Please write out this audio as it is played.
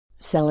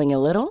Selling a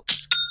little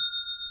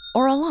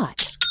or a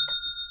lot?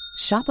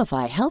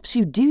 Shopify helps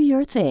you do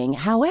your thing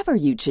however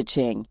you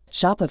cha-ching.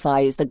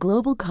 Shopify is the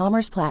global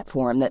commerce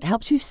platform that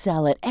helps you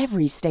sell at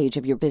every stage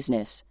of your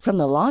business. From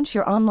the launch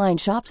your online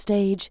shop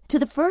stage to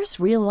the first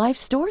real-life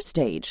store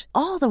stage,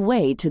 all the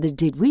way to the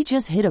did we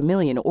just hit a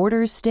million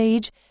orders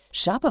stage.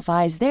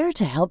 Shopify is there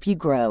to help you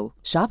grow.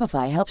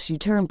 Shopify helps you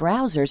turn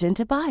browsers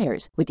into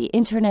buyers with the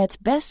internet's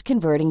best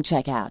converting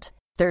checkout.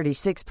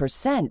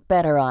 36%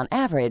 better on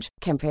average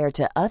compared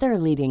to other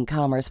leading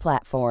commerce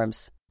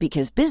platforms.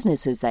 Because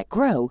businesses that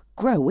grow,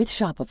 grow with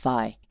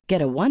Shopify.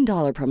 Get a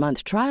 $1 per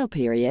month trial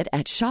period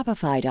at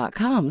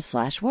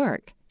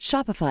shopify.com/work.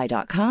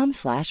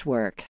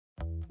 Shopify.com/work.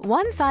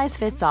 One size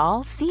fits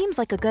all seems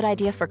like a good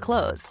idea for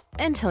clothes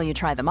until you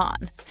try them on.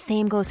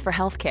 Same goes for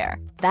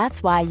healthcare.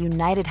 That's why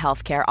United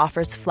Healthcare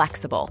offers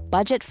flexible,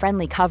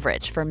 budget-friendly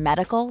coverage for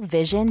medical,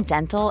 vision,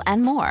 dental,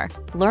 and more.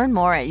 Learn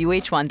more at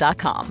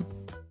uh1.com.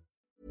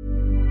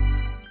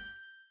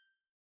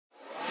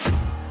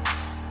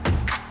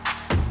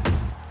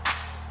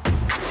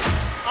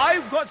 I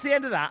got to the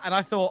end of that and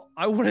I thought,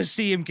 I want to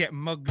see him get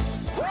mugged.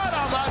 Right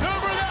on the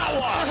hoover that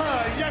one.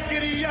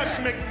 Yuckity yuck,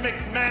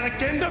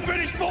 McMannequin. The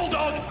British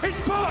Bulldog is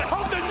part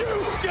of the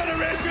new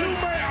generation. You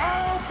may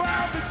all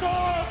bow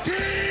before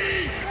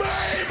King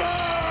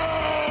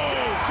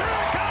Mabel.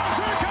 Here comes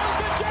the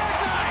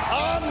jackknife.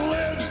 On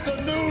lives the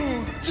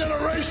new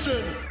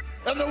generation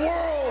and the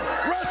World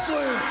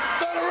Wrestling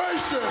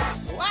Federation.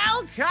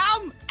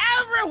 Welcome,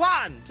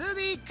 everyone, to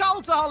the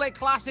Cultaholic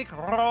Classic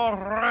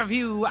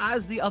Review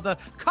as the other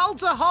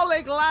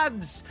Cultaholic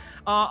lads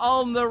are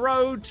on the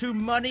road to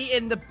Money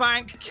in the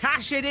Bank,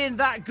 cashing in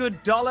that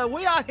good dollar.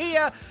 We are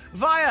here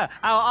via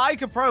our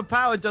Ica Pro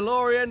powered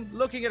DeLorean,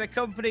 looking at a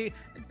company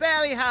that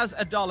barely has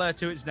a dollar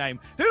to its name.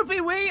 Who be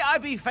we? I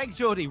be Fake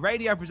Geordie,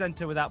 radio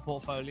presenter without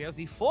portfolio,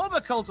 the former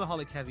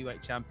Cultaholic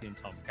heavyweight champion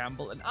Tom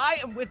Campbell, and I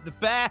am with the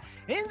bear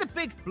in the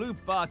big blue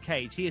bar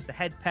cage. He is the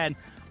head pen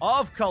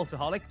of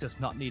Cultaholic, does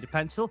not need a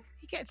pencil.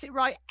 He gets it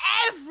right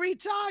every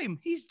time.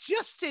 He's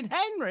Justin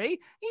Henry.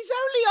 He's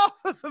only off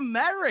of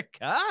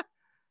America.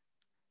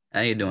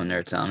 How you doing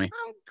there, Tommy?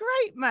 I'm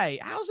great,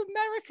 mate. How's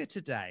America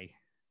today?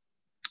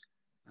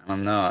 I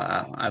don't know.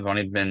 I've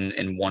only been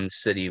in one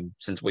city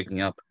since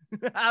waking up.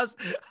 How's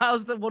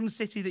the one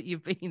city that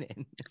you've been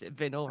in? Has it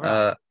been all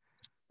right?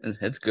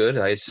 It's good.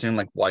 I assume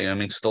like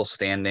Wyoming's still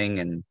standing,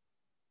 and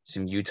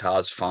assume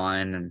Utah's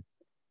fine, and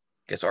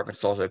I guess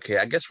Arkansas's okay.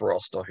 I guess we're all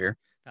still here.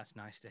 That's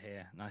nice to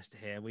hear. Nice to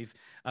hear.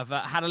 I've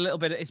had a little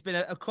bit. It's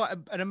been quite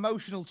an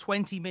emotional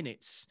 20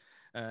 minutes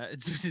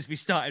since we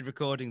started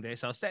recording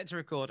this. I was set to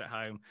record at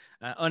home,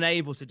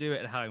 unable to do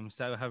it at home,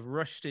 so have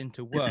rushed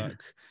into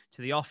work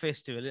to the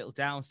office, to a little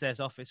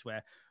downstairs office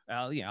where,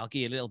 I'll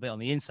give you a little bit on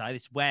the inside.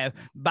 It's where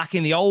back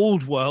in the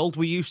old world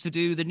we used to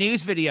do the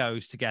news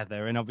videos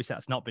together, and obviously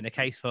that's not been the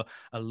case for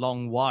a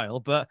long while.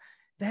 But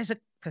there's a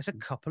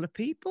couple of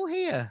people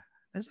here.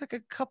 There's like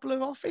a couple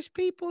of office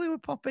people who are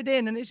popping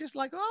in, and it's just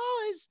like,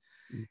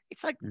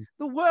 it's like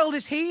the world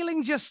is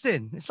healing,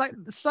 Justin. It's like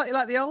slightly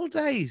like the old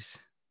days.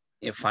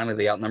 Yeah, finally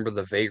they outnumber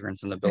the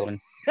vagrants in the building.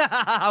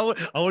 I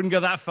wouldn't go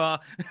that far.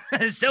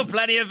 There's still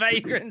plenty of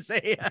vagrants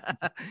here.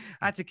 I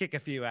had to kick a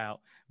few out.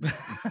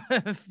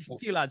 A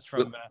few lads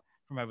from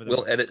over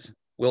there.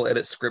 We'll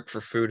edit script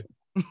for food.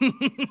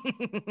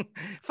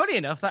 Funny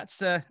enough,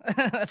 that's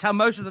how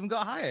most of them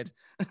got hired.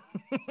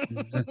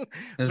 But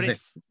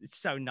it's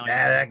so nice.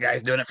 Yeah, that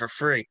guy's doing it for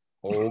free.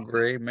 Oh,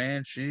 great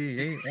man, she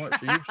ain't what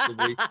she used to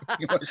be.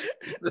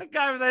 The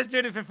guy over there's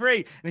doing it for free,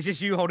 and it's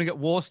just you holding up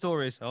war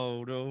stories.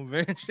 Oh no,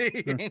 man,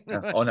 she ain't.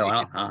 Oh no,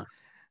 I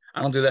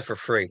don't do that for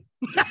free.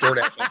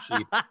 DoorDash on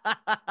cheap.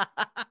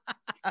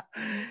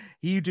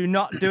 You do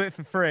not do it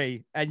for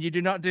free, and you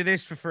do not do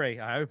this for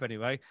free. I hope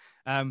anyway.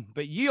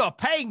 But you are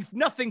paying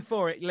nothing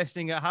for it,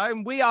 listening at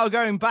home. We are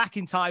going back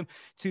in time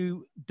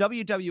to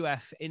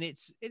WWF in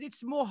its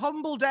more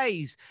humble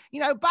days.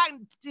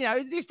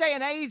 This day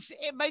and age,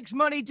 it makes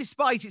money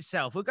despite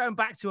itself. We're going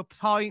back to a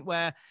point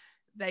where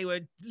they were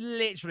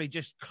literally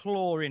just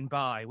clawing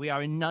by. We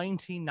are in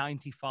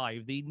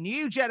 1995, the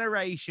new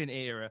generation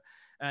era,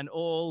 and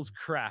all's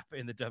crap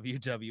in the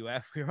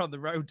WWF. We're on the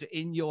road to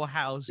In Your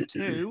House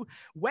 2.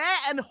 Where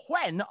and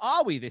when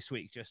are we this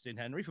week, Justin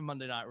Henry, from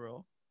Monday Night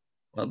Raw?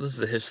 Well, this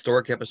is a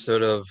historic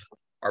episode of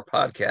our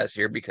podcast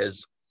here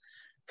because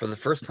for the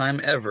first time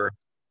ever,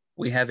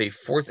 we have a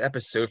fourth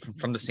episode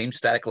from the same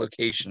static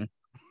location,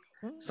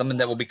 something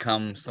that will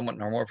become somewhat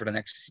normal for the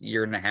next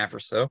year and a half or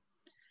so.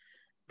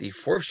 The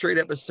fourth straight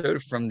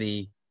episode from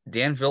the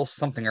Danville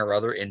something or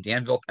other in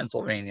Danville,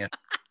 Pennsylvania.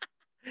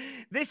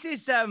 This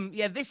is going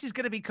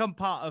to become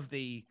part of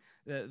the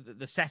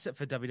setup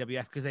for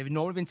WWF because they've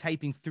normally been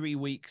taping 3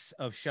 weeks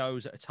of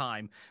shows at a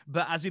time.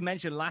 But as we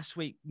mentioned last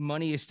week,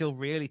 money is still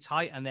really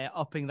tight and they're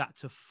upping that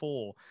to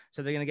 4.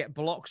 So they're going to get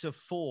blocks of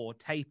 4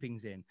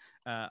 tapings in.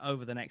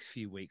 over the next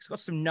few weeks. Got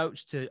some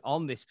notes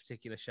on this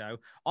particular show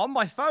on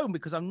my phone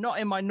because I'm not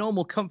in my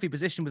normal comfy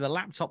position with a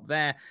laptop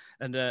there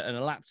and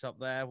a laptop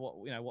there. What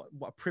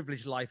a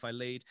privileged life I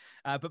lead.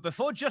 But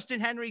before Justin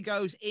Henry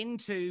goes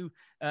into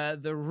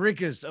the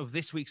rigors of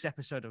this week's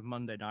episode of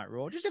Monday Night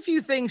Raw, just a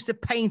few things to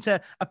paint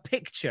a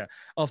picture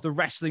of the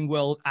wrestling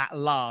world at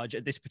large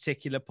at this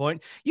particular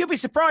point. You'll be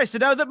surprised to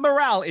know that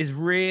morale is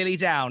really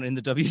down in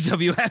the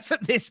WWF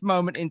at this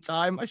moment in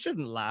time. I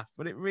shouldn't laugh,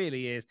 but it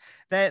really is.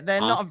 They're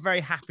not a very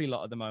happy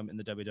lot at the moment in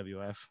the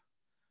WWF.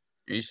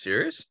 Are you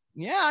serious?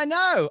 Yeah, I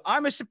know.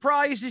 I'm as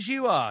surprised as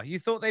you are. You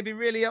thought they'd be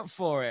really up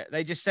for it.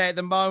 They just say at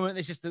the moment,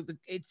 it's just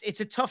it's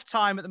a tough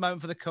time at the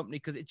moment for the company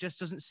because it just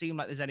doesn't seem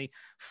like there's any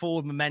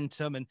forward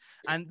momentum.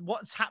 And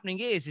what's happening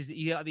is that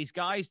you got these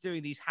guys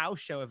doing these house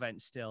show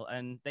events still,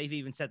 and they've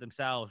even said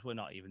themselves, we're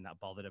not even that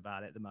bothered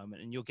about it at the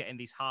moment. And you're getting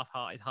these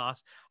half-hearted,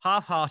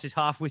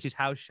 half-witted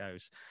house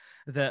shows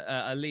that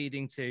are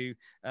leading to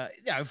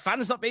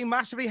fans not being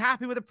massively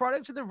happy with the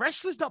product and the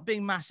wrestlers not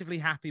being massively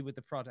happy with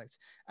the product.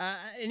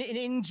 An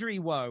injury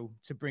woe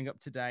to bring up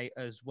today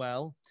as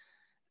well,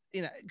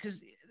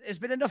 because there's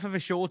been enough of a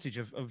shortage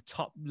of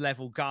top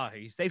level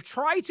guys. They've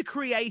tried to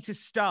create a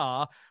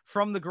star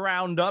from the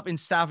ground up in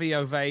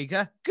Savio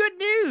Vega. Good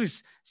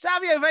news,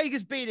 Savio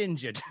Vega's been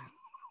injured.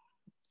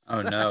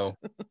 Oh no.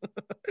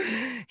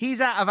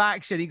 He's out of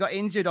action. He got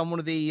injured on one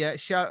of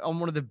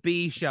the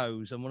B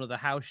shows, on one of the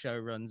house show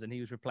runs, and he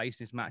was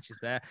replacing his matches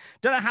there.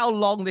 Don't know how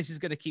long this is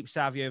going to keep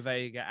Savio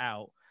Vega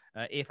out,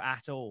 if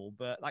at all.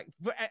 But like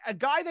a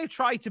guy they've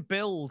tried to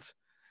build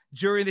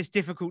during this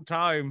difficult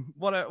time.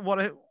 What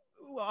a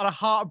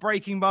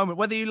heartbreaking moment.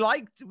 Whether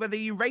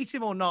you rate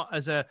him or not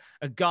as a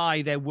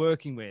guy they're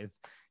working with,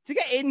 to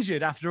get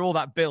injured after all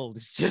that build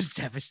is just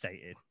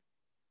devastating.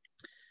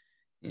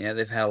 Yeah,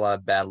 they've had a lot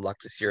of bad luck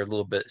this year, a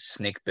little bit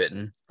snake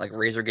bitten, like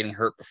Razor getting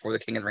hurt before the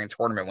King of the Ring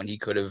tournament when he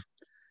could have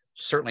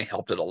certainly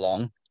helped it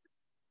along,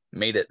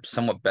 made it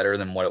somewhat better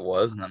than what it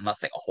was. And I'm not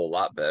saying a whole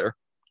lot better,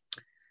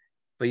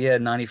 but yeah,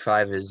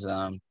 95 is,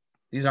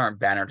 these aren't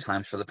banner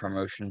times for the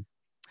promotion.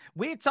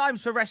 Weird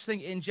times for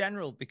wrestling in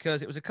general,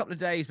 because it was a couple of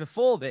days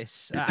before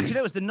this. Actually,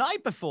 it was the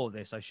night before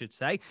this, I should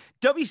say.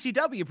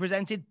 WCW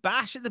presented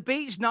Bash at the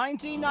Beach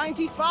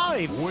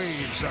 1995.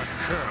 Waves are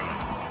curling.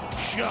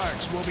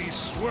 Sharks will be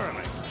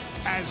swirling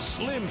as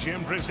Slim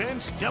Jim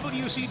presents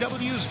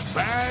WCW's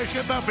Bash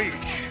at the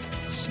Beach.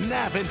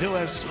 Snap into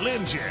a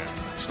Slim Jim.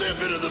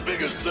 Step into the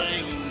biggest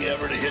thing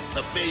ever to hit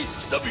the beach.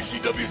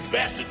 WCW's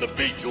Bash at the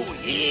Beach. Oh,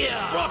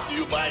 yeah. Brought to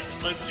you by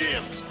Slim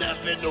Jim. Snap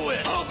into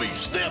it. I'll be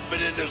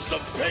snapping into some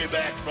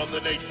payback from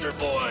the Nature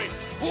Boy.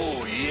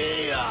 Oh,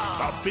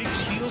 yeah. A big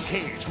steel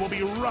cage will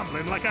be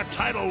rumbling like a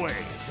tidal wave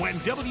when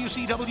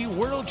WCW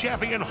World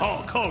Champion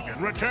Hulk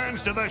Hogan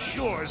returns to the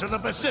shores of the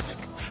Pacific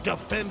to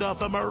fend off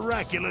the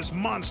miraculous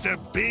monster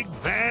Big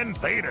Van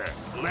Vader.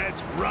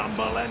 Let's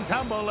rumble and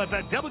tumble at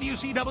the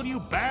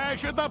WCW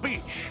Bash at the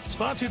Beach.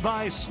 Sponsored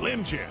by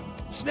Slim Jim.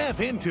 Snap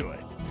into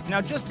it.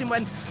 Now, Justin,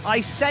 when I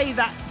say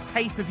that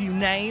pay-per-view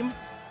name,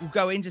 we'll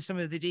go into some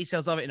of the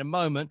details of it in a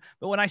moment.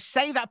 But when I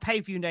say that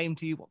pay-per-view name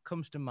to you, what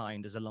comes to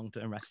mind as a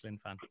long-term wrestling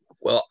fan?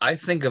 Well, I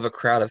think of a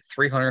crowd of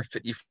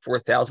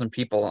 354,000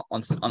 people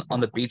on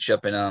the beach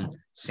up in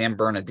San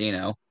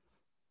Bernardino.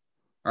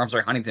 Or I'm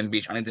sorry, Huntington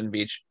Beach,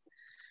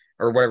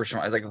 or whatever.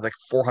 It was like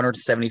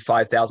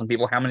 475,000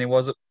 people. How many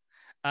was it?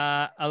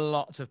 A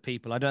lot of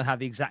people. I don't have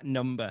the exact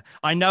number.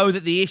 I know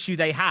that the issue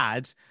they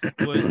had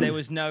was there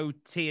was no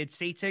tiered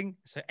seating,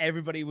 so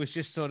everybody was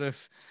just sort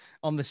of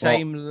on the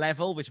same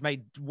level, which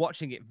made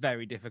watching it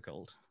very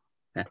difficult.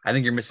 I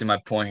think you're missing my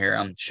point here.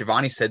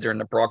 Shivani said during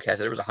the broadcast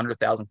that there was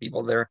 100,000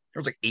 people there. There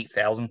was like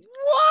 8,000.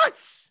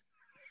 What?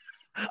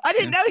 I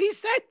didn't know he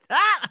said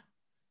that.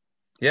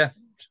 Yeah.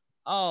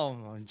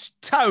 Oh,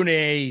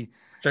 Tony.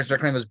 Their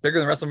claim was bigger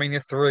than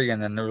WrestleMania 3,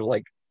 and then there was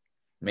like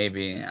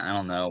maybe, I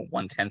don't know,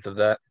 1/10 of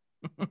that.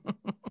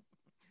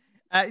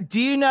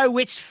 Do you know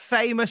which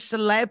famous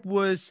celeb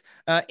was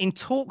in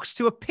talks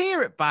to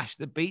appear at Bash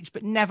the Beach,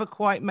 but never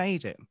quite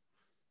made it?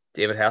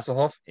 David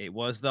Hasselhoff? It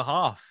was the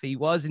Half. He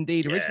was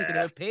indeed originally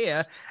going to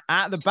appear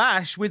at the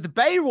Bash with the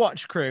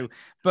Baywatch crew,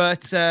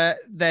 but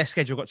their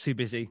schedule got too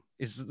busy,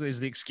 is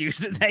the excuse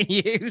that they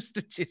used,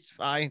 which is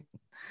fine.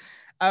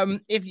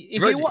 If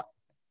you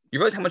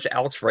realize how much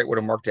Alex Wright would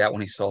have marked out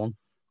when he saw him?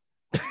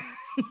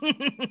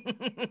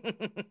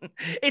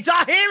 It's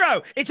our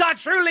hero. It's our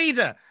true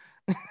leader.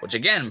 Which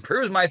again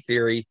proves my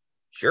theory.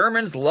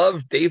 Germans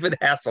love David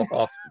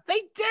Hasselhoff.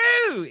 They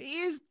do.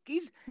 He's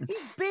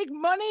big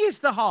money as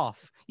the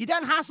Half. You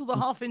don't hassle the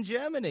Half in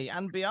Germany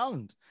and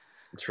beyond.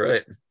 That's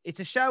right. It's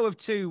a show of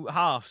two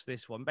halves,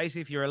 this one.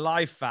 Basically, if you're a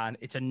live fan,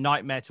 it's a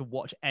nightmare to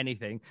watch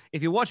anything.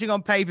 If you're watching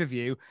on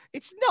pay-per-view,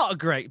 it's not a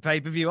great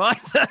pay-per-view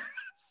either.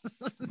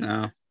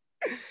 No.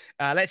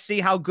 Let's see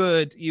how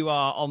good you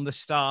are on the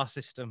star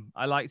system.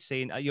 I like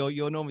seeing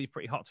you're normally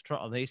pretty hot to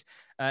trot on these.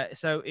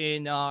 So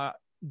in our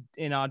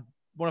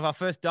one of our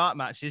first dart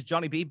matches,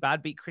 Johnny B.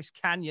 Bad beat Chris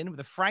Kanyon with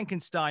a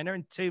Frankensteiner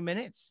in 2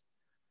 minutes.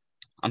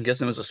 I'm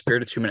guessing it was a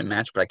spirited 2-minute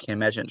match, but I can't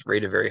imagine it's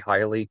rated very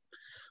highly.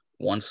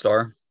 1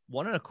 star.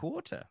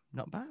 1.25.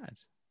 Not bad.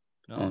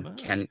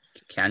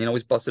 Canyon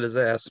always busted his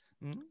ass.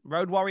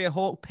 Road Warrior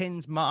Hawk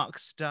pins Mark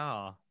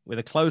Starr with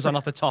a clothesline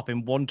off the top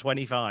in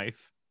 125.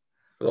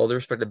 With all due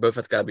respect to both,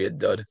 that's got to be a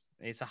dud.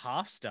 It's a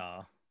half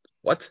star.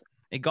 What?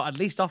 It got at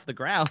least off the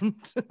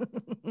ground.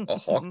 Oh,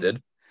 Hawk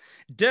did.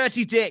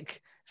 Dirty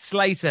Dick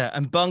Slater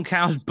and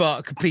Bunkhouse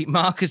Buck beat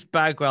Marcus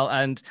Bagwell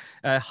and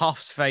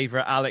Hoff's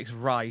favorite Alex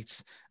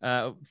Wright.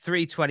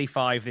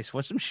 325. This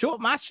was some short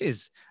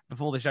matches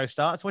before the show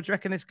starts. What do you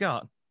reckon this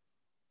got?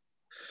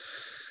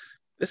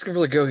 This can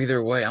really go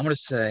either way. I'm going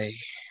to say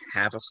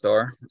half a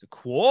star. A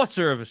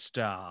quarter of a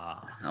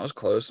star. That was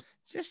close.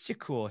 Just your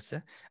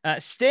quarter.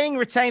 Sting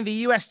retained the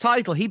US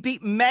title. He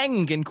beat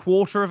Meng in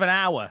quarter of an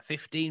hour,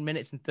 15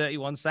 minutes and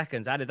 31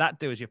 seconds. How did that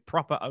do as your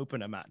proper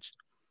opener match?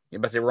 Yeah,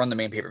 but they were on the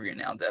main pay-per-view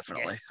now,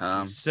 definitely.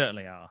 Yes, you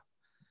certainly are.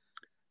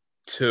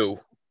 2.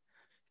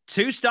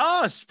 2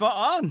 stars.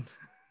 Spot on.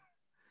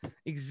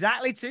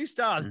 Exactly 2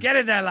 stars. Get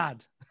in there,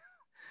 lad.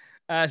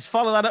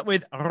 Follow that up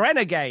with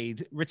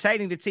Renegade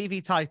retaining the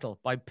TV title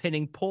by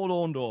pinning Paul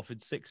Orndorff in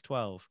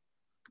 6:12.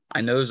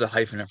 I know there's a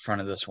hyphen in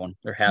front of this one.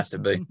 There has to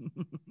be.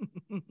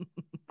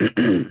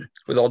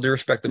 With all due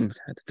respect to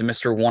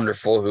Mr.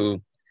 Wonderful, who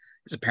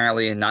is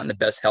apparently not in the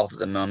best health at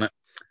the moment.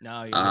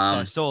 No,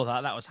 I saw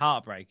that. That was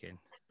heartbreaking.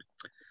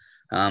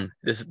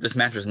 This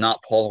match was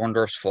not Paul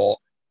Orndorff's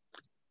fault.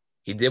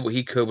 He did what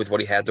he could with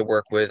what he had to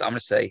work with. I'm going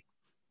to say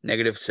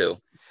 -2.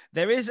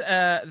 There is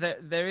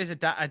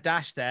a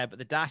dash there, but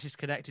the dash is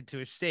connected to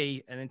a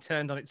C and then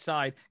turned on its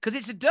side because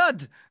it's a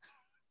dud.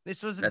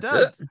 This was a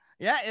dud.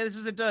 Yeah, this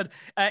was a dud.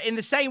 In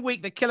the same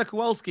week that Killer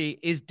Kowalski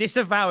is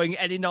disavowing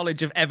any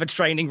knowledge of ever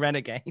training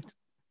Renegade.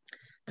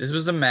 This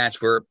was the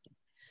match where,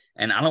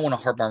 and I don't want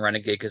to harp on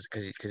Renegade because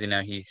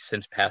he's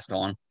since passed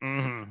on.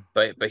 Mm-hmm.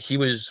 But he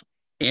was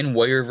in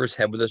way over his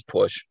head with his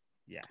push.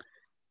 Yeah.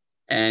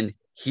 And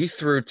he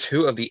threw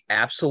 2 of the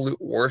absolute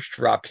worst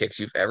drop kicks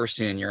you've ever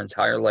seen in your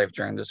entire life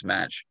during this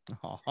match.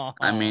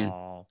 I mean,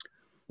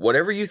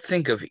 whatever you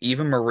think of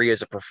Eva Marie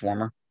as a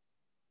performer,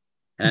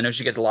 and I know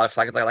she gets a lot of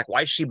flack. It's like,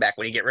 why is she back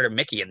when you get rid of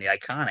Mickey and the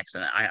Iconics?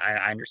 And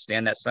I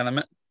understand that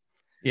sentiment.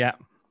 Yeah.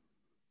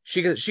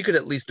 She could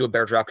at least do a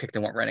better drop kick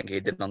than what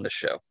Renegade did on this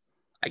show.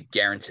 I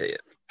guarantee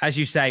it. As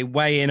you say,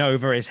 way in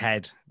over his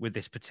head with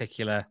this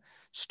particular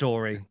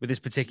story, with this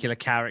particular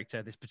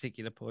character, this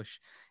particular push.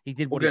 He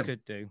did what he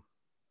could do.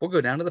 We'll go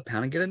down to the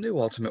pound and get a new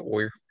Ultimate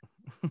Warrior.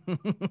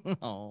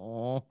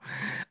 Oh,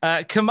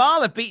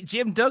 Kamala beat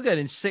Jim Duggan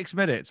in 6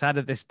 minutes. How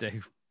did this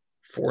do?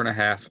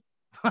 4.5.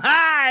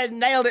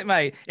 Nailed it,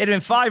 mate. It'd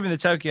been 5 in the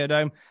Tokyo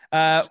Dome.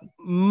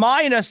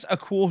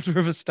 -1/4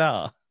 of a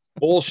star.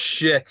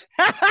 Bullshit.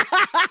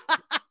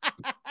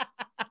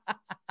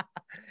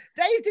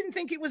 Dave didn't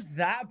think it was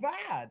that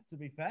bad, to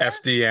be fair.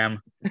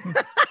 FDM.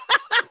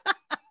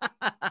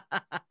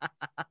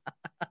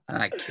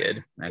 I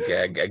kid. I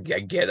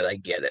get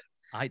it.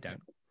 I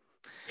don't.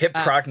 Hip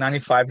Proc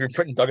 95. You're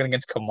putting Duggan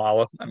against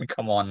Kamala. I mean,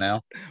 come on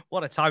now.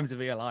 What a time to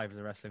be alive as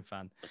a wrestling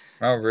fan.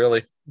 Oh,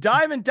 really?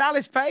 Diamond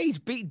Dallas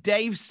Page beat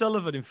Dave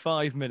Sullivan in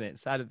 5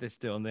 minutes. How did this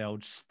do on the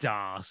old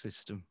star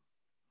system?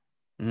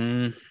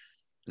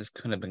 This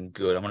couldn't have been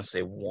good. I'm going to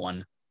say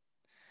 1.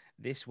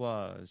 This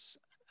was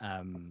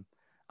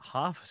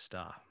half a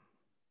star.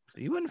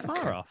 So you weren't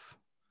far off.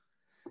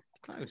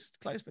 Close,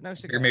 but no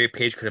cigar. Maybe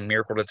Page could have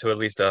miracled it to at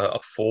least a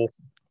full.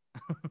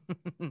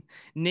 He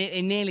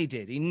nearly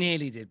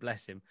did,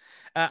 bless him.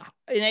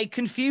 In a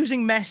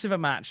confusing mess of a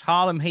match,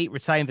 Harlem Heat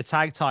retained the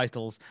tag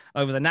titles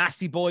over the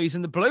Nasty Boys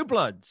and the Blue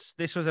Bloods.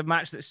 This was a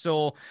match that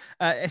saw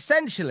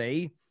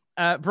essentially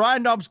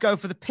Brian Knobbs go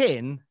for the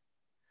pin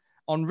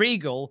on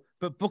Regal,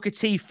 but Booker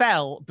T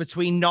fell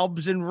between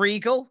Knobbs and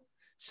Regal.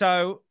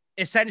 So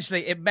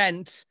essentially it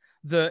meant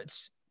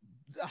that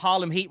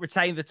Harlem Heat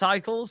retained the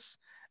titles.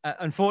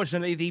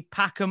 Unfortunately, the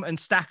Pack'em and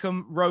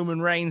Stack'em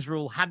Roman Reigns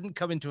rule hadn't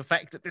come into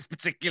effect at this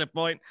particular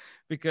point,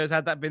 because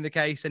had that been the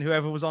case, then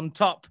whoever was on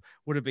top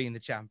would have been the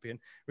champion.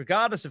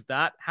 Regardless of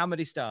that, how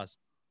many stars?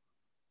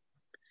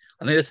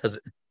 I think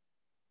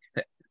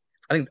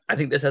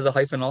this has a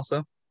hyphen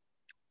also.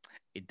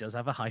 It does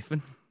have a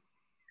hyphen.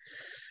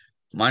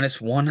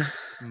 -1.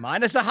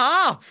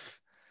 -0.5.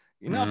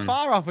 You're not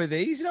far off with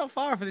these. You're not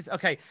far off with this.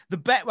 Okay, the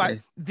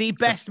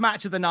best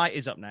match of the night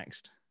is up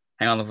next.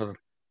 Hang on.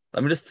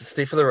 Let me just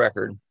state for the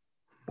record,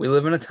 we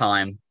live in a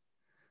time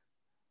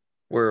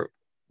where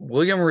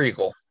William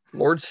Regal,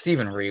 Lord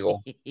Steven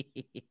Regal,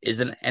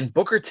 and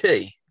Booker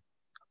T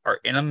are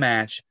in a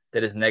match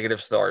that is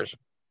negative stars.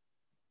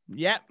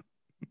 Yep.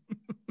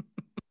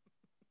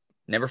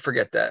 Never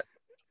forget that.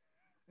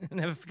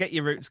 Never forget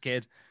your roots,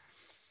 kid.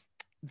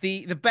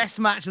 The best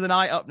match of the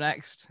night up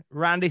next,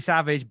 Randy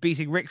Savage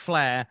beating Ric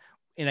Flair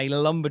in a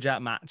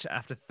lumberjack match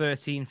after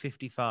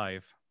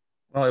 13:55.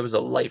 Well, it was a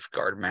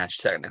lifeguard match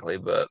technically,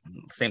 but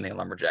same thing,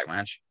 lumberjack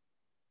match.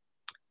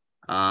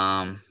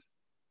 I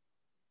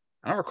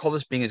don't recall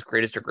this being his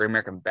greatest or Great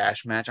American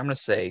Bash match. I'm going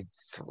to say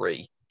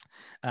 3.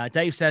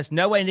 Dave says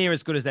nowhere near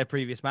as good as their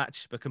previous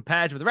match, but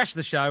compared with the rest of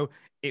the show,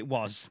 it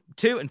was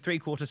 2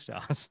 3/4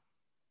 stars.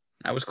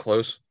 That was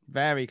close.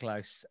 Very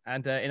close.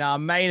 And in our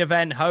main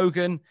event,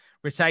 Hogan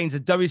retains the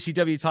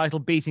WCW title,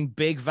 beating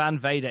Big Van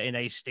Vader in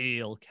a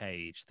steel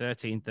cage.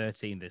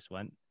 13-13 this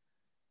went.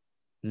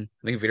 I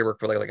think Vader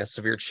worked for like a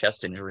severe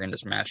chest injury in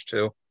this match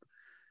too.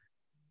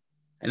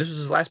 And this was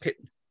his last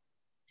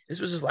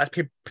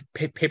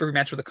pay-per-view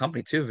match with the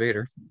company too,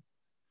 Vader.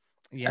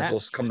 Yeah. As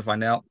we'll come to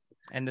find out.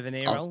 End of an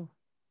era. I'm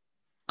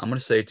going to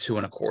say 2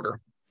 1/4.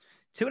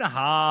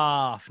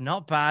 2.5.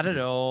 Not bad at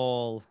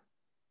all.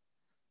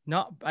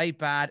 Not a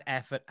bad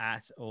effort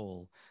at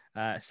all.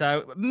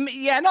 So,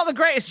 not the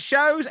greatest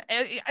shows.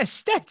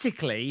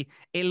 Aesthetically,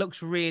 it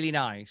looks really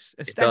nice.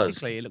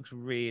 Aesthetically, it looks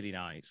really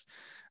nice.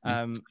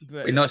 But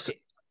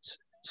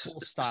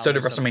so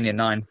did WrestleMania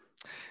 9.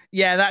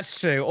 Yeah, that's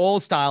true. All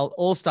style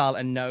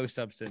and no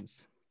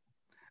substance.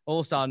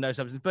 All style and no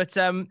substance. But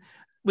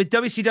with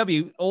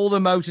WCW, all the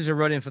motors are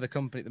running for the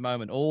company at the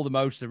moment. All the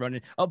motors are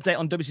running. Update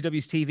on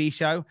WCW's TV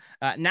show.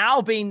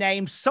 Now being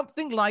named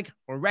something like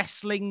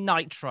Wrestling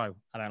Nitro.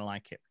 I don't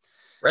like it.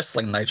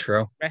 Wrestling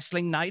Nitro.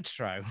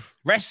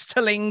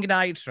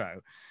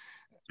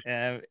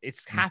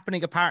 It's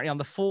happening apparently on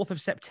the 4th of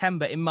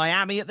September in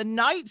Miami at the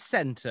Night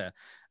Center.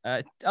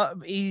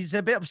 He's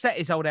a bit upset,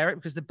 his old Eric,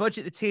 because the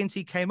budget the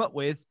TNT came up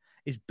with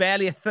is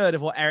barely a third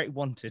of what Eric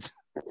wanted.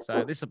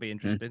 So this will be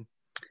interesting.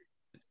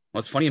 Well,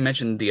 it's funny you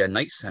mentioned the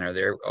Night Center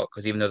there,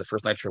 because even though the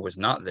first Nitro was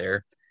not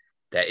there,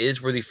 that is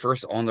where the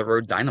first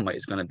on-the-road Dynamite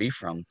is going to be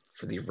from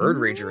for the Road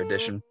Rager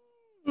edition.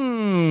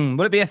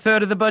 Would it be a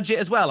third of the budget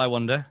as well, I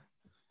wonder?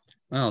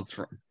 Well, it's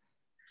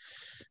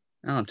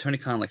Tony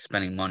Khan likes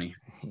spending money.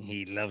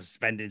 He loves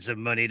spending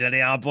some money, doesn't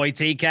he, our boy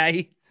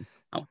TK?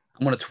 I'm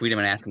going to tweet him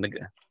and ask him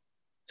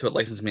to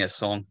license me a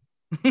song.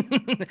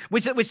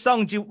 Which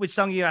song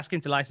are you asking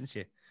him to license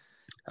you?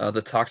 The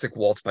Toxic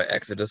Waltz by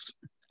Exodus.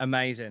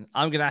 Amazing.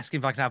 I'm going to ask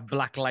him if I can have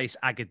Black Lace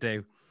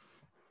Agadoo.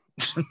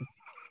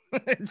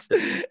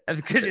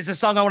 Because it's a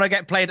song I want to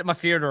get played at my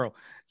funeral.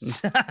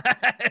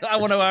 I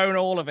want to own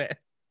all of it.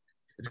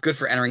 It's good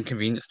for entering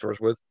convenience stores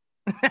with.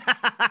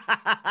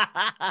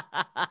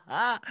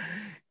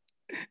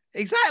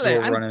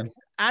 Exactly.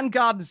 And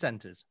garden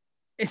centers.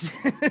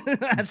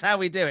 That's how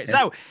we do it. Yeah.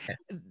 So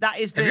that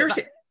is the...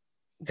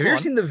 Have you ever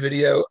seen the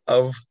video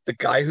of the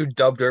guy who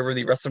dubbed over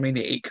the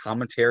WrestleMania 8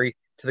 commentary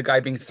to the guy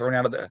being thrown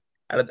out of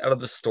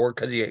the store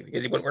because he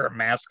wouldn't wear a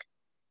mask?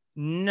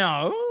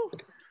 No.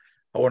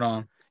 Hold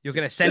on. You're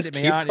going to send it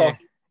me, aren't you?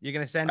 You're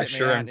going to send it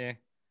me, aren't you?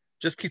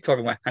 Just keep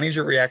talking. I need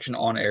your reaction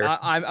on air.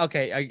 I'm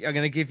okay. I'm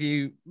going to give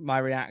you my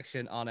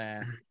reaction on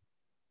air.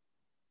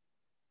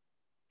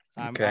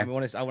 Okay. I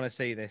want to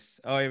see this.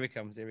 Oh, here he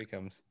comes.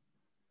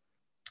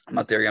 I'm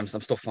not there yet. I'm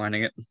still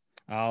finding it.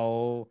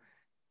 Oh,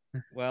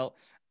 well,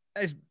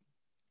 I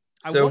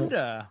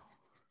wonder.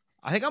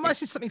 I think I might have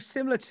seen something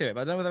similar to it,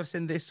 but I don't know whether I've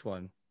seen this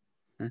one.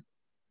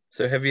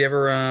 So have you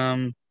ever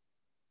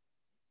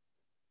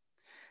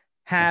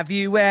Have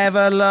you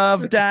ever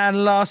loved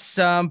and lost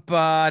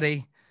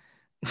somebody?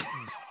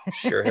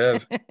 Sure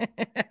have.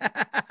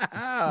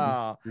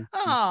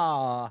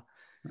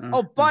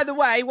 Oh, by the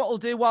way, what we'll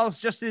do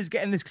whilst Justin is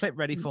getting this clip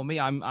ready for me,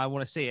 I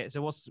want to see it.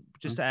 So what's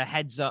just a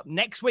heads up.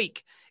 Next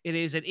week, it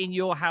is an In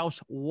Your House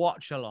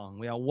watch along.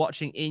 We are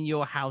watching In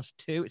Your House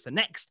 2. It's the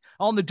next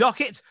on the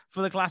docket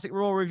for the Classic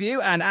Raw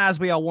review. And as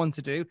we are wont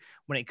to do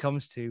when it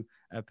comes to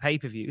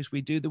pay-per-views, we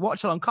do the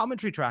watch along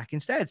commentary track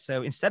instead.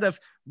 So instead of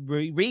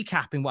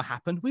recapping what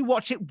happened, we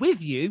watch it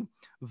with you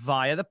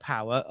via the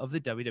power of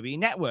the WWE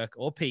Network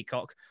or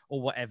Peacock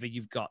or whatever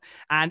you've got.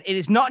 And it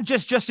is not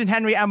just Justin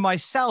Henry and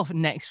myself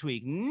next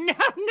week.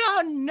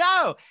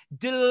 No.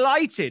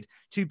 Delighted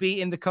to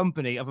be in the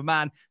company of a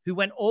man who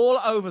went all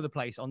over the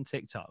place on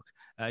TikTok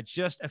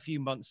just a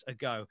few months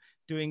ago,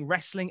 doing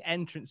wrestling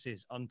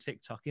entrances on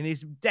TikTok. In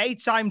his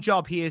daytime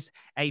job, he is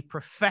a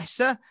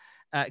professor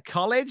at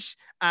college,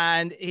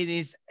 and in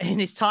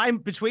his time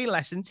between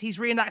lessons, he's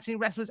reenacting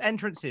wrestlers'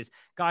 entrances.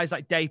 Guys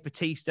like Dave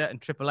Bautista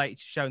and Triple H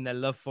showing their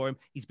love for him.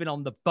 He's been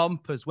on the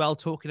bump as well,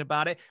 talking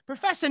about it.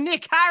 Professor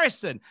Nick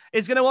Harrison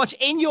is going to watch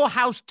In Your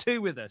House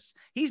 2 with us.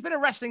 He's been a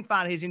wrestling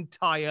fan his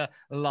entire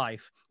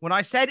life. When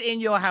I said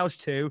In Your House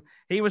 2,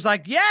 he was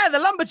like, yeah, the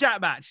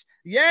lumberjack match.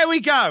 Yeah,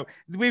 we go.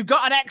 We've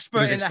got an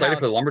expert in the house. Excited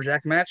for the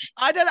lumberjack match?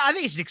 I think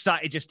he's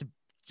excited just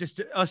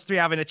us three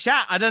having a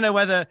chat. I don't know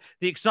whether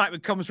the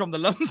excitement comes from the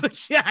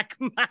lumberjack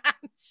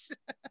match.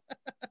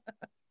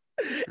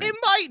 It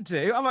might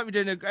do. I might be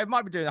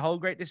doing a whole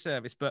great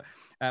disservice, but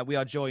we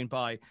are joined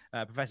by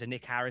Professor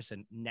Nick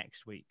Harrison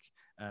next week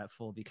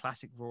for the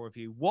Classic Raw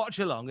review watch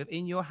along of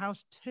In Your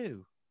House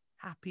 2.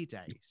 Happy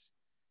days.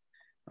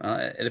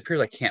 It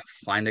appears I can't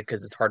find it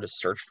because it's hard to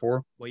search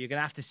for. Well, you're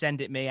gonna have to send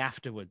it me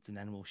afterwards, and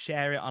then we'll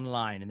share it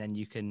online, and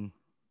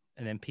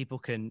then people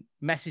can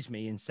message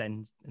me and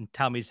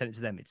tell me to send it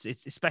to them.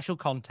 It's special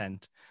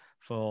content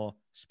for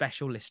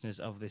special listeners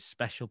of this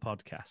special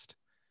podcast.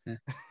 Yeah.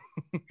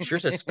 Sure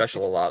says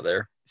special a lot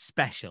there.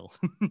 Special.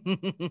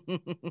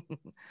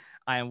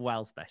 I am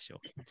well special.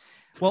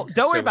 Well,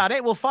 don't worry about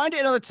it. We'll find it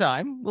another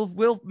time.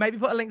 We'll maybe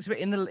put a link to it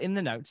in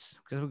the notes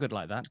because we're good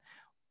like that.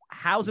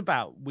 how's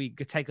about we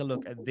could take a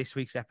look at this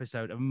week's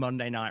episode of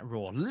Monday Night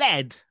Raw,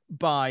 led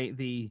by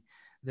the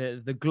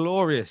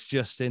glorious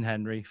Justin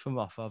Henry from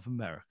Off of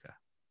America.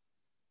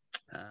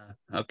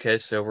 Okay,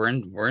 so we're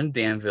in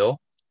Danville.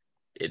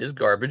 It is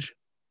garbage.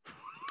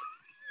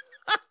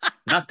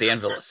 Not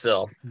Danville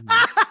itself.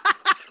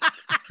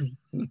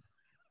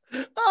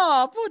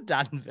 Oh, poor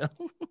Danville.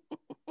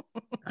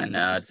 I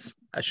know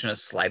I shouldn't have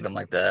slagged them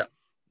like that.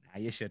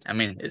 Nah, you should. I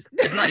mean,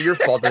 it's not your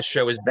fault this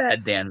show is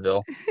bad,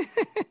 Danville.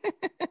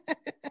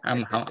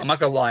 I'm not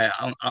gonna lie.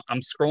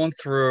 I'm scrolling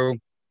through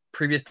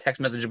previous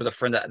text messages with a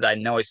friend that I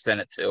know I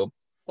sent it to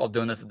while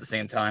doing this at the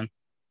same time,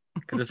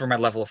 because this is where my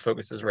level of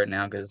focus is right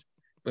now. Because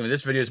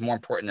this video is more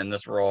important than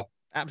this role.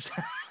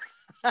 Absolutely.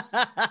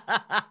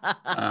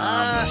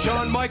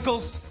 Shawn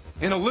Michaels,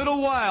 in a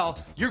little while,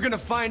 you're going to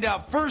find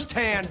out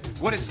firsthand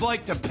what it's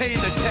like to pay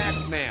the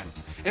tax man.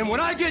 And when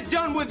I get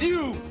done with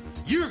you,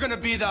 you're going to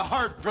be the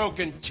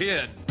heartbroken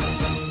kid.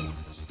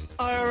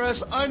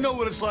 IRS, I know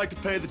what it's like to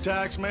pay the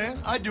tax man.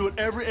 I do it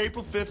every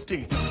April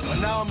 15th. But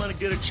now I'm going to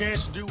get a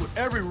chance to do what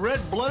every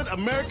red-blooded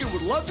American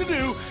would love to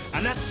do,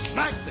 and that's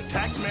smack the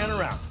tax man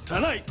around.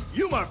 Tonight,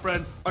 you, my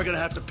friend, are going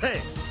to have to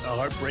pay the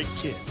heartbreak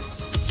kid.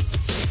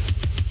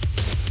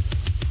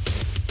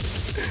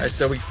 All right,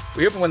 so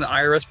we open with an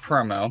IRS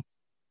promo,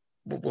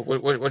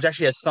 which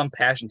actually has some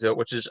passion to it,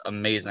 which is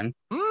amazing.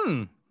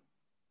 It's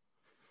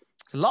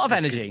a lot of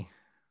energy.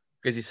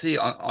 Because you see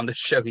on the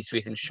show, he's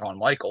facing Shawn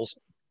Michaels,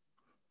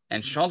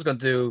 and Shawn's going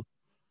to do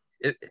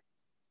it.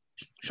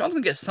 Shawn's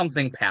going to get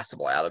something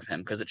passable out of him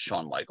because it's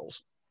Shawn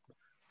Michaels.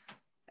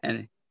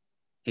 And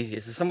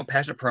he's a somewhat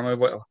passionate promo of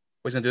what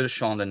he's going to do to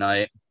Shawn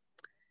tonight.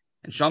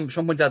 And Shawn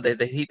points out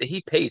that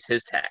he pays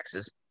his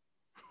taxes.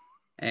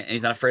 And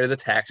he's not afraid of the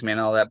tax man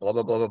and all that, blah,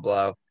 blah, blah, blah,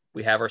 blah.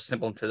 We have our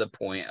simple and to the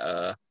point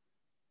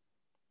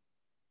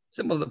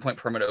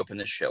promo to open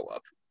this show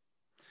up.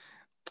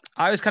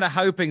 I was kind of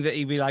hoping that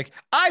he'd be like,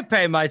 I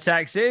pay my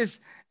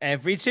taxes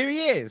every 2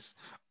 years.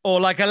 Or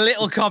like a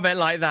little comment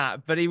like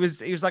that. But he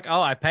was like,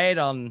 oh, I pay it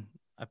on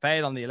the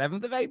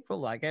 11th of April,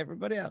 like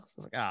everybody else.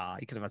 I was like,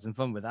 he could have had some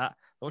fun with that.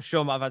 Or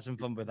Shawn might have had some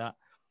fun with that.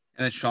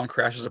 And then Shawn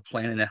crashes a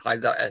plane and then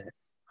hides out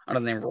I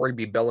don't know, named Roy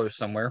B. Bellows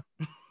somewhere.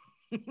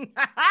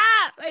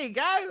 There you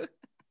go.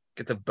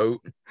 Gets a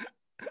boat.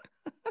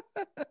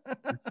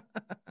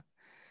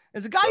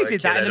 There's a guy who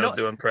did that. I don't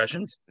do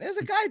impressions. There's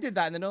a guy who did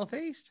that in the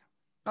Northeast.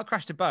 Not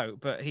crashed a boat,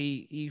 but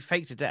he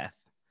faked a death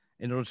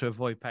in order to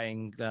avoid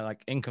paying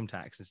like income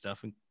tax and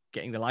stuff and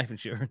getting the life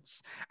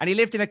insurance. And he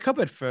lived in a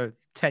cupboard for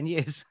 10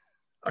 years.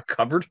 A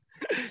cupboard?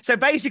 So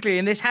basically,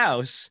 in this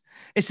house,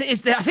 I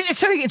think they're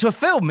turning it into a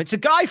film. It's a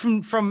guy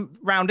from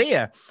round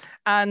here,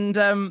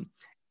 and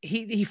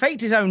he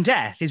faked his own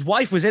death. His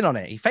wife was in on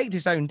it. He faked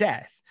his own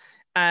death,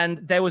 and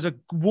there was a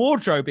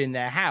wardrobe in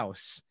their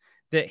house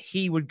that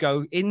he would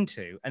go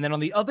into, and then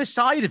on the other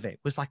side of it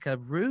was like a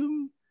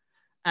room,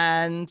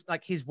 and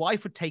like his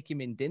wife would take him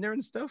in dinner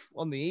and stuff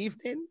on the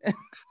evening.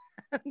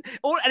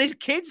 And his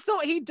kids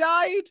thought he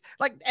died.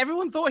 Like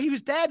everyone thought he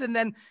was dead, and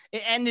then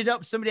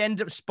somebody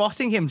ended up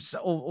spotting him,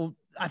 or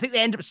I think they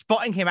ended up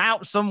spotting him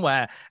out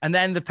somewhere, and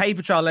then the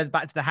paper trail led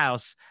back to the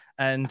house,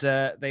 and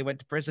they went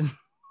to prison.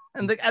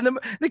 And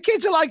the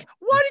kids are like,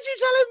 why did you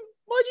tell him?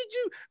 Why did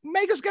you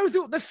make us go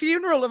through the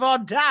funeral of our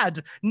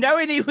dad,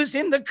 knowing he was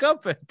in the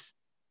cupboard?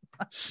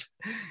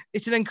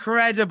 It's an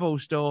incredible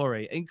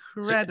story.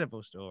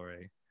 Incredible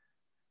story.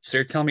 So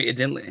you're telling me it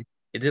didn't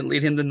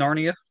lead him to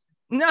Narnia?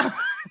 No,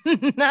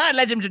 no, it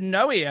led him to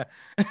nowhere.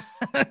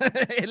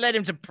 It led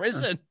him to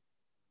prison.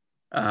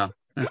 The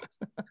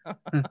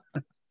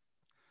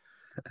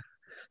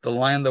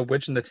Lion, the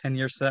Witch, and the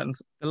 10-year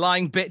sentence. The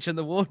lying bitch and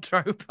the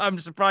wardrobe. I'm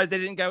surprised they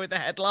didn't go with the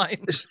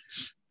headline.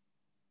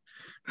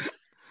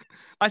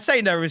 I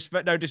say no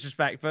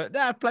disrespect, but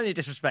plenty of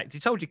disrespect.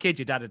 You told your kid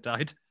your dad had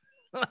died.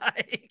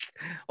 Like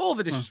all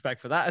the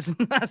disrespect for that.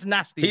 That's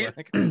nasty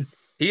work.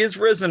 He is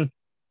risen.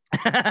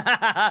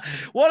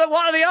 What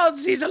are the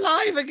odds he's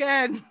alive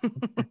again?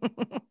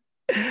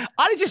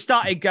 I just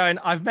started going,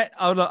 I've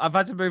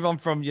had to move on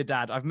from your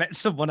dad. I've met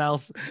someone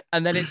else.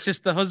 And then it's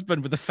just the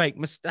husband with a fake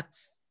mustache.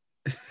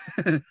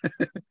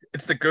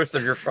 It's the ghost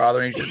of your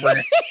father, and he's just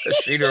wearing a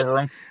sheet over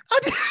him. I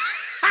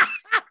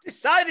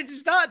decided to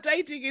start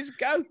dating his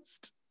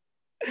ghost.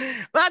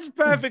 That's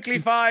perfectly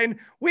fine.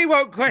 We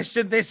won't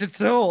question this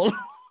at all.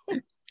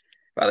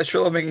 Wow, they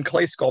sure love making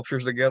clay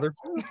sculptures together.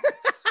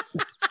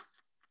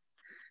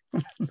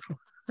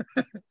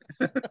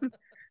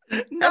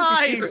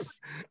 Nice.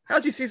 How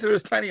does he see through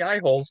his tiny eye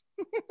holes?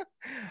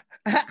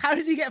 How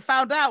did he get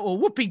found out? Well,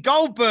 Whoopi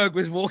Goldberg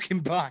was walking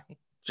by.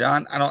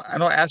 John, I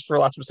don't ask for a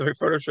lot of specific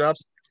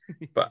photoshops,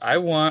 but I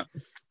want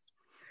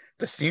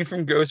the scene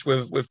from Ghost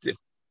with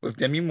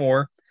Demi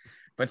Moore,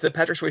 but instead of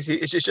Patrick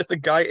Swayze, it's just a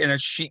guy in a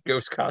sheet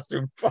ghost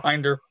costume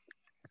behind her.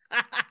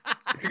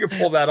 If you could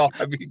pull that off,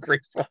 I'd be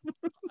grateful.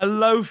 A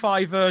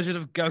lo-fi version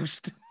of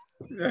Ghost.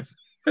 Yes,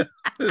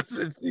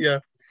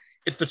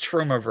 it's the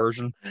trauma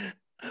version.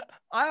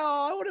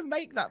 I want to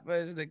make that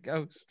version of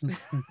Ghost.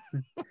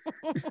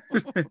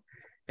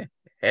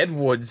 Ed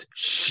Wood's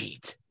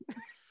sheet.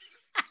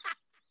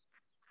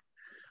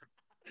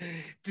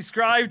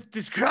 described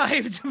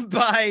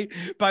by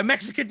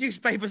Mexican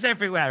newspapers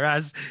everywhere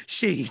as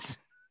sheet.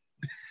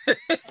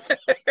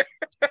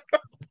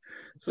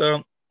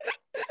 So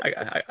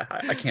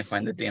I can't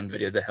find the damn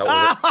video. The hell with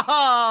it.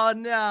 Oh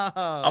no!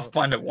 I'll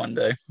find it one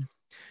day.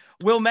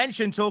 We'll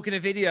mention, talking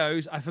of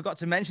videos, I forgot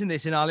to mention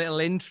this in our little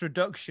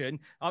introduction.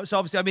 So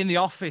obviously I'm in the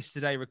office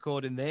today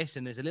recording this,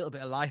 and there's a little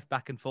bit of life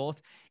back and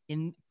forth.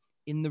 In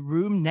the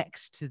room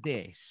next to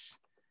this,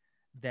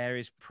 there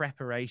is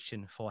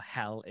preparation for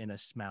Hell in a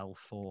Smell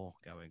 4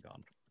 going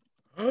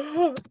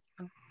on.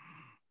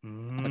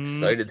 I'm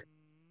excited.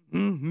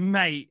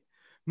 Mate.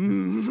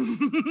 Mate.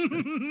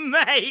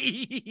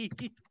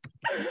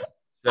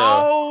 So,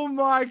 Oh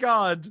my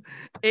God.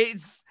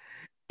 It's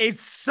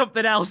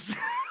something else.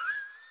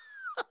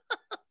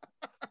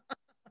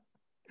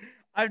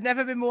 I've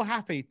never been more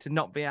happy to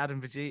not be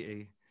Adam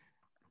Vegeti.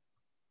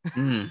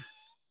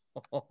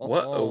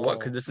 what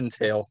could this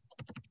entail?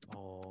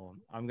 Oh,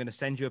 I'm going to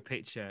send you a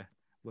picture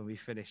when we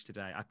finish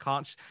today. I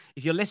can't.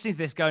 If you're listening to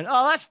this, going,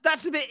 "Oh,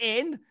 that's a bit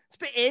in. It's a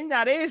bit in.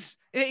 That is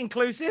it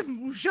inclusive."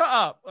 Shut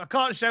up! I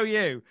can't show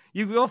you.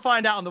 You will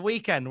find out on the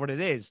weekend what it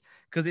is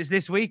because it's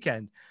this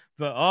weekend.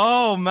 But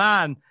oh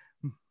man,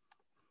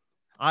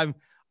 I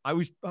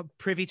was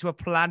privy to a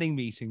planning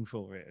meeting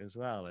for it as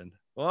well, and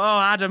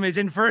Adam is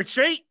in for a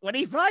treat when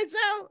he finds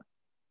out.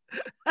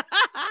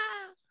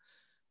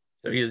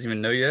 So he doesn't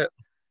even know yet?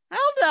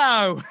 Hell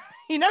no.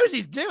 He knows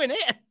he's doing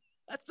it.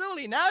 That's all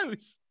he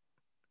knows.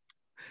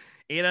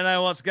 He don't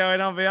know what's going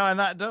on behind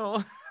that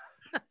door.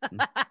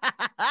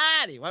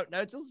 And he won't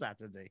know till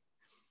Saturday.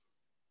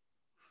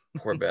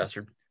 Poor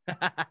bastard.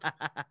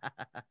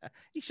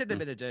 He shouldn't have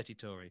been a dirty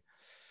Tory.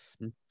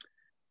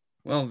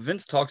 Well,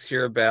 Vince talks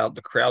here about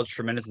the crowd's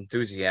tremendous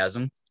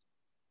enthusiasm,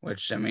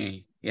 which, I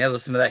mean, yeah,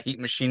 listen to that heat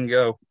machine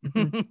go.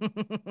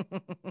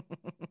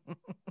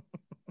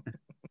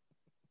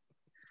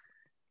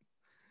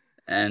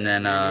 And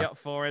then really up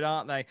for it,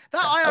 aren't they?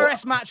 That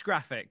IRS match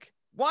graphic.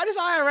 Why does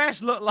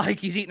IRS look like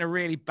he's eating a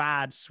really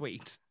bad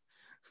sweet?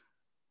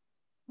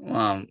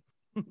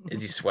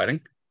 Is he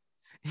sweating?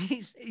 He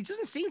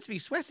doesn't seem to be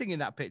sweating in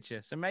that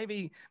picture. So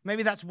maybe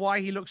that's why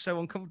he looks so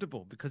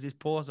uncomfortable, because his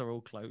pores are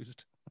all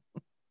closed.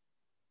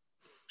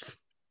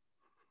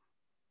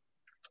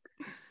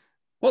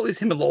 Well, at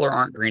least him and Lawler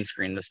aren't green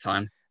screen this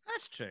time.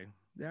 That's true.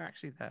 They're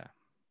actually there.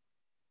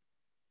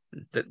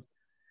 That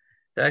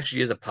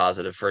actually is a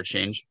positive for a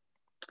change.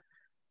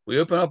 We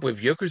open up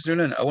with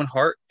Yokozuna and Owen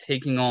Hart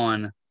taking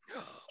on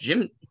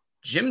Jim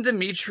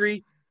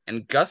Dimitri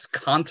and Gus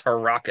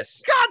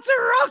Kantarakis.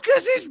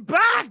 Kantarakis is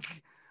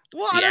back!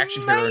 What The an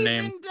action hero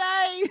amazing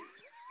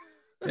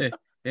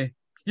day!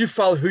 You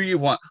follow who you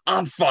want.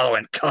 I'm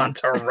following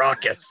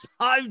Kantarakis.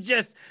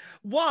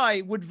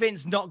 Why would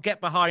Vince not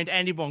get behind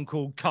anyone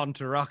called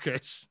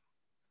Kantarakis?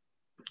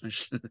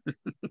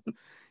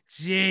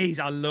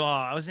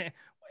 Jeez,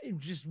 it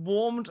just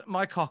warmed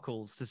my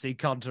cockles to see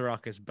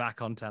Kantarakis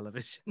back on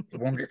television. It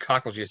warmed your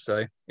cockles, you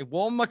say? It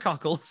warmed my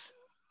cockles.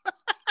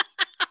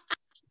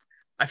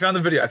 I found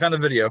the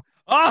video.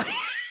 Oh!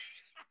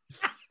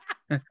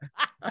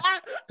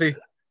 See,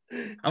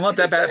 I'm not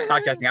that bad at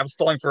podcasting. I'm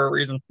stalling for a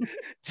reason.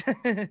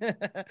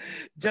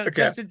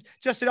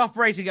 Just in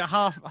operating at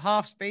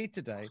half speed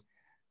today.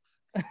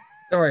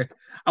 Don't worry.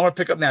 I'm gonna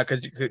pick up now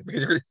because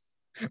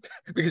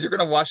you're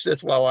gonna watch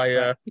this while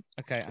I.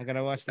 Okay, I'm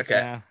gonna watch this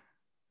now.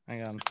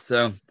 Hang on.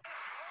 So,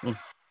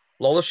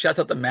 Lola shouts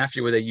out the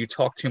Matthew with a "You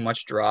talk too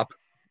much" drop.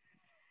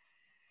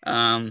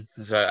 So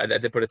I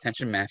did put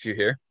attention Matthew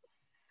here.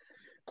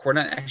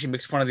 Cornette actually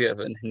makes fun of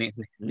the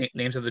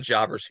names of the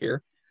jobbers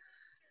here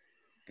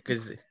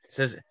because it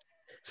says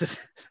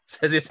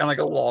they sound like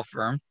a law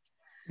firm,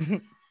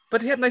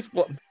 but they have nice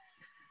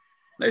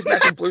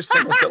matching blue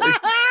singles at least.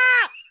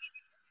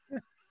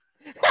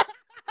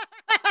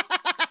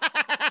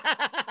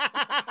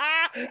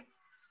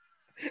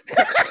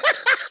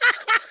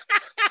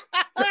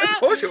 I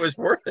told you it was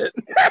worth it.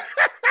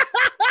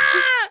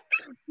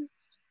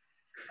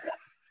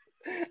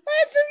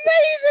 That's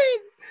amazing.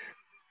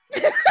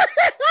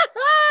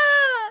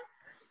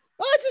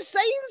 Oh, it's a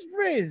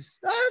Sainsbury's.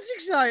 Oh, that's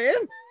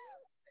exciting.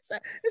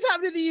 It's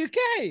happening in the UK.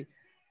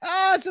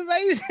 Oh, it's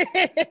amazing.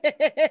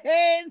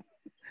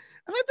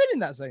 Have I been in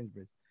that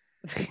Sainsbury's?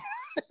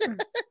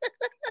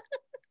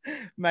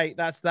 Mate,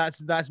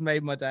 that's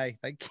made my day.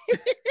 Thank you.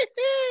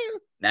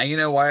 Now you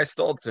know why I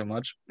stalled so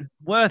much.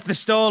 Worth the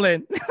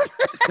stalling.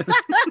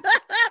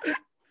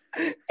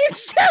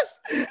 It's just,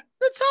 the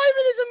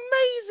timing is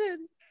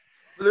amazing.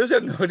 For those who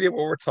have no idea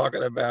what we're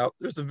talking about,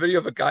 there's a video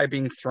of a guy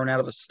being thrown out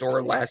of a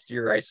store last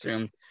year, I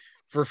assume,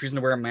 for refusing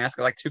to wear a mask.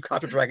 Like 2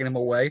 cops are dragging him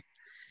away.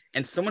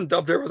 And someone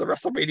dubbed over the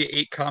WrestleMania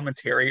 8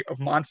 commentary of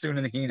Monsoon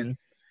and Heenan.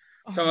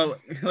 Oh.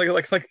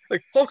 Like Hulk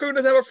Hogan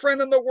doesn't have a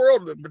friend in the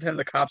world. Pretend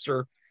the cops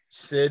are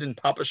Sid and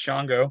Papa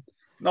Shango.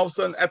 And all of a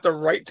sudden, at the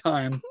right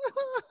time,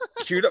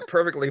 queued up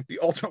perfectly. The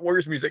Ultimate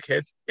Warriors music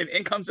hits, and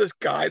in comes this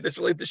guy, this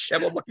really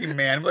disheveled looking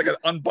man with like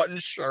an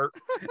unbuttoned shirt.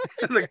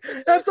 And like,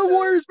 that's the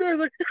Warriors, man.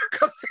 Like, here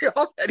comes the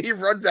off, and he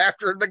runs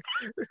after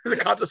the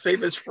cop to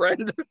save his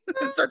friend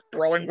and starts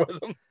brawling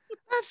with him.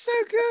 That's so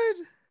good.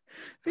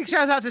 Big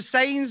shout out to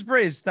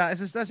Sainsbury's.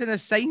 That's in a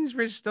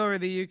Sainsbury's store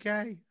in the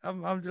UK.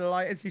 I'm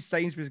delighted to see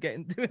Sainsbury's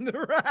doing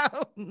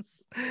the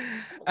rounds.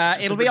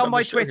 It'll be on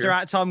my Twitter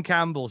at Tom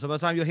Campbell. So by the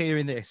time you're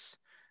hearing this,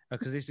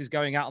 because this is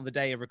going out on the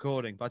day of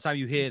recording, by the time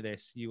you hear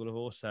this, you will have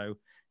also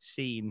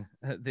seen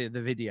the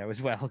video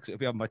as well, because it'll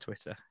be on my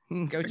Twitter.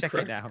 Go check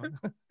it out.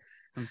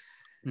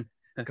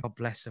 God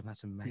bless him.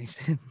 That's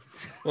amazing.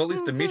 Well, at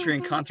least Dimitri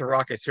and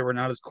Kantarakis, who are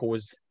not as cool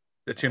as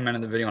the two men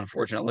in the video,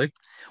 unfortunately.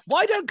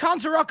 Why don't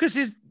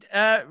Kantarakis'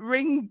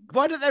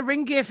 why don't their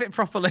ring gear fit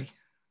properly?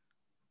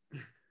 Do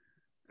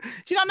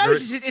you not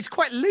notice it's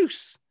quite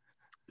loose?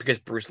 Because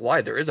Bruce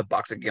lied. There is a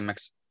box of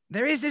gimmicks.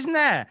 There is, isn't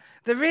there?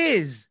 There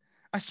is.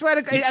 I swear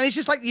to God. And it's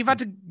just like you've had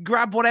to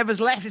grab whatever's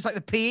left. It's like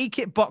the PE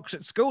kit box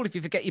at school. If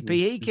you forget your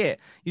PE kit,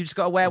 you just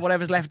got to wear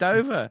whatever's left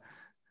over.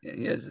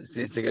 Yes,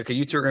 it's like, okay,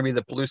 you two are going to be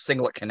the blue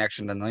singlet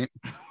connection tonight.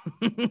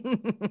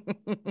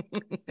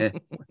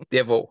 They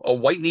have a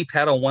white knee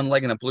pad on one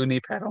leg and a blue knee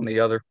pad on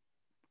the other.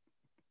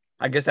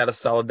 I guess out of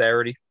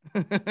solidarity.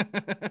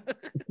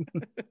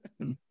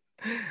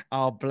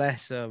 Oh,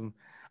 bless him.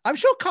 I'm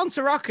sure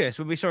Kantarakis,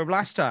 when we saw him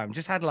last time,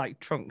 just had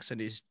like trunks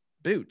and his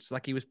boots.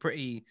 Like he was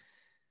pretty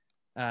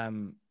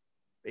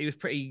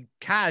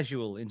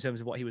casual in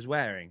terms of what he was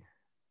wearing.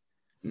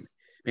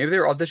 Maybe they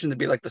were auditioning to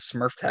be like the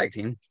Smurf tag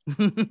team.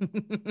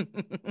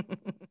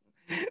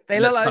 They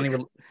look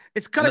like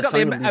it's kind of got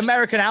the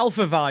American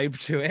Alpha vibe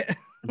to it.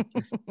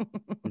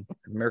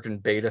 American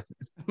Beta.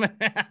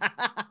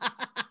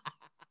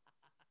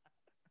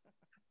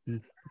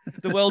 The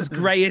world's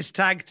greyest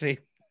tag team.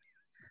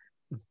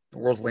 The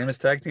world's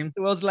lamest tag team?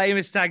 The world's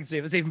lamest tag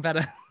team. It's even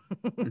better.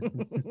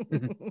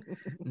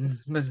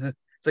 It's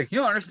like, you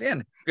don't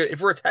understand. If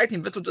we're a tag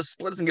team, Vince will just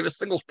split us and give us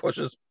singles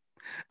pushes.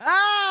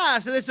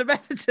 So there's a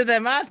method to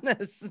their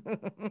madness.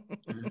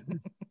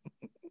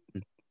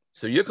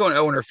 So Yoko and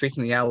Owen are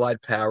facing the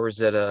Allied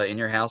Powers at In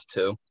Your House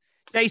too.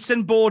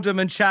 Jason Boredom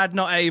and Chad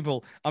Not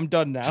Able. I'm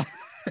done now.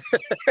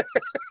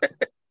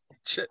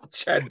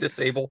 Chad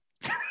Disable.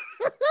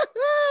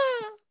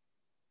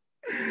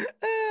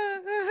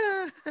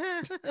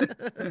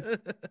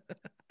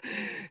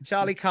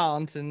 Charlie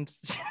can't, and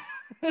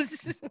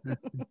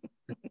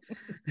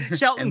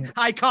Shelton,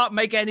 I can't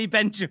make any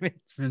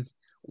Benjamins.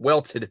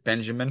 Welted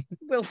Benjamin.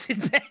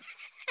 Wilted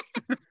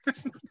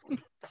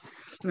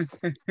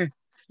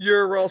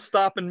You're all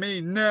stopping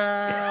me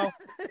now.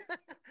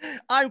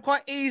 I'm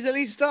quite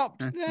easily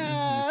stopped.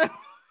 No.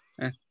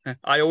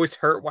 I always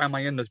hurt. Why am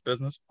I in this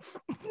business?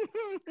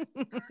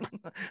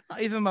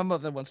 Even my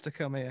mother wants to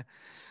come here.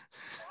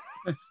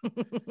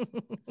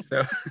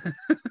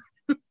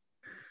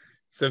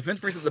 So Vince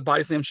brings up the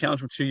body slam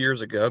challenge from 2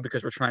 years ago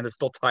because we're trying to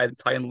still tie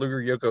in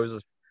Luger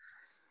Yoko's.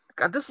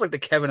 God, this is like the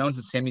Kevin Owens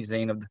and Sami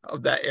Zayn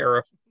of that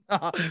era.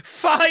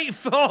 Fight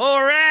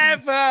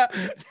forever.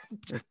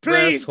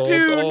 Please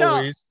do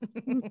always.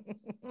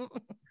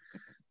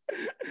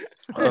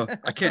 Not.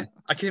 I can't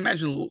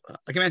imagine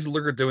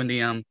Luger doing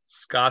the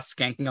ska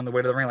skanking on the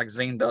way to the ring like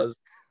Zayn does.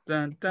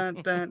 Dun dun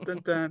dun dun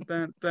dun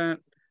dun dun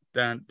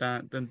dun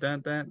dun dun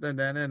dun dun dun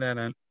dun dun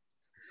dun.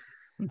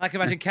 I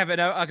can imagine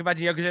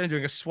Yokozuna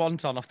doing a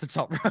swanton off the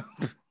top rope.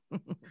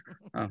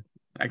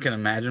 I can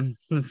imagine.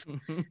 It's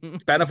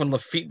bad enough when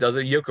Lafitte does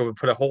it. Yoko would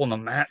put a hole in the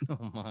mat.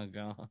 Oh my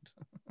God.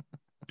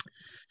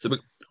 So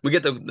we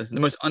get the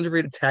most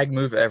underrated tag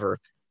move ever.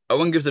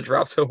 Owen gives a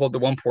drop toe hold to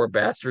one poor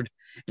bastard,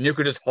 and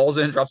Yoko just hauls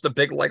in and drops the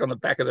big leg on the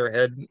back of their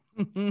head.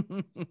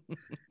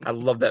 I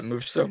love that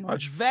move so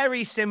much.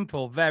 Very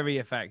simple, very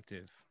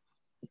effective.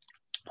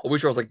 I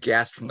wish I was like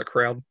gasped from the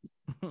crowd.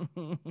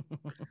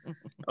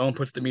 Owen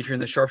puts Dimitri in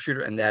the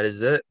sharpshooter, and that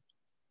is it.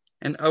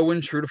 And Owen,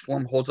 true to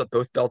form, holds up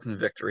both belts in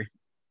victory.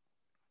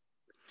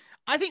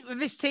 I think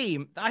this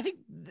team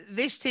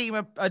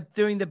are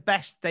doing the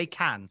best they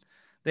can.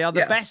 They are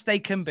the best they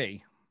can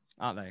be,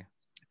 aren't they?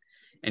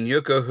 And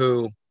Yoko,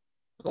 who,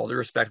 with all due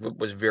respect,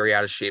 was very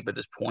out of shape at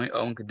this point.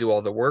 Owen could do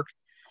all the work.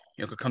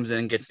 Yoko comes in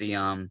and gets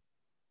the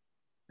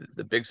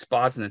big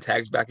spots and the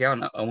tags back out,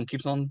 and Owen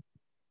keeps on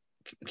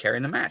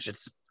carrying the match.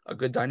 It's a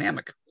good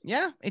dynamic.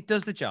 Yeah, it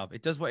does the job.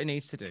 It does what it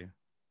needs to do.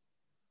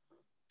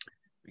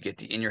 We get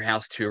the In Your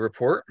House 2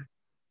 report.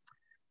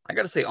 I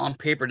got to say, on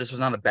paper, this was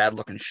not a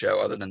bad-looking show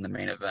other than the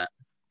main event.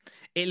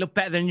 It looked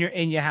better than your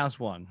In Your House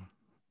 1.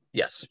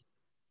 Yes.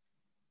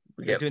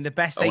 They're doing the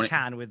best they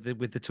can with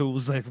the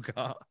tools they've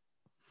got.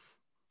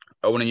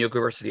 Owen and Yoko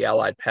versus the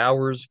Allied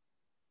Powers.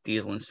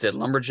 Diesel and Sid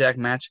lumberjack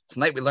match.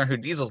 Tonight we learn who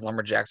Diesel's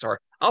lumberjacks are.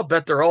 I'll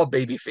bet they're all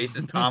baby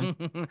faces, Tom.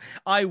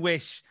 I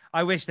wish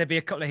there'd be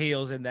a couple of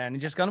heels in there and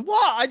just gone,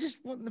 what? I just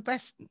want the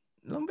best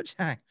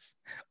lumberjacks.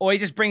 Or he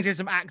just brings in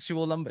some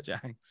actual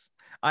lumberjacks.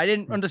 I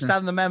didn't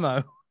understand the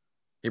memo.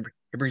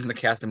 He brings in the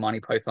cast of Monty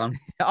Python.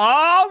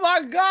 Oh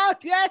my God,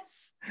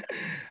 yes!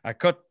 I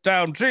cut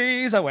down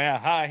trees, I wear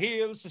high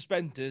heels,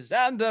 suspenders,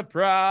 and a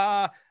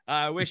bra.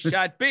 I wish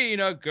I'd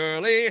been a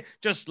girly,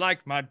 just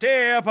like my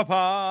dear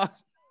papa.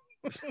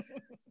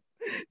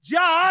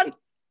 John,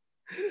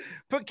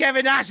 put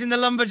Kevin Nash in the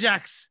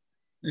Lumberjacks.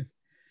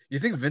 You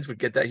think Vince would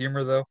get that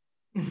humor, though?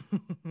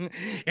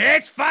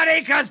 It's funny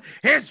because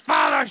his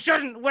father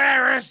shouldn't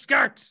wear a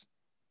skirt.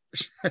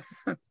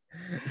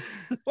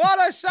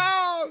 What a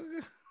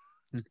song!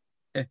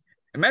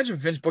 Imagine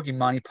Vince booking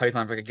Monty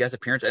Python for like a guest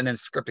appearance and then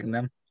scripting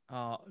them.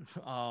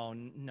 Oh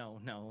no,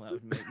 that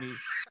would make me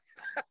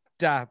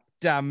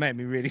that made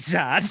me really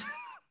sad.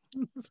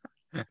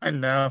 I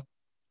know.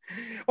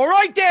 All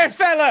right there,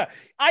 fella.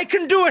 I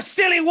can do a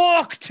silly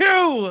walk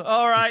too.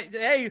 All right.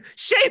 Hey,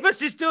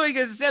 Sheamus is doing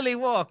a silly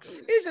walk.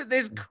 Isn't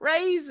this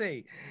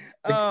crazy?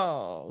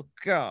 Oh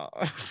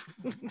God.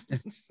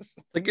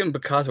 Like giving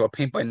Picasso a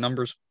paint by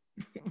numbers.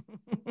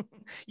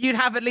 You'd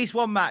have at least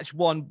one match,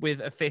 one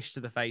with a fish to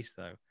the face,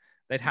 though.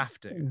 They'd have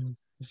to.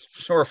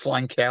 Or a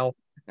flying cow.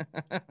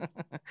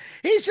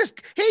 He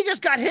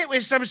just got hit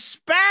with some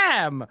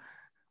spam.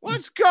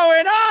 What's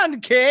going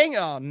on, King?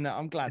 Oh no,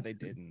 I'm glad they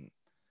didn't.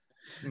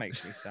 It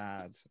makes me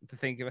sad to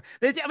think of it.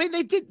 They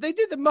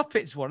did the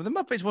Muppets one, and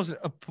the Muppets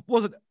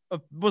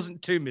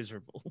wasn't too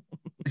miserable.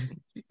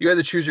 You had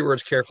to choose your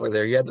words carefully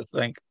there. You had to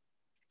think.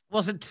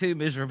 Wasn't too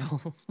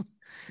miserable.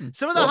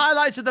 Some of the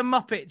highlights of the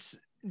Muppets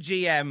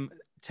GM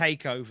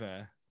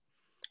takeover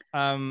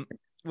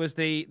was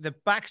the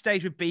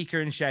backstage with Beaker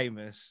and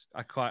Sheamus.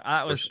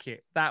 That was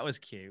cute. That was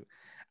cute.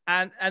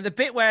 And the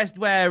bit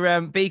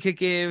where Beaker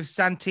gives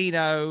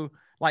Santino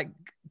like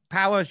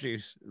power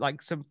juice,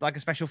 like a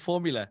special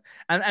formula,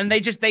 and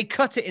they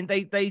cut it in.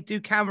 They do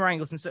camera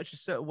angles in such a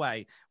certain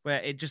way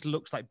where it just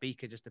looks like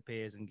Beaker just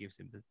appears and gives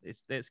him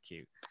it's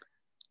cute.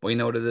 Well, you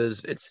know what it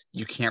is?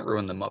 You can't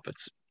ruin the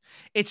Muppets.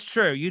 It's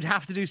true. You'd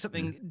have to do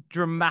something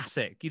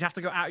dramatic. You'd have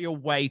to go out of your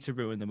way to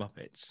ruin the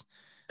Muppets.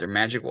 Their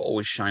magic will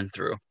always shine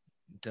through.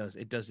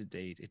 It does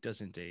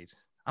indeed.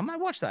 I might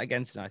watch that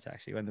again tonight,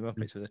 actually, when the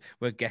Muppets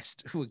were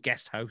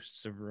guest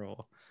hosts of Raw.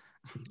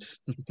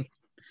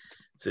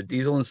 So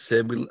Diesel and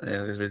Sid,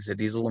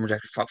 Diesel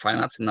Lumberjack find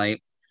out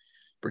tonight.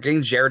 We're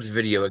getting Jared's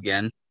video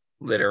again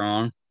later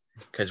on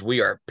because we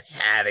are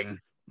padding.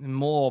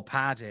 More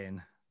padding.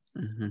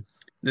 Mm-hmm.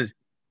 This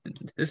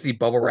is the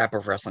bubble wrap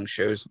of wrestling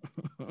shows.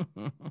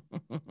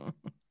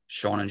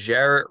 Sean and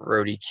Jarrett,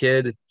 Roddy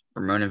Kid,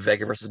 Ramon and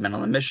Vega versus Men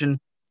on a Mission,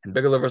 and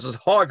Bigelow versus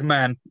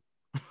Hogman.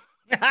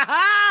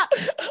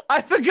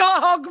 I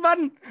forgot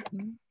Hogman.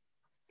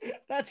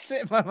 That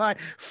slipped my mind.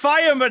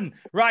 Fireman.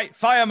 Right,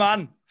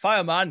 fireman.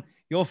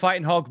 You're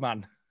fighting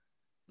Hogman.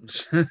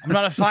 I'm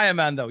not a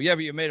fireman, though. Yeah,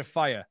 but you made a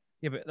fire.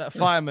 Yeah, but that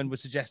fireman would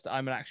suggest that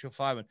I'm an actual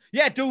fireman.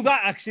 Yeah, do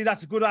that, actually.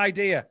 That's a good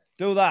idea.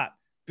 Do that.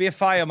 Be a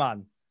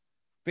fireman.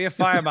 Be a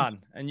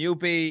fireman. and you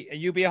be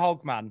a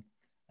Hogman.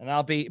 And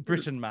I'll be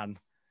Britain Man.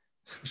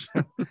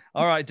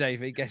 All right,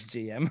 Davey, guess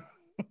GM.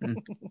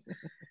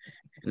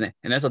 And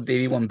that's how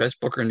Davey won Best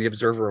Booker in the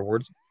Observer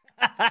Awards.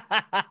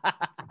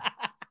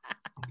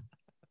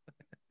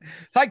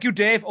 Thank you,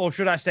 Dave. Or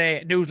should I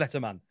say Newsletter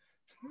Man?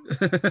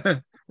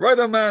 Right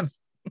on, man.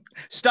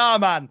 Star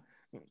Man.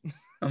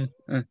 Man.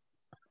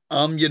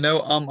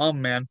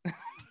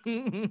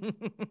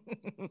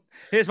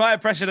 Here's my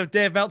impression of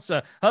Dave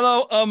Meltzer.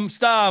 Hello,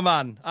 Star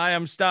Man. I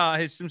am Star.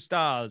 Here's some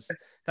stars.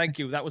 Thank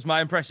you. That was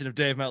my impression of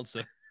Dave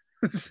Meltzer.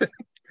 He's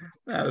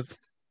a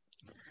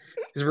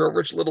real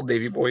rich little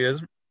Davey boy,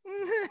 is.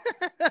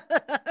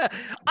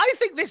 I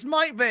think this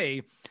might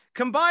be,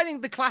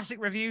 combining the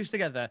classic reviews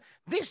together,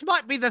 this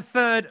might be the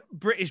third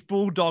British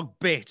Bulldog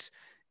bit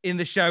in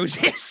the show's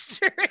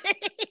history.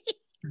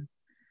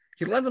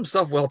 He lends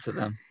himself well to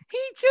them.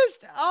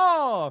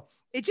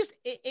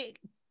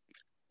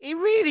 It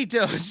really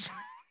does.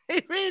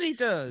 It really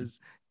does.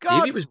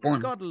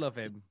 God love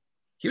him.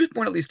 He was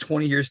born at least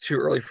 20 years too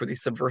early for the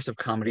subversive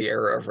comedy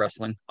era of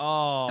wrestling.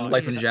 And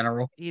life in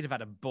general. He'd have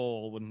had a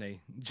ball, wouldn't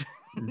he?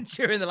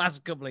 During the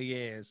last couple of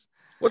years.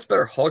 What's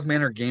better,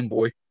 Hogman or Game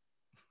Boy?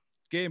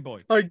 Game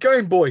Boy. Hey,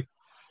 Game Boy.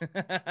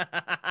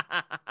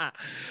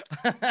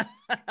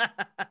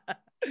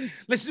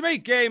 Listen to me,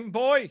 Game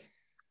Boy.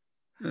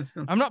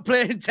 I'm not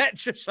playing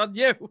Tetris on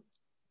you.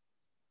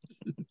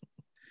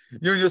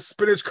 You and your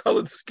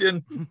spinach-colored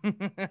skin.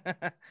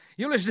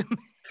 You listen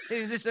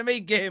to me,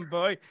 Game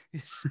Boy.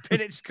 Your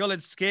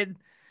spinach-colored skin.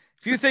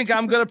 If you think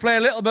I'm going to play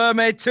a Little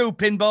Mermaid 2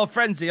 Pinball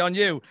Frenzy on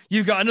you,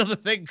 you got another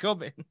thing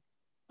coming.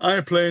 I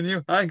ain't playing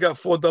you. I ain't got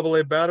 4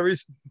 AA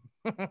batteries.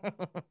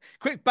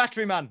 Quick,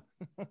 battery man.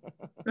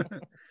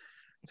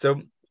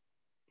 So,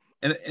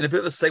 in a bit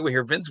of a segue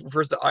here, Vince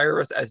refers to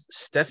Iris as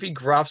Steffi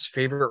Graf's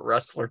favorite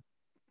wrestler.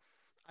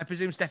 I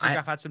presume Steffi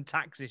Graf had some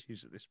tax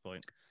issues at this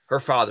point. Her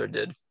father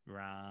did.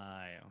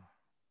 Right.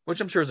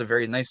 Which I'm sure is a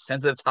very nice,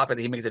 sensitive topic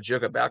that he makes a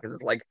joke about, because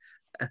it's like,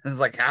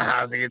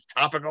 I think it's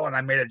topical, and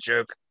I made a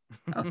joke.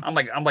 I'm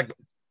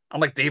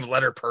like Dave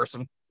Letter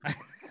person.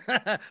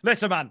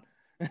 Letterman.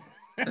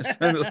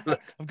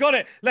 I've got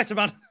it.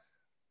 Letterman.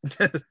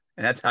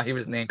 And that's how he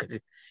was named, because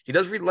he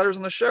does read letters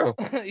on the show.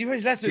 He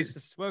reads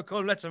letters. We're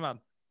called Letterman.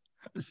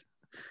 And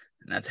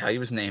that's how he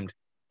was named.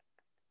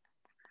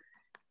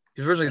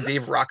 He was originally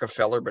Dave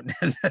Rockefeller, but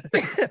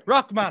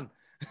Rockman.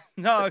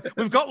 No,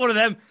 we've got one of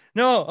them.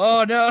 No,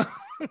 oh no.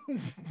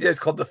 Yeah, it's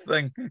called The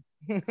Thing.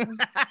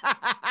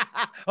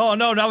 Oh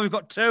no, now we've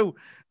got two.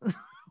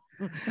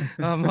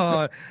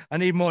 I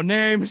need more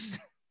names.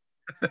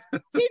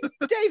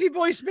 Davey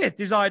Boy Smith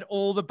designed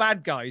all the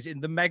bad guys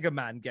in the Mega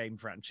Man game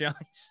franchise.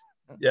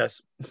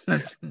 Yes.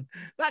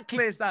 That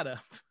clears that up.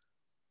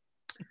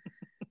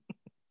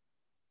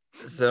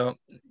 So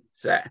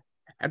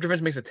after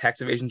Vince makes a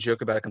tax evasion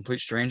joke about a complete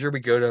stranger, we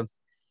go to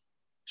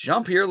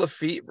Jean-Pierre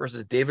Lafitte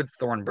versus David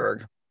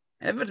Thornburg.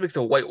 And Vince makes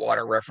a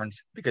Whitewater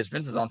reference because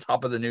Vince is on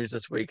top of the news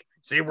this week.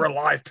 See, we're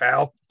live,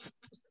 pal.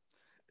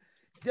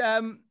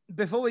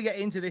 Before we get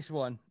into this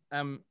one,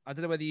 I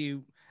don't know whether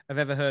you have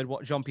ever heard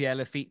what Jean-Pierre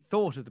Lafitte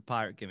thought of the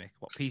pirate gimmick,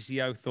 what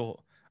PCO thought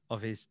of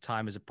his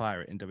time as a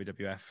pirate in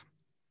WWF.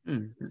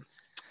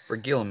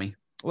 Regale me.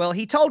 Well,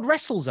 he told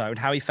WrestleZone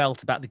how he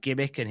felt about the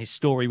gimmick and his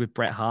story with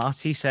Bret Hart.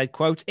 He said,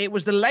 quote, "It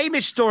was the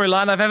lamest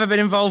storyline I've ever been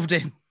involved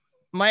in.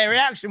 My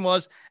reaction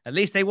was, at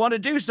least they want to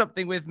do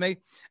something with me.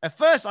 At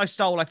first, I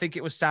think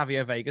it was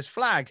Savio Vega's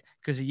flag,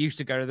 because he used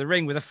to go to the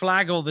ring with a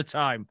flag all the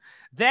time.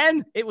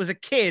 Then it was a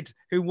kid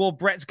who wore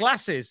Bret's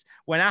glasses,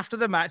 when after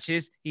the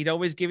matches, he'd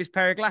always give his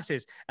pair of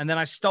glasses. And then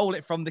I stole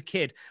it from the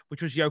kid,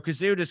 which was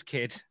Yokozuna's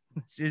kid."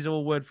 This is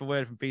all word for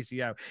word from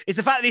PCO. It's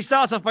the fact that he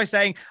starts off by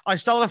saying, "I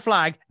stole a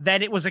flag,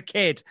 then it was a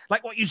kid."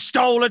 Like, what, you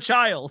stole a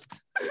child?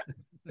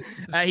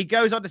 He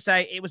goes on to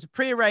say, "It was a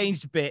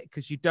prearranged bit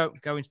because you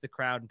don't go into the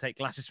crowd and take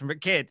glasses from a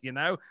kid, you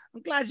know?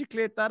 I'm glad you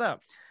cleared that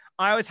up.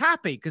 I was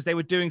happy because they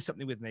were doing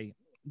something with me.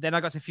 Then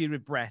I got to feud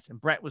with Bret, and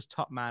Bret was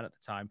top man at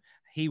the time.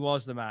 He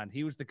was the man.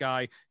 He was the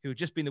guy who had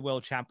just been the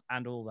world champ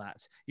and all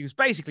that. He was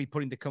basically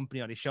putting the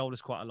company on his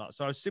shoulders quite a lot.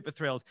 So I was super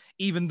thrilled,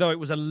 even though it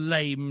was a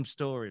lame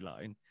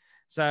storyline."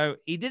 So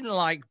he didn't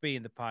like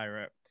being the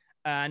pirate,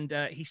 and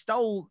he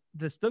stole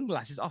the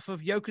sunglasses off of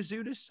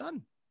Yokozuna's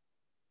son.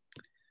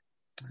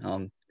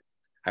 I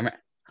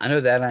know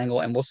that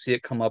angle, and we'll see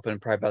it come up in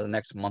probably about the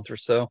next month or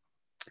so.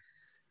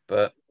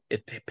 But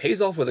it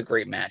pays off with a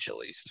great match, at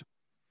least.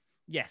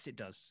 Yes, it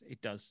does. It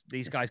does.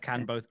 These guys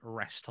can both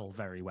wrestle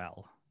very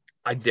well.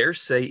 I dare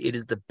say it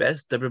is the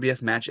best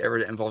WWF match ever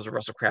that involves a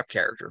WrestleCrap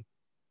character.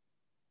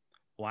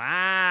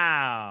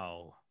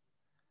 Wow.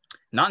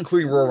 Not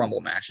including Royal Rumble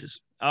matches.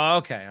 Oh,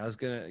 okay.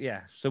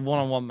 So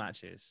one-on-one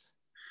matches.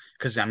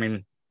 Because, I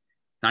mean,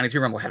 93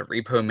 Rumble had a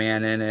Repo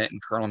Man in it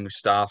and Colonel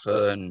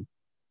Mustafa. And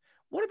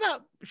what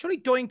about, surely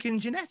Doink and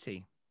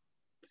Jannetty?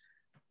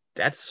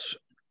 That's,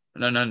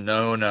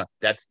 no.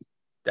 That's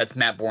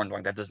Matt Bourne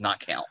Doink. That does not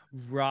count.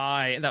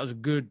 Right. That was a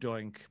good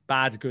Doink.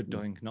 Bad good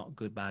Doink, not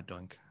good bad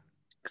Doink.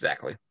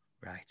 Exactly.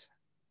 Right.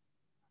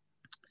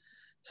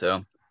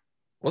 So,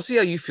 we'll see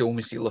how you feel when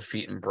we see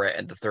Lafitte and Bret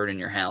at the third in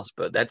your house,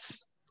 but I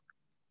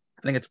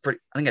think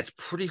it's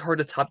pretty hard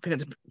to top.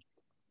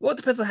 Well, it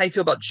depends on how you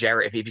feel about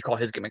Jarrett. If you call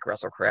his gimmick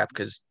WrestleCrap,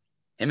 because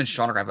him and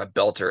Sean are gonna have a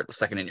belter at the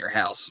second in your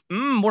house.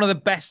 One of the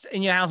best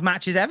in your house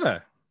matches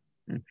ever.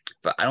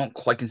 But I don't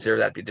quite consider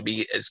that to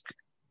be as,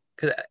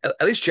 because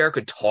at least Jarrett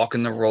could talk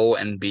in the role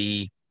and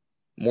be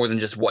more than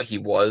just what he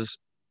was.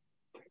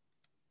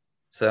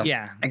 So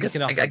yeah, I guess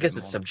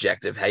it's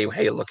subjective how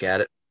you look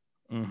at it.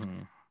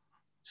 Mm-hmm.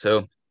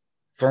 So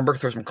Thornburg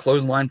throws some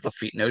clothesline.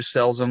 Lafitte no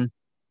sells him.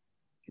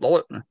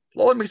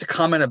 Lawler makes a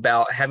comment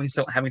about having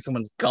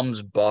someone's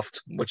gums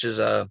buffed, which is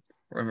a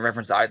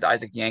reference to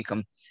Isaac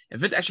Yankem. And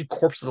Vince actually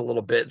corpses a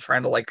little bit,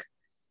 trying to like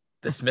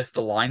dismiss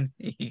the line.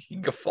 He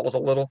guffaws a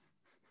little.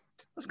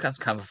 That's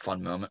kind of a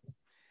fun moment.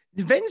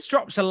 Vince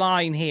drops a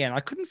line here, and I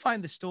couldn't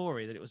find the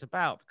story that it was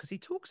about, because he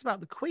talks about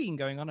the Queen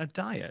going on a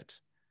diet.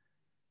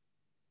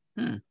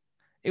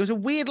 It was a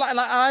weird, like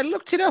I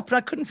looked it up, and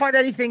I couldn't find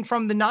anything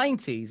from the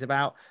 90s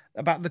about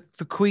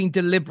the Queen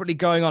deliberately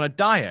going on a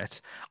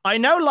diet. I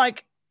know,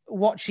 like,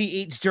 what she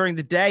eats during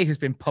the day has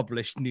been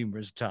published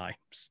numerous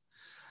times,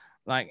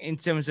 like in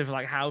terms of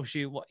like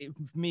what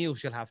meals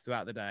she'll have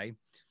throughout the day.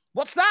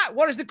 What's that?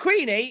 What does the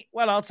Queen eat?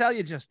 Well, I'll tell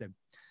you, Justin.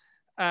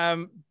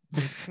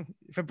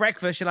 For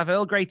breakfast, she'll have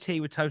Earl Grey tea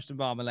with toast and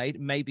marmalade,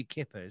 maybe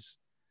kippers.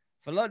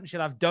 For lunch,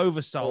 she'll have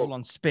Dover sole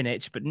on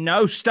spinach, but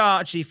no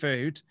starchy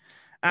food.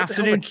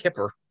 Afternoon, a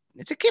kipper.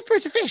 It's a kipper.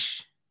 It's a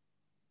fish.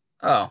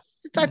 Oh.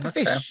 It's a type of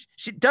fish.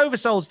 Dover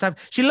sole's type.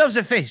 She loves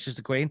a fish, as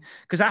the Queen,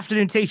 because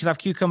afternoon tea, she'll have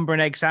cucumber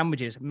and egg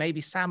sandwiches,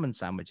 maybe salmon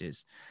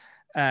sandwiches.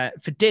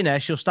 For dinner,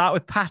 she'll start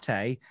with pate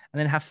and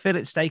then have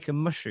fillet steak and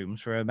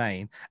mushrooms for her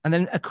main, and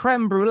then a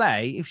creme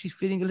brulee if she's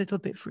feeling a little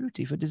bit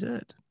fruity for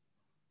dessert.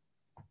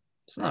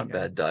 It's not a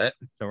bad diet.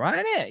 It's all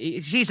right, isn't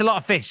it? She eats a lot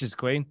of fish, as the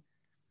Queen.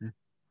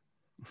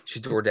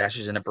 She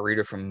DoorDashes in a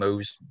burrito from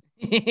Moe's,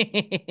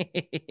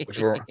 which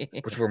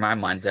where my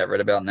mind's at right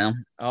about now.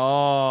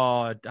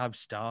 Oh, I'm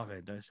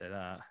starving. Don't say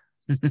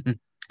that.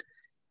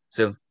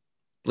 So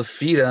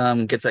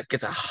Lafitte gets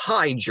a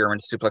high German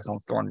suplex on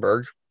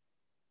Thornburg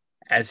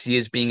as he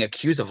is being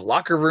accused of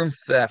locker room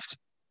theft.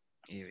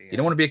 You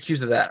don't want to be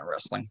accused of that in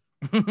wrestling.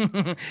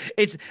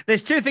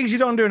 There's two things you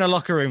don't do in a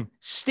locker room: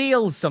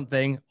 steal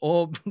something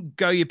or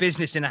go your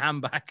business in a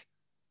handbag.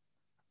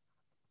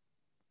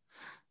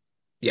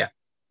 Yeah.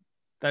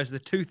 Those are the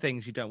two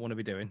things you don't want to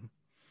be doing.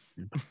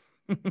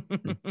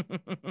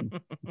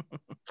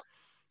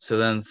 So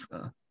then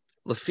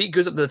Lafitte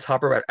goes up to the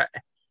top rope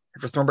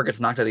after Thornburg gets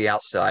knocked to the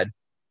outside.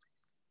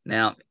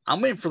 Now,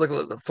 I'm waiting for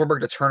like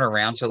Thornburg to turn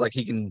around so like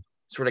he can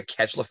sort of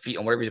catch Lafitte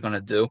on whatever he's going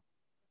to do,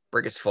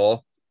 break his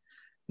fall.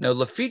 No,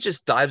 Lafitte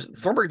just dives.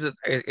 Thornburg,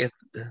 he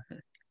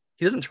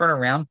doesn't turn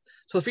around,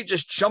 so Lafitte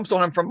just jumps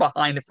on him from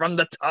behind, from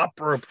the top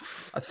rope.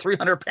 A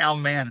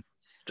 300-pound man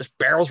just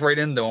barrels right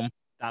into him.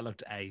 That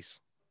looked ace.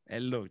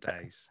 It looked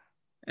ace.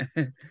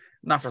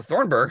 Not for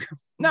Thornburg.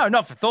 No,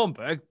 not for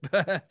Thornburg,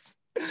 but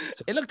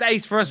it looked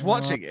ace for us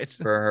watching it.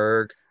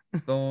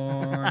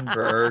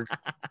 Thornburg.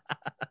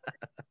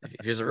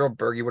 If he was a real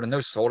Berg, he would have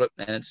no-sold it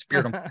and it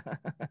speared him.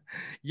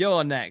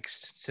 You're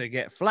next to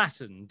get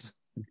flattened.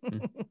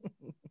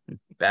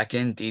 Back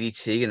in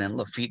DDT, and then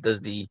Lafitte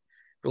does the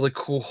really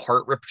cool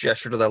heart rip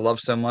gesture that I love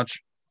so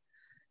much.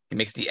 He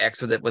makes the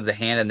X with it with the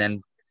hand, and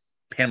then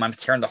pantomime's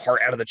tearing the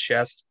heart out of the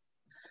chest.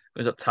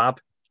 Goes up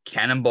top,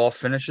 cannonball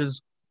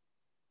finishes.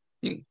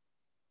 He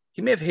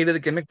may have hated the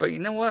gimmick, but you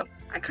know what?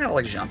 I kind of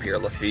like Jean-Pierre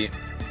Lafitte.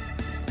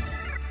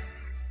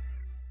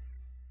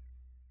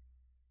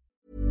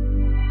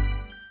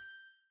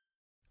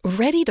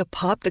 Ready to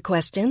pop the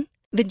question?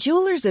 The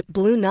jewelers at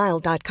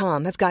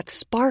BlueNile.com have got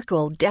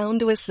sparkle down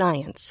to a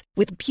science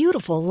with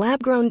beautiful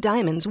lab-grown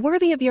diamonds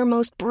worthy of your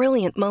most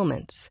brilliant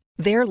moments.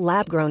 Their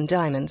lab-grown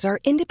diamonds are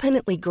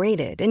independently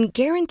graded and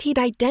guaranteed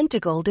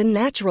identical to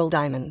natural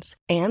diamonds,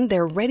 and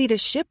they're ready to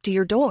ship to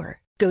your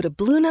door. Go to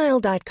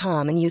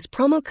BlueNile.com and use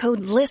promo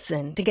code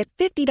LISTEN to get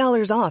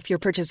 $50 off your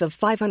purchase of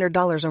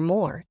 $500 or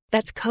more.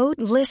 That's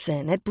code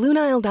LISTEN at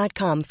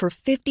BlueNile.com for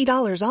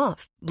 $50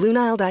 off.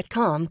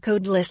 BlueNile.com,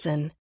 code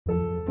LISTEN.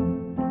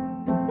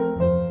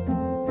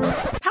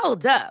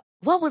 Hold up.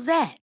 What was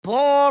that?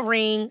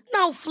 Boring.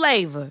 No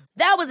flavor.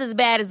 That was as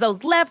bad as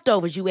those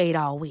leftovers you ate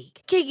all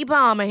week. Keke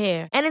Palmer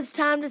here, and it's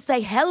time to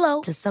say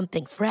hello to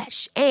something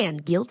fresh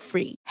and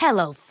guilt-free.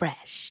 Hello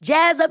Fresh.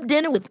 Jazz up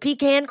dinner with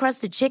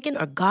pecan-crusted chicken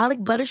or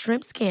garlic butter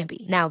shrimp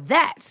scampi. Now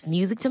that's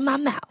music to my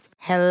mouth.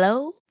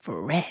 Hello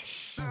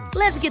Fresh.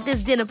 Let's get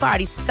this dinner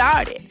party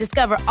started.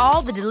 Discover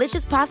all the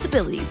delicious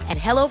possibilities at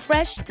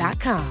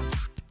HelloFresh.com.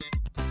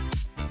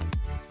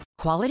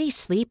 Quality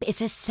sleep is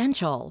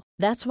essential.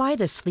 That's why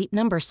the Sleep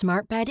Number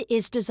Smart Bed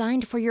is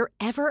designed for your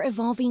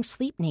ever-evolving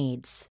sleep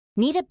needs.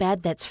 Need a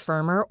bed that's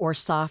firmer or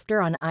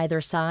softer on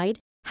either side?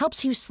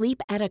 Helps you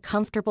sleep at a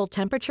comfortable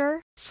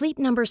temperature? Sleep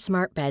Number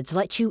Smart Beds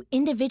let you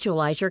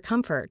individualize your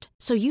comfort,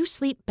 so you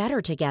sleep better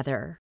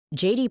together.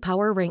 J.D.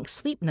 Power ranks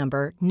Sleep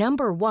Number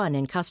number 1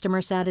 in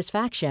customer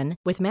satisfaction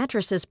with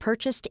mattresses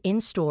purchased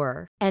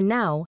in-store. And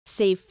now,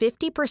 save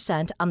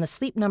 50% on the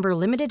Sleep Number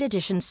Limited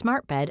Edition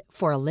Smart Bed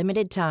for a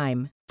limited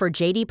time. For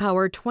J.D.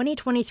 Power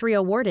 2023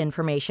 award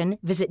information,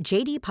 visit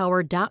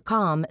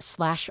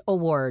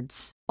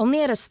jdpower.com/awards.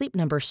 Only at a Sleep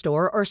Number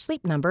store or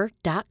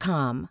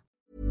sleepnumber.com.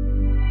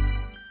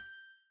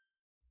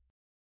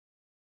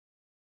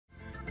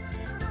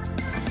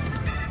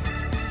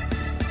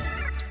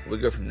 We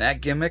go from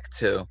that gimmick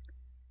to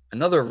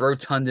another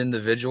rotund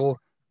individual,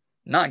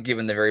 not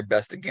given the very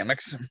best of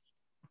gimmicks.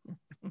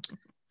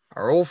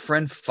 Our old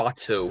friend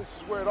Fatu. This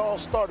is where it all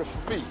started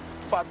for me,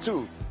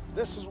 Fatu.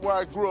 This is where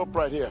I grew up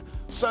right here,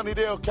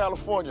 Sunnydale,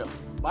 California.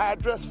 My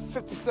address,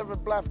 57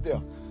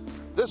 Bluffdale.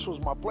 This was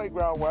my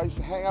playground where I used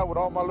to hang out with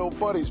all my little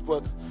buddies,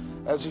 but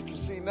as you can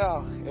see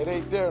now, it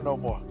ain't there no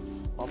more.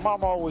 My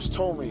mom always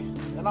told me,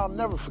 and I'll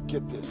never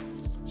forget this,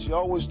 she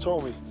always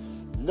told me,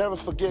 never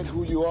forget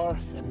who you are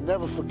and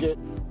never forget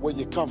where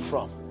you come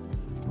from.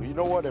 Well, you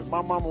know what? If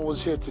my mama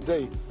was here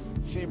today,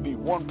 she'd be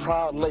one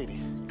proud lady,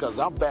 because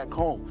I'm back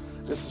home.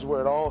 This is where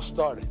it all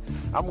started.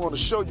 I'm going to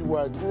show you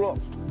where I grew up.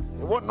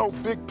 It wasn't no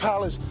big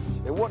palace.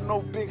 It wasn't no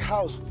big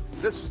house.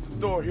 This is the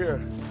door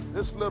here,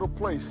 this little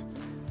place.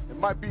 It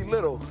might be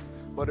little,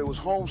 but it was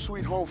home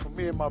sweet home for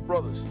me and my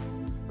brothers.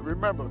 And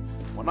remember,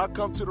 when I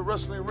come to the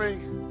wrestling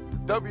ring,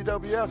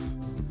 WWF,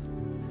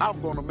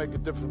 I'm gonna make a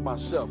difference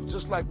myself,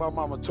 just like my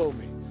mama told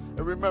me.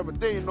 And remember,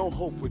 there ain't no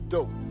hope with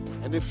dope.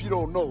 And if you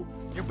don't know,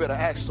 you better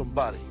ask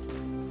somebody.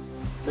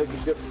 Make a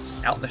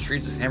difference. Out in the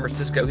streets of San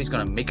Francisco, he's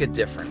gonna make a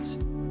difference.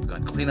 He's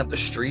gonna clean up the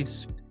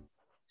streets.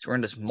 He's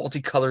wearing this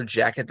multicolored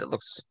jacket that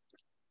looks,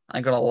 I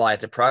ain't gonna lie,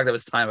 it's a product of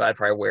its time, but I'd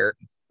probably wear it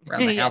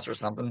around the house or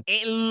something.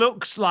 It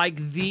looks like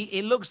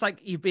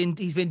he's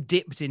been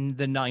dipped in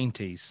the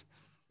 90s.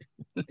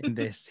 In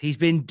this, he's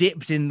been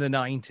dipped in the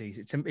 90s.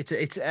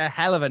 It's a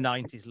hell of a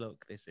 90s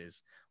look. This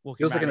is.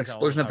 Feels like an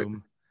explosion at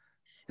the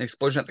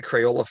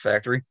Crayola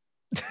factory.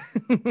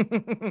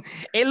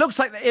 It looks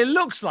like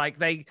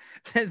they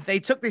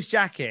took this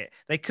jacket,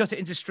 they cut it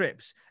into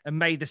strips, and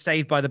made the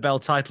Saved by the Bell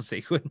title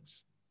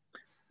sequence.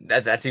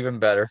 That's even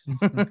better.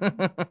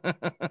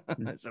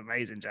 It's an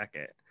amazing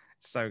jacket.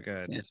 It's so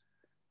good. Yes.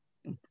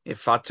 If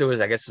Fatu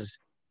is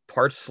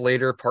part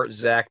Slater, part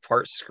Zach,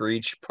 part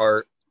Screech,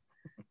 part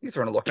You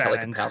throwing a little Kelly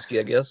Kapowski,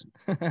 I guess.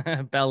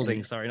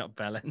 Belding, sorry, not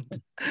Bellend.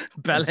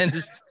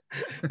 Bellend.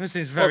 This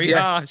is very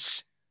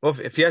harsh. Well,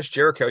 if you ask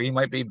Jericho, he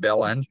might be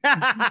Bellend.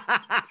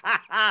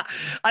 I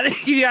think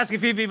if you ask a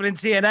few people in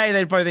TNA,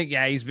 they'd probably think,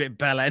 yeah, he's a bit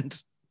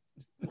Bellend.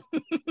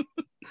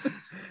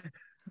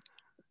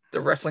 The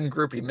wrestling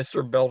groupie,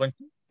 Mr. Belding.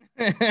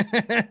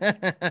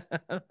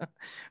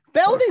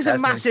 Belding's a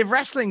massive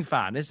wrestling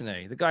fan, isn't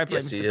he? The guy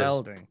playing Mr.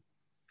 Belding.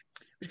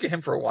 We should get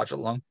him for a watch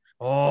along.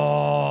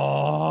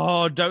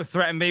 Oh, don't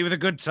threaten me with a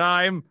good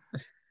time.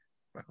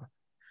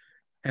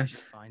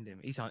 Find him.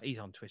 He's on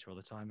Twitter all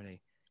the time, isn't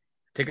he?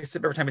 Take a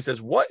sip every time he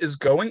says, "What is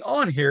going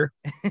on here?"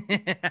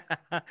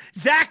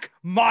 Zach,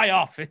 my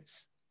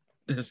office.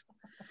 Can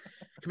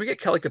we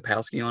get Kelly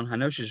Kapowski on? I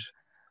know she's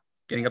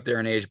getting up there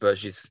in age, but I'll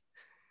just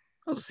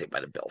say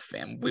by the Bell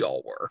fan. We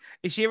all were.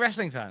 Is she a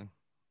wrestling fan?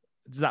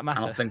 Does that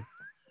matter? I don't think.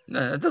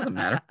 No, it doesn't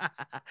matter.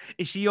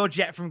 Is she your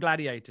Jet from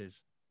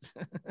Gladiators?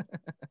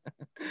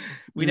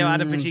 We know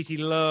Adam Pacitti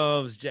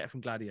loves Jet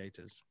from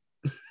Gladiators.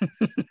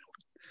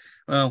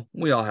 Well,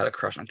 we all had a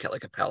crush on Kelly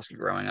Kapowski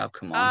growing up.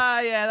 Come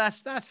on. Yeah,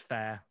 that's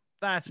fair.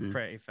 That's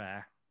pretty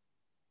fair.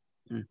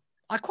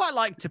 I quite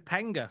like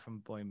Topanga from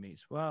Boy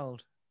Meets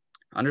World.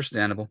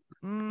 Understandable,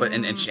 but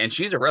and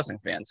she's a wrestling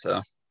fan,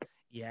 so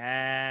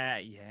yeah.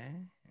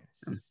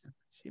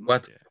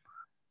 What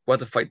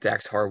to fight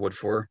Dax Harwood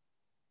for?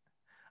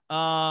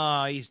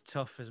 Oh, he's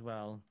tough as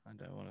well. I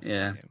don't want to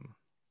fight him.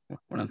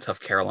 One of them tough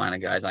Carolina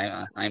guys.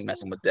 I ain't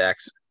messing with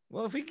Dax.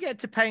 Well, if we get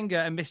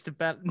Topanga and Mr.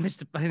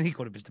 I think he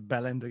called him Mr.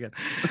 Bellend again.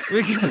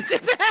 We can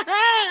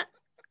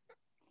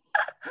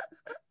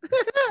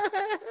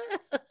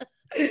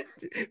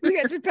we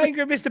get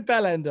Topanga and Mr.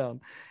 Bellend on.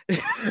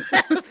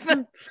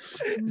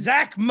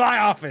 Zach, my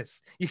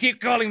office. You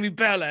keep calling me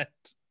Bellend.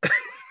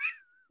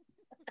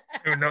 I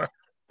don't know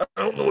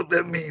what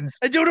that means.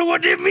 I don't know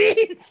what it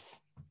means.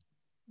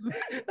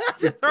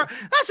 That's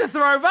a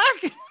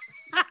throwback.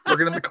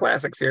 Working in the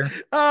classics here.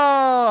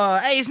 Oh,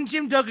 hey, isn't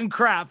Jim Duggan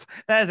crap?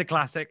 There's a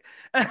classic.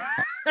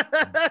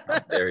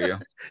 There you go.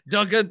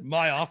 Duggan,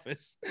 my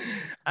office.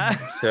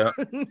 So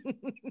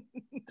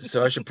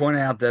I should point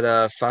out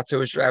that Fatu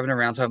is driving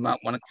around talking about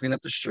want to clean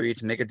up the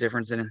streets, make a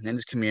difference in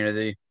his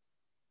community.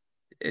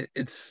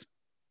 It's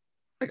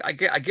like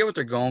I get what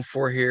they're going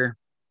for here,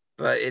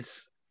 but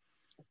it's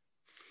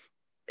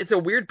a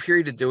weird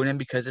period to do it in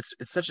because it's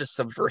such a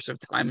subversive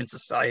time in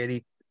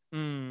society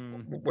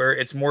where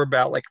it's more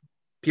about like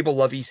people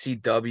love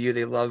ECW.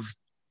 They love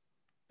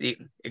the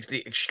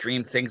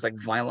extreme things like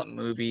violent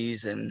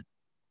movies and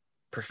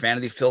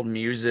profanity-filled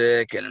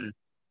music, and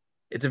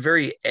it's a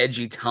very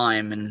edgy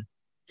time. And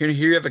here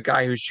you have a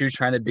guy who's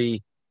trying to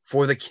be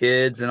for the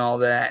kids and all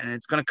that, and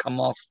it's going to come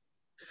off.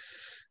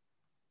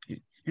 You're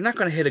not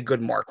going to hit a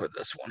good mark with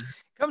this one.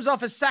 Comes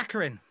off as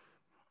saccharine.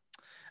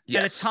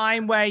 Yes. At a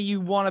time where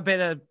you want a bit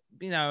of,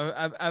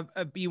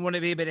 you want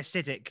to be a bit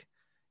acidic.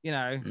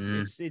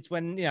 It's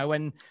when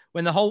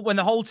when the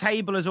whole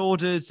table has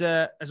ordered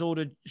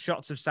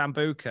shots of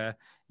Sambuca,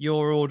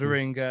 you're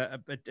ordering a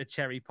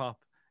cherry pop.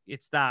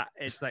 It's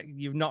like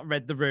you've not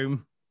read the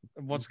room,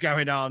 what's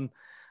going on.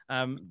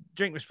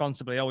 Drink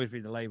responsibly. Always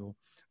read the label.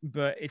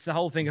 But it's the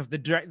whole thing of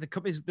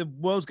the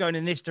world's going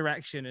in this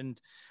direction,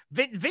 and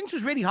Vince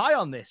was really high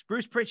on this.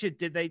 Bruce Pritchard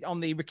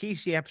on the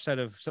Rikishi episode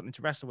of Something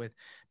to Wrestle With.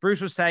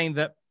 Bruce was saying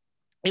that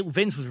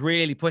Vince was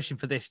really pushing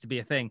for this to be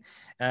a thing.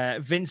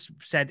 Vince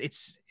said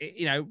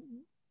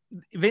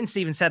Vince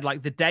even said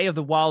like the day of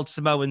the wild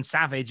Samoan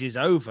savage is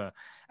over.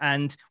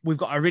 And we've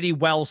got a really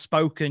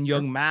well-spoken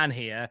young man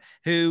here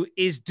who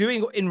is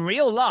doing in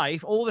real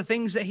life all the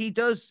things that he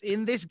does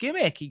in this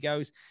gimmick. He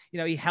goes,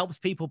 he helps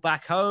people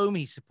back home.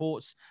 He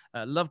supports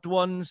loved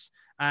ones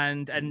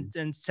and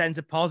sends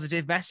a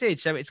positive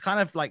message. So it's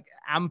kind of like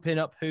amping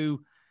up who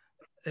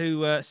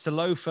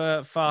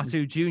Salofa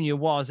Fatu Jr.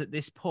 was at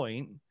this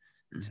point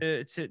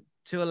to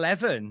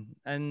 11.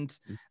 And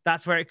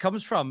that's where it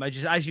comes from.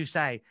 As you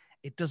say,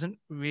 it doesn't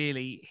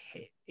really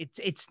hit.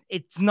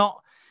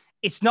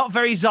 It's not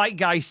very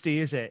zeitgeisty,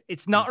 is it?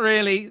 It's not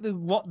really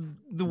what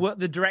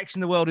the direction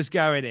the world is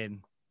going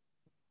in.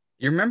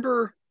 You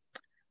remember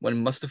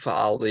when Mustafa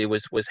Ali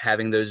was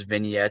having those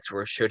vignettes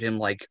where it showed him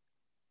like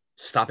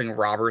stopping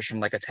robbers from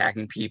like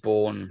attacking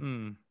people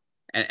and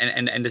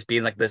just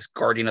being like this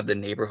guardian of the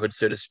neighborhood,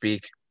 so to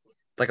speak,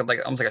 like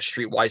almost like a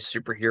streetwise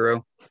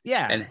superhero.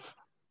 Yeah. And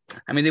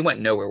I mean, they went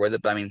nowhere with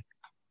it, but I mean,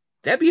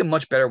 that'd be a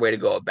much better way to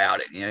go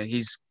about it.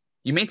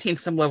 You maintain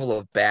some level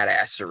of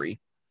badassery.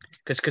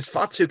 Because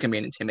Fatu can be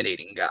an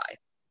intimidating guy.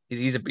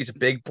 He's a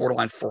big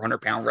borderline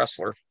 400-pound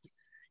wrestler.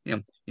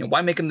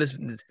 Why make him this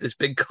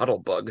big cuddle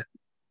bug?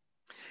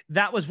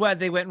 That was where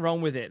they went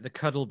wrong with it, the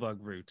cuddle bug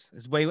route.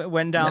 Is where it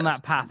went down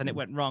that path and it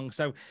went wrong.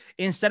 So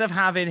instead of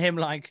having him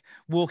like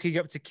walking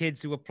up to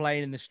kids who were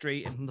playing in the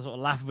street and sort of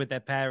laughing with their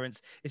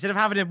parents, instead of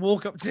having him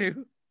walk up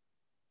to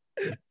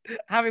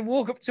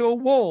a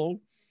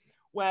wall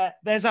where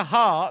there's a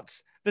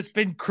heart that's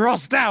been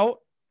crossed out,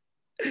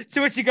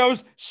 to which he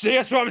goes, see,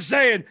 that's what I'm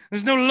saying.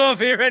 There's no love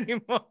here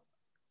anymore.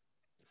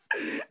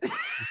 It was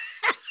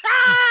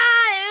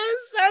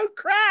so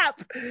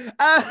crap.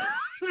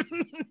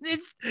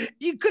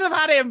 You could have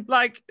had him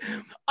like,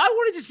 I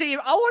wanted to see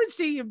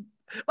him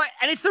like,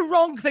 and it's the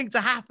wrong thing to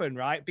happen,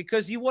 right?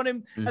 Because you want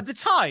him at the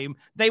time,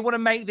 they want to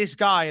make this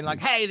guy and like,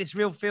 hey, this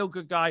real feel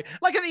good guy.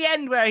 Like at the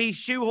end where he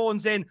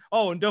shoehorns in,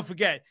 oh, and don't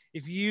forget,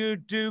 if you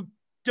do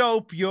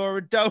dope, you're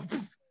a dope.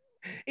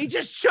 He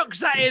just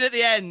chucks that in at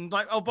the end.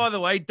 Like, oh, by the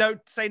way,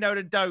 don't say no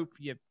to dope,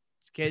 you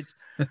kids.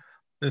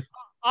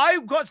 I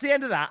got to the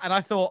end of that and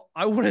I thought,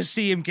 I want to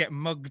see him get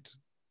mugged.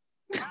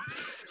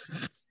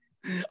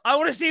 I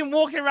want to see him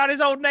walking around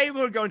his old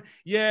neighborhood going,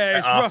 yeah,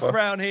 it's rough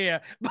around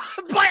here.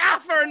 By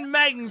Afa and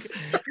Meng.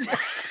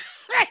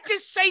 They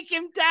just shake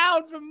him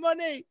down for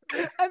money.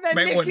 And then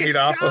nick his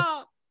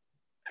car.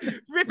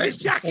 Rip his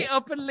jacket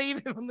up and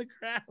leave him on the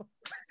ground.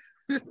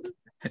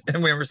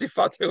 And we never see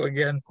Fatu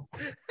again.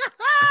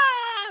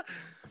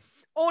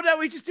 Or no,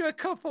 we just do a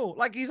couple.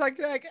 Like he's like,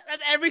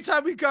 and every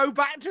time we go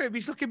back to him,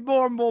 he's looking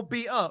more and more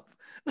beat up.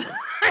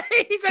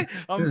 He's like,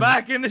 I'm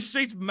back in the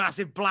streets,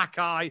 massive black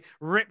eye,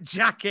 ripped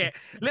jacket.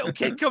 Little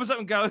kid comes up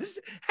and goes,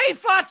 hey,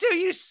 Fatu,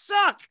 you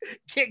suck.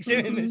 Kicks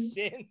him in the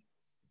shin.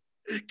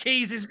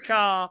 Keys his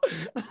car.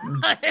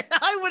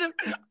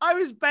 I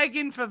was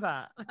begging for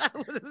that. That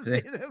would have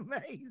been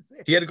amazing.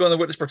 He had to go on the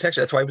witness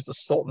protection. That's why he was the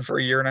Sultan for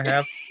a year and a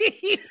half.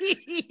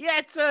 Yeah,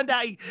 it turned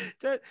out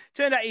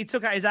he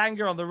took out his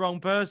anger on the wrong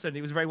person.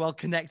 He was a very well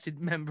connected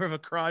member of a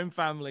crime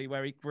family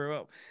where he grew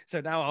up.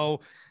 So now,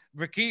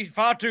 Rikishi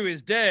Fatu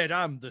is dead.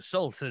 I'm the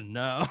Sultan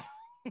now.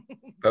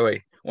 Oh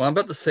wait, what I'm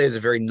about to say is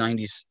a very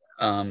 90s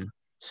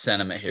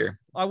sentiment here.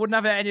 I wouldn't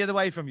have it any other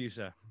way from you,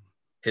 sir.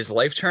 His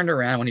life turned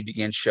around when he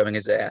began shoving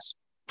his ass.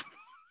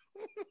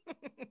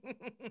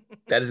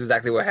 That is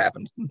exactly what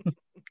happened.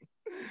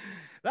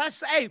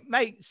 That's, hey,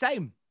 mate,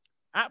 same.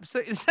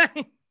 Absolutely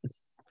same.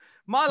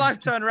 My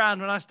life turned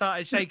around when I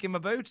started shaking my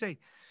booty.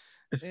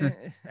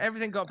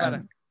 Everything got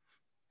better.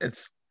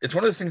 It's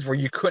one of those things where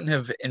you couldn't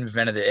have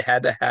invented it. It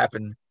had to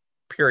happen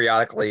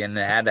periodically, and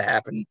it had to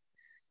happen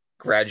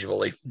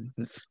gradually.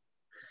 It's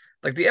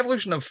like the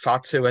evolution of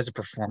Fatu as a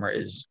performer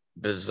is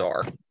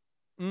bizarre.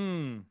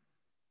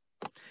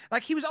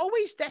 Like he was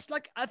always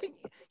I think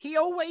he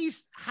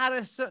always had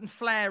a certain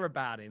flair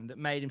about him that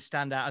made him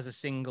stand out as a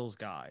singles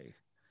guy.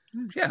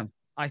 Yeah,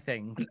 I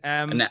think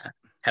had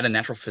a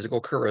natural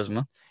physical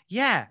charisma.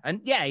 Yeah,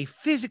 and a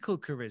physical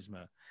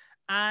charisma,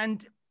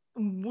 and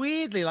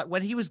weirdly, like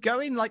when he was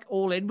going like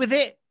all in with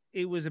it,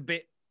 it was a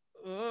bit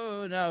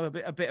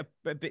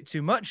a bit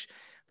too much.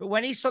 But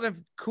when he sort of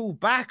cooled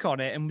back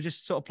on it and was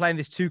just sort of playing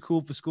this too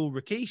cool for school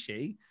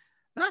Rikishi,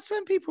 that's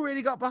when people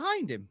really got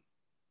behind him.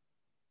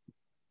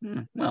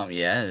 Well,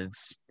 yeah,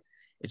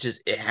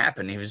 it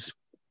happened. He was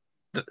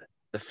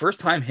the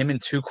first time him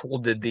and Too Cool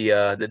did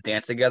the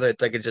dance together.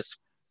 It's like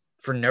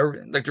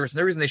there was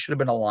no reason they should have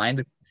been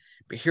aligned,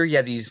 but here you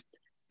have these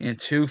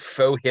two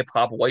faux hip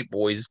hop white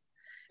boys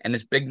and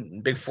this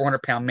big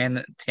 400-pound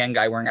man tan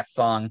guy wearing a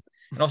thong,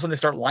 and all of a sudden they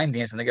start line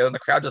dancing together, and the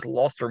crowd just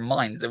lost their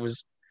minds.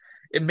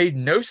 It made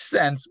no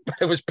sense, but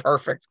it was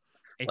perfect.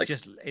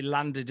 It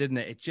landed, didn't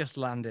it? It just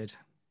landed.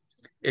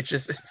 It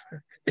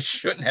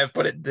shouldn't have,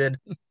 but it did.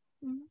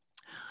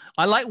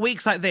 I like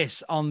weeks like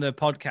this on the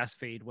podcast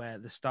feed where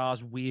the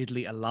stars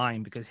weirdly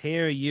align, because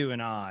here are you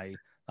and I,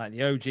 like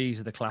the OGs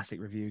of the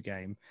classic review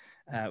game,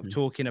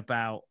 talking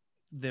about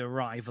the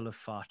arrival of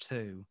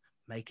Fatu,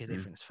 make a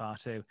difference,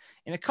 Fatu.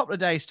 In a couple of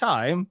days'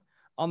 time,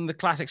 on the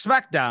classic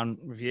SmackDown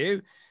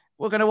review,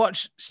 we're going to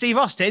watch Steve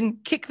Austin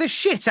kick the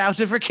shit out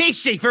of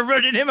Rikishi for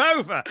running him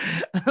over.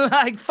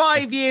 Like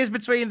 5 years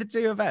between the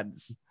two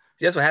events.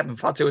 See, that's what happened.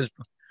 Fatu was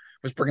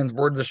bringing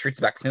word to the streets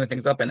about cleaning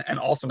things up, and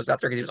Austin was out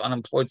there because he was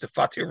unemployed, so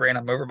Fatu ran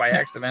him over by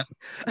accident.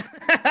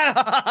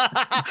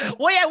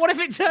 Well, yeah, what if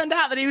it turned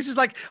out that he was just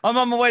like, I'm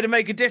on my way to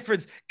make a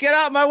difference. Get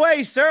out of my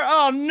way, sir.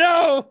 Oh,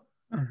 no.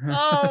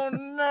 Oh,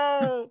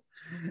 no.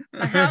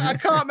 I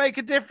can't make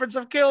a difference.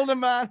 I've killed a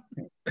man.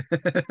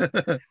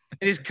 In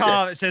his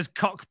car, it says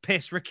cock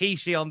piss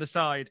Rikishi on the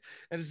side,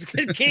 and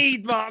there's key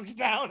marks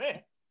down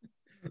it.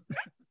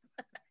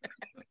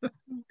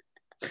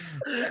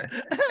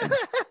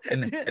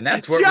 and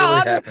that's what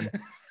really happened.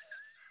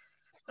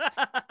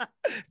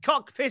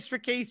 Cock piss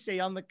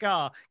Rikishi on the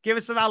car. Give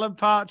us some Alan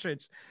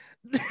Partridge.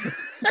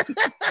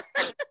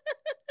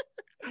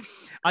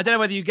 I don't know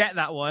whether you get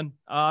that one.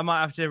 I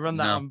might have to run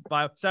that one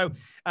by. So,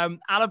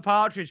 Alan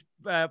Partridge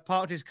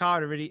parked his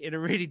car in a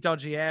really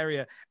dodgy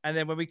area, and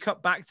then when we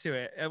cut back to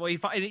it,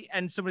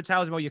 and someone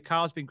tells him, "Oh, your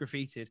car's been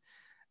graffitied,"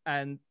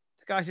 and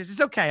the guy says, "It's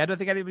okay. I don't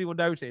think anybody will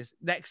notice."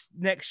 Next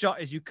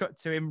shot is you cut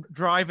to him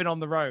driving on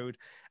the road,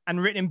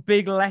 and written in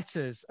big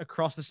letters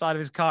across the side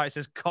of his car, it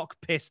says "Cock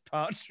Piss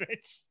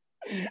Partridge."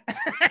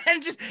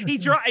 And he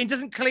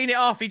doesn't clean it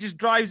off. He just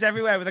drives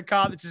everywhere with a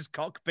car that just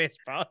 "Cock Piss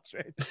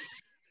Partridge."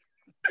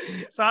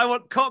 So I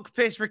want Cock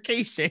Piss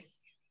Rikishi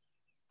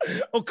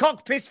or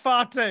Cock Piss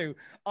Fatu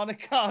on a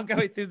car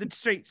going through the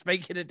streets,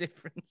 making a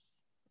difference.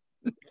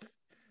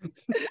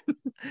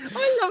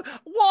 I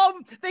love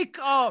one.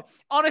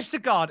 Honest to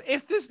God,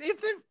 if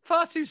the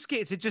Fatu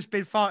skits had just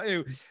been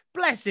Fatu,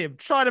 bless him,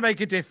 trying to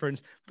make a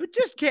difference, but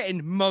just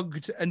getting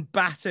mugged and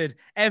battered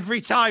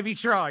every time he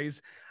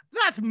tries,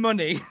 that's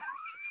money.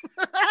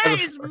 That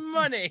is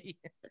money.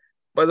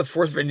 By the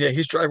fourth vignette,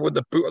 he's driving with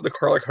the boot of the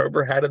car like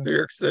Homer had in New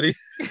York City.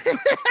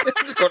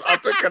 Just going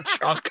up and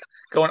ka-chunk,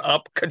 going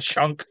up,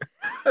 ka-chunk.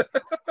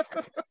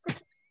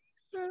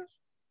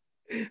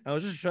 I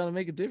was just trying to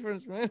make a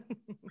difference, man.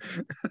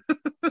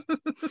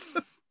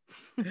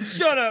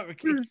 Shut up,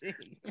 Rikishi.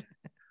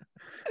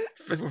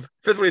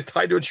 Fifth when he's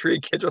tied to a tree,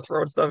 kids are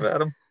throwing stuff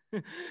at him.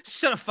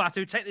 Shut up,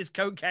 Fatu. Take this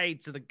cocaine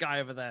to the guy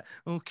over there.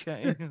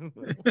 Okay.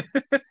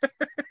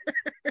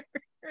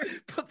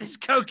 Put this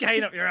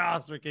cocaine up your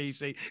ass,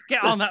 Rikishi.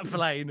 Get on that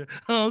plane.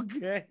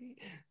 Okay.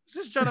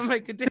 Just trying to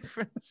make a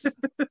difference.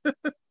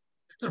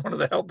 Just wanted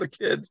to help the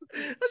kids.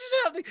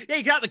 Yeah, you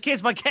can help the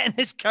kids by getting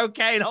this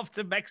cocaine off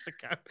to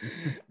Mexico.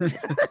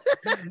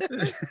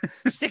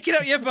 Stick it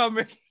up your bum,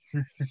 Ricky.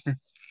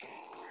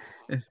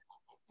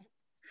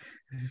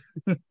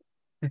 Put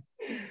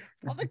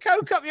the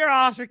coke up your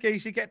ass,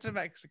 Rikishi. Get to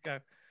Mexico.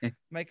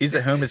 He's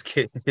at home. His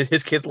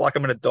kids lock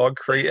him in a dog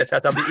crate.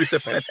 That's how the Uso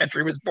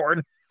Penitentiary was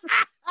born.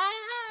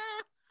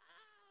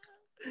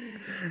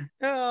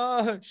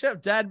 Oh, shut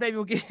up, Dad. Maybe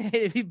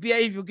if you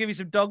behave, we'll give you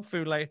some dog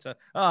food later.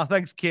 Oh,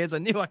 thanks, kids. I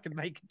knew I could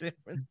make a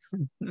difference.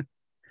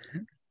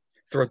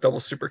 Throw a double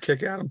super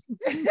kick at him.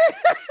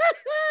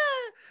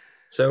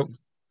 So,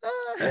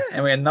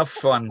 anyway, enough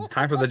fun.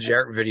 Time for the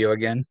Jarrett video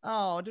again.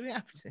 Oh, do we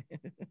have to?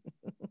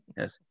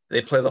 Yes,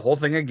 they play the whole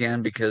thing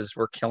again because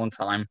we're killing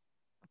time.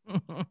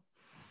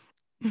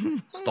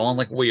 Stalling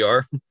like we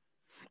are.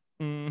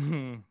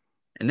 Mm-hmm.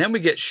 And then we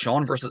get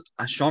Shawn versus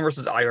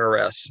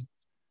IRS.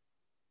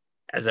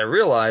 As I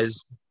realize,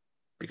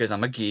 because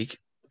I'm a geek,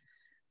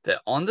 that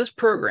on this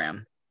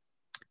program,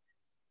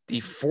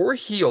 the 4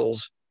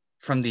 heels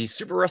from the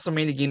Super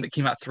WrestleMania game that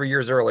came out 3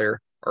 years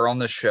earlier are on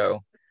this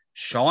show.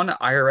 Shawn,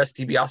 IRS,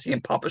 DiBiase,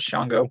 and Papa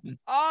Shango.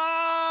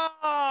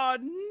 Oh,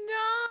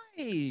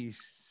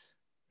 nice.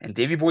 And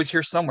Davey Boy's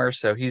here somewhere,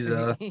 so he's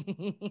so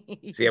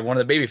you have one of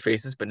the baby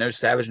faces, but no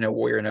Savage, no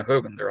Warrior, no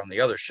Hogan. They're on the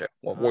other show.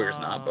 Well, Warrior's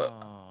not, but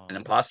an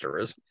imposter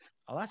is.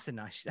 Oh, that's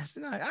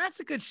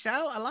a good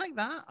shout. I like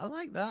that. I'll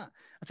tell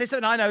you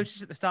something I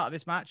noticed at the start of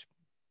this match.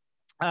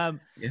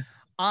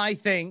 I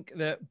think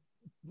that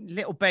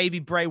little baby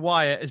Bray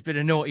Wyatt has been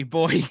a naughty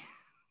boy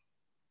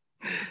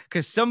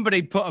because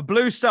somebody put a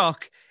blue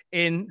sock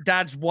in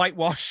Dad's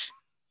whitewash.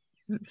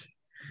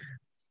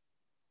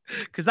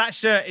 Because that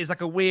shirt is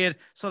like a weird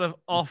sort of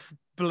off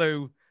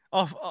blue,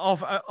 off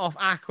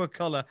aqua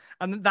color,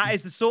 and that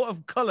is the sort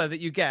of color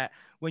that you get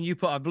when you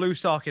put a blue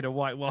sock in a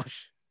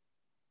whitewash.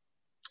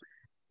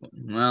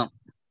 Well,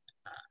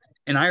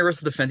 in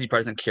IRS's defense, he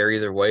probably doesn't care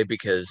either way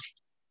because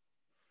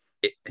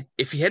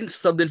if he hadn't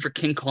subbed in for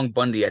King Kong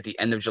Bundy at the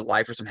end of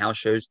July for some house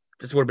shows,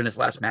 this would have been his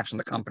last match in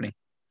the company.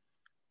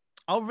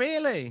 Oh,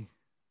 really?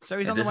 So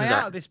he's on the way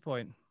out at this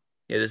point?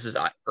 Yeah, this is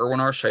Erwin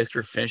R.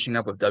 Shyster finishing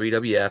up with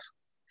WWF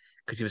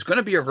because he was going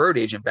to be a road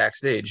agent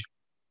backstage,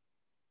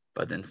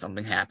 but then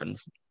something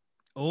happens.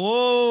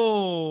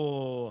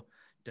 Oh,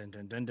 dun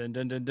dun dun dun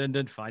dun dun dun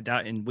dun. Find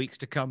out in weeks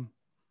to come.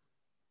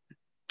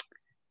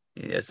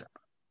 Yes.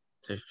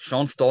 So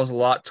Shawn stalls a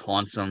lot,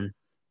 taunts him.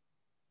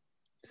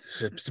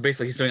 So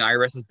basically, he's doing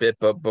IRS's bit,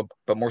 but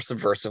more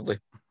subversively.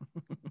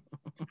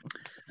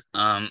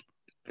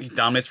 He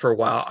dominates for a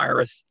while.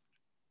 IRS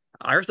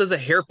does a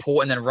hair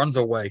pull and then runs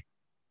away,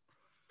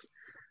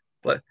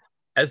 but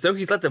as though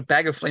he's left a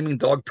bag of flaming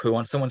dog poo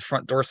on someone's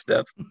front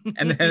doorstep,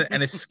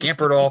 and is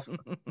scampered off.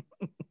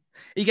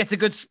 He gets a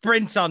good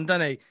sprint on,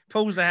 doesn't he?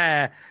 Pulls the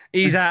hair.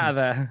 He's out of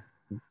there.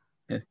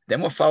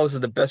 Then what follows is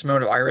the best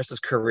moment of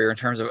IRS's career in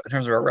terms of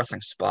a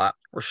wrestling spot,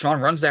 where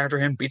Shawn runs after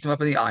him, beats him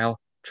up in the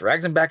aisle,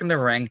 drags him back in the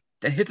ring,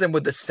 then hits him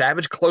with the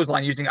savage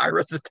clothesline using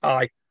IRS's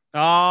tie.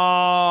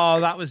 Oh,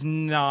 that was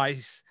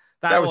nice.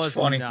 That was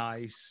funny.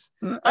 Nice.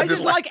 I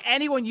just like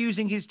anyone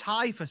using his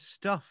tie for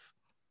stuff.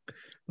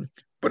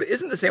 But it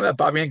isn't the same with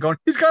Bobby and going,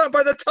 he's got it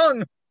by the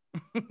tongue.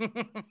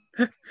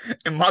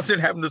 And Monson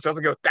have him discuss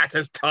and go, that's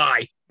his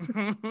tie.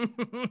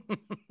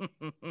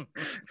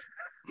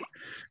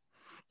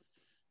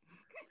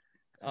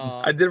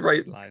 I did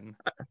write.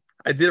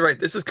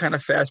 This is kind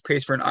of fast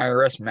paced for an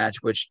IRS match,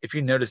 which if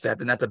you notice that,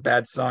 then that's a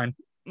bad sign.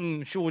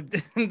 Sure,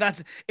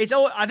 it's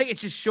all. I think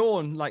it's just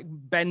Shawn like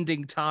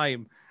bending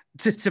time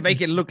to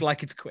make it look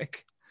like it's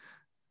quick.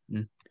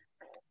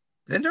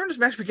 Then during this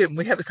match,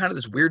 we have kind of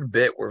this weird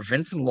bit where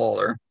Vince and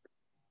Lawler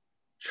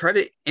try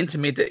to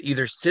intimate that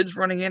either Sid's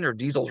running in or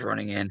Diesel's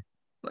running in,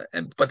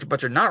 but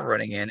they're not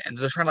running in, and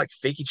they're trying to like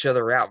fake each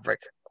other out,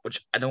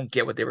 which I don't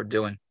get what they were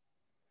doing.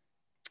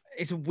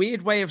 It's a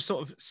weird way of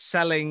sort of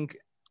selling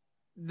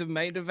the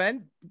main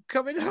event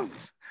coming up,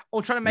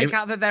 or trying to make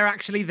out that they're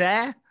actually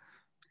there.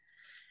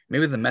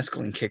 Maybe the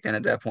mescaline kicked in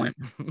at that point.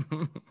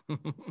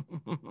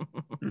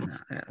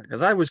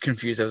 Because I was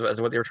confused as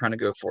to what they were trying to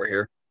go for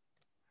here.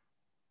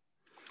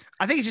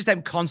 I think it's just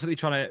them constantly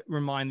trying to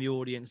remind the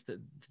audience that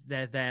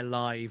they're there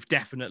live,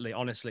 definitely,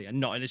 honestly, and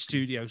not in a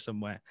studio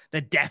somewhere. They're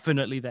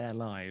definitely there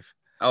live.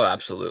 Oh,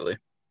 absolutely.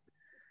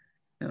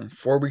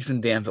 4 weeks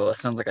in Danville. That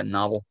sounds like a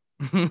novel.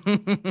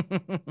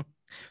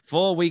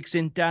 4 weeks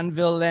in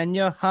Danville and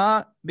your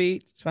heart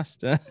beats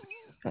faster.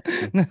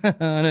 1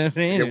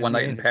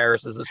 night in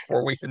Paris. This is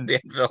 4 weeks in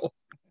Danville.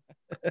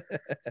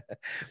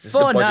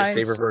 4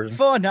 nights.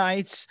 4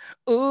 nights.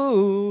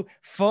 Ooh,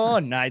 4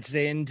 nights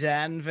in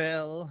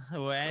Danville.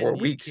 When 4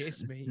 weeks.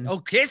 Kiss me. Oh,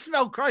 kiss me.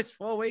 Oh, Christ,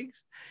 4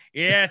 weeks.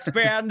 Yeah, it's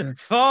been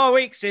 4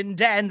 weeks in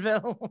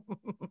Danville.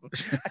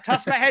 I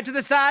tossed my head to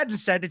the side and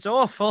said it's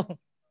awful.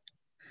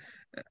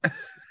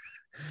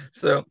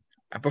 So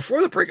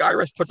before the break,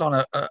 Iris puts on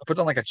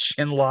like a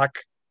chin lock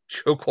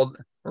chokehold,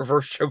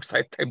 reverse choke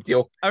type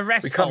deal.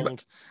 Arrest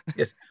hold.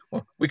 Yes.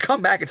 Well, we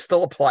come back, it's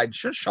still applied.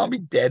 Shouldn't Sean be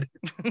dead?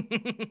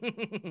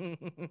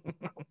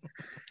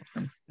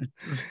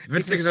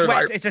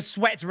 It's a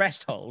sweat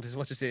rest hold, is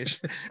what it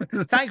is.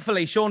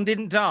 Thankfully, Sean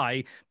didn't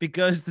die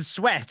because the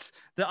sweat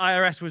that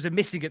IRS was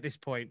emitting at this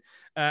point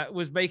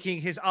was making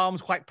his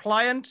arms quite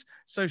pliant,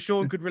 so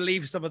Sean could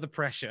relieve some of the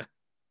pressure.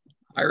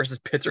 Iris's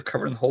pits are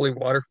covered in holy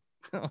water.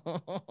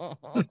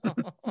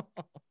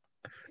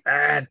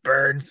 It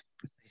burns.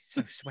 He's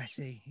so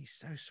sweaty. He's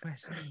so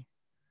sweaty.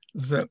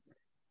 So,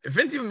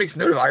 Vince even makes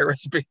note of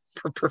Iris being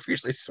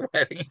profusely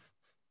sweating.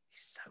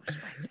 He's so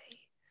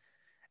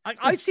sweaty.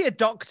 I'd see a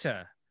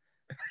doctor.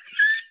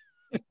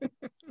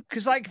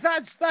 Because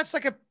that's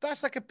like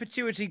a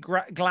pituitary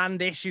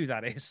gland issue.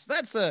 That is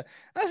that's an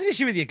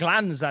issue with your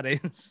glands. That is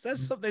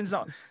something's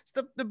not.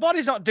 The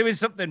body's not doing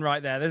something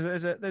right there.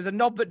 There's a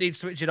knob that needs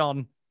switching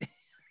on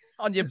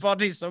your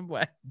body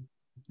somewhere.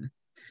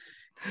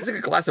 It's like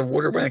a glass of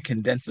water when it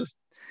condenses.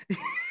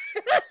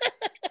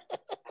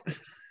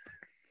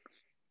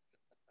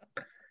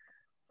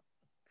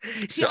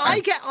 See, I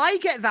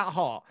get that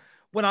hot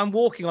when I'm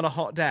walking on a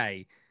hot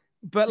day.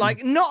 But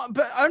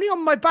only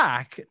on my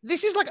back.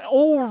 This is like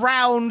all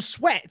round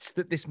sweat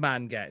that this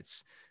man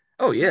gets.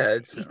 Oh yeah,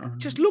 it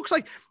just looks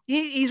like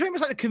he's very much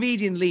like the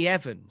comedian Lee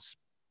Evans,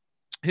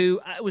 who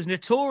was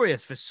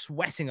notorious for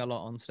sweating a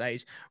lot on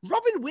stage.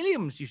 Robin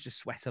Williams used to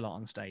sweat a lot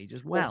on stage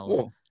as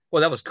well.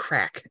 Well, that was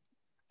crack.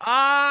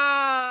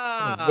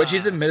 Which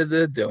he's admitted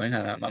to doing.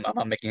 I'm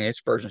not making any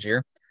aspersions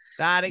here.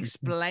 That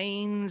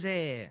explains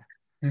it.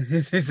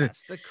 That's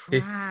the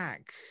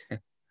crack.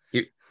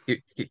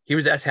 He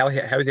was asked how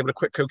he was able to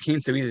quit cocaine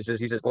so easy.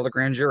 He says, well, the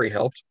grand jury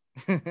helped.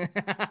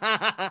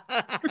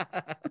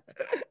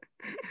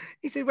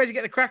 He said, where'd you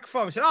get the crack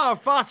from? He said,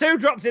 Fatu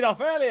dropped it off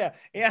earlier.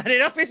 He had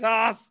it up his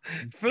ass,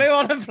 flew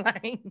on a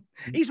plane.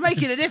 He's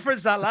making a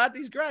difference, that lad.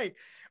 He's great.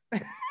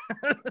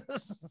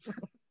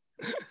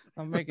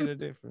 I'm making a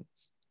difference.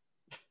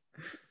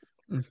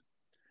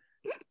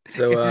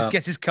 So he just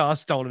gets his car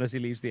stolen as he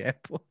leaves the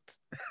airport.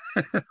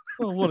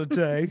 Oh, what a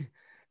day.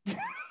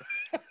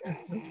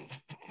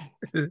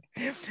 We've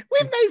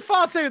made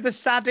Fatu the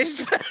saddest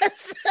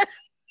person.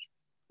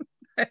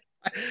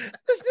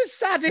 That's the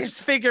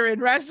saddest figure in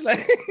wrestling.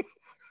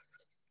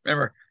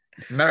 Remember,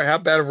 no matter how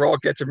bad a Raw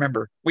gets,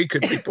 remember, we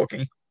could be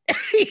booking.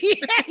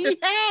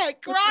 yeah,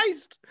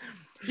 Christ.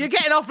 You're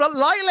getting off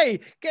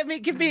lightly. Give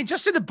me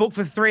just in the book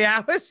for 3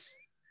 hours.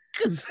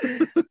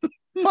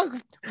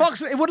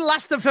 Fox, it wouldn't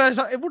last the first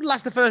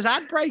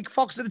ad break.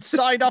 Fox had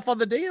signed off on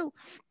the deal.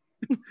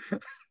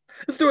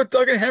 Let's do a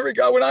Doug and Henry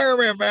Godwin Iron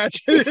Man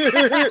match.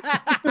 I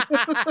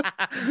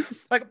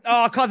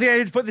can't think I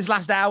need to put this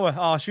last hour.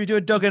 Oh, should we do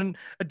a Doug and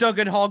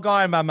Hog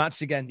Iron Man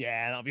match again?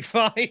 Yeah, that'll be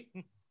fine.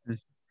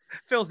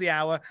 Fills the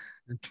hour.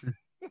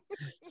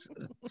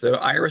 So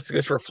Iris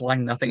goes for a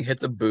flying nothing,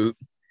 hits a boot,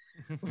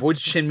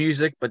 avoids chin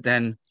music, but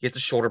then gets a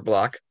shoulder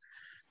block.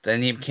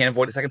 Then he can't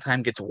avoid it a second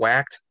time, gets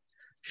whacked.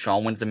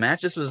 Sean wins the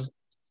match. This was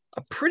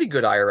a pretty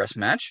good IRS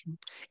match.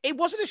 It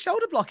wasn't a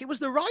shoulder block. It was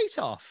the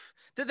write-off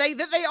that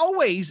they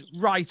always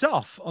write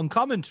off on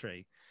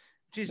commentary,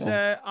 which is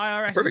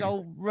IRS's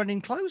old running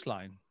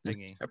clothesline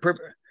thingy. A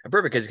perfect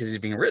because he's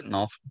being written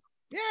off.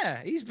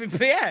 Yeah,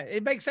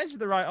 it makes sense that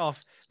the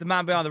write-off, the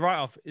man behind the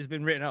write-off has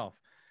been written off.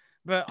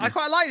 But I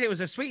quite liked it. It was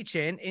a sweet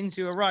chin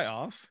into a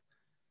write-off.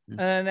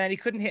 And then he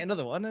couldn't hit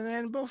another one. And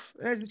then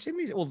there's the chin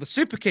music. Or the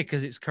super kick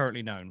as it's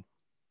currently known.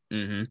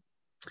 Mm-hmm.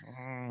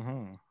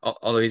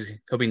 Although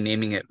he'll be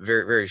naming it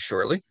very, very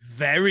shortly.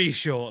 Very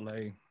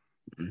shortly.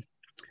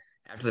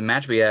 After the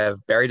match, we have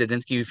Barry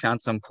Dudinsky, who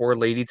found some poor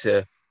lady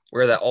to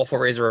wear that awful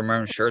Razor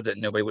Ramon shirt that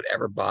nobody would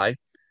ever buy.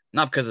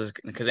 Not because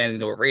anything to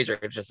do with Razor,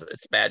 it's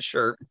a bad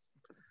shirt.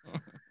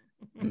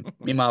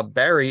 Meanwhile,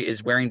 Barry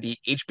is wearing the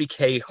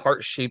HBK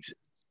heart-shaped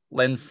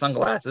lens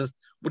sunglasses,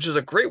 which is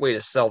a great way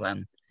to sell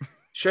them.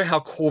 Show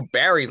how cool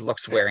Barry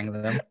looks wearing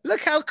them.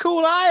 Look how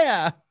cool I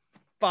am.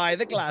 Buy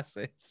the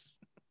glasses.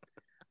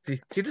 See,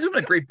 this is one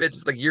of the great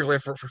bits, like years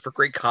later for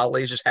great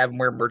colleagues, just have them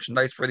wear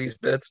merchandise for these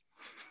bits.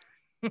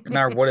 No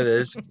matter what it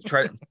is,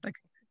 try to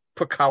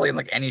put Collie in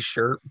any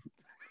shirt.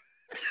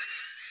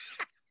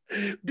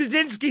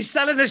 Dudinsky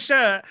selling the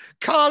shirt.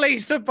 Carly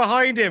stood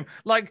behind him,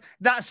 like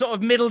that sort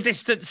of middle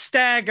distance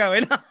stare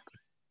going on.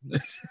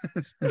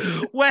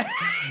 Wearing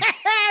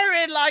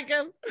like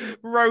a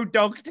Road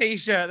Dogg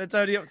t-shirt that's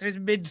only up to his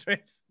midriff.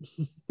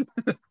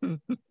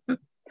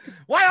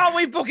 Why aren't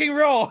we booking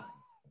Raw?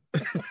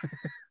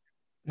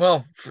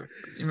 Well,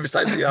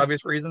 besides the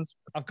obvious reasons.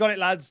 I've got it,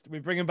 lads.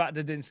 We're bringing back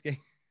Dudinsky.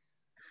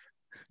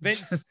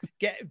 Vince,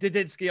 get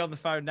Dudinsky on the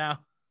phone now.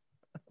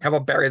 How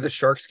about Barry the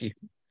Sharksky?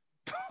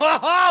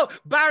 Oh,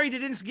 Barry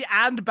Dudinsky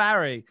and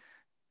Barry.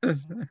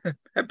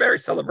 Have Barry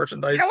sell the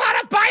merchandise. You want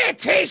to buy a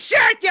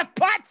t-shirt, you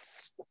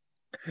putz?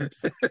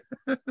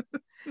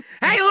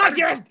 Hey, look,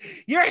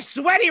 you're a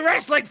sweaty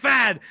wrestling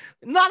fan.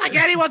 Not like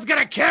anyone's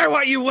going to care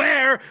what you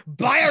wear.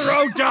 Buy a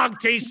Road Dogg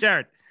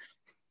t-shirt.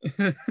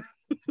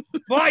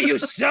 Boy, you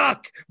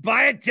suck.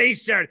 Buy a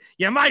t-shirt.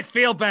 You might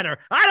feel better.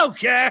 I don't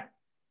care.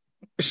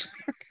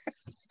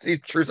 See,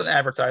 truth in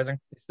advertising.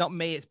 It's not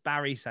me. It's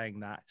Barry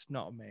saying that. It's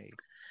not me.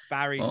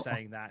 Barry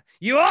saying that.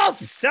 You all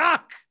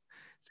suck.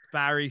 It's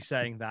Barry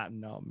saying that,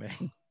 not me.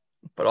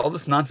 But all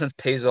this nonsense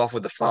pays off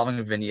with the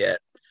following vignette.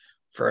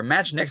 For a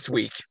match next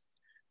week,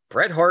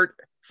 Bret Hart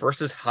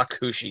versus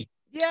Hakushi.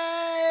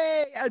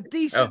 Yay! A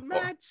decent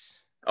match.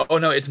 Oh,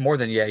 no, it's more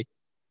than yay.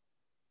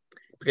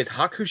 Because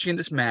Hakushi in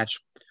this match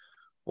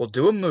will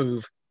do a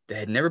move that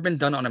had never been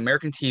done on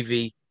American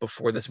TV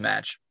before this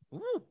match.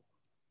 Ooh.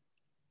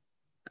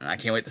 And I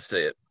can't wait to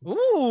see it.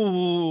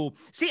 Ooh.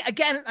 See,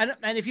 again,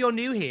 and if you're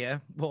new here,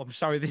 well, I'm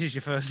sorry, this is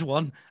your first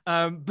one.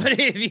 But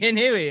if you're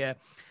new here,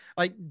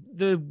 like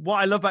what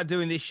I love about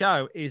doing this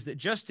show is that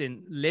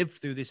Justin lived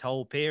through this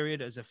whole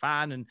period as a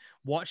fan and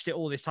watched it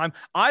all this time.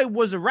 I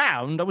was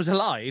around, I was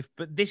alive,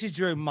 but this is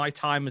during my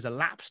time as a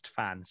lapsed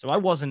fan. So I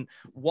wasn't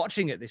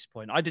watching at this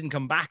point. I didn't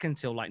come back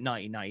until like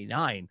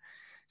 1999.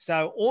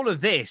 So all of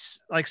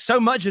this, like so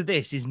much of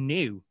this is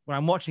new. When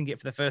I'm watching it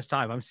for the first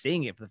time, I'm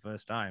seeing it for the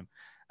first time.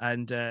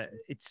 And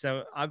it's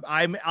so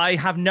I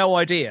have no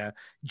idea,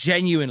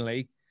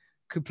 genuinely,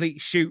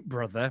 complete shoot,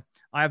 brother.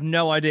 I have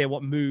no idea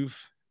what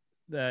move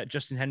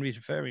Justin Henry is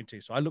referring to.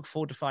 So I look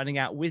forward to finding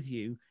out with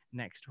you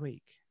next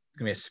week. It's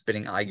going to be a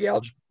spitting eye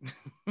gouge.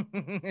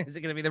 Is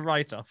it going to be the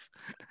write-off?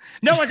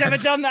 No one's ever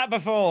done that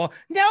before.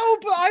 No,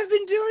 but I've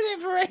been doing it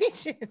for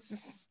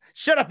ages.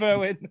 Shut up,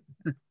 Erwin.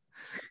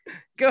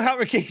 Go help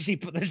Rikishi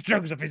put those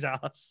drugs up his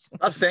ass.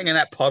 Stop staying in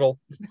that puddle.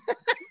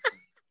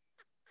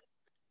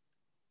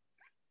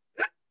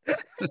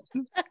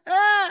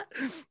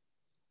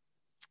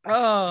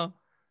 Oh.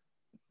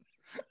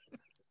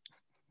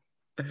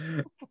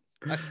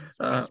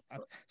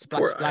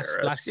 Splash.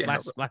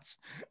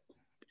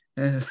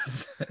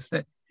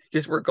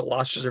 Guess where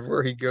galoshes are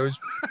where he goes.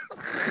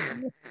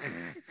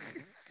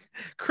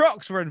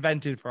 Crocs were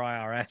invented for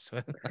IRS,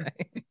 weren't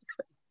they?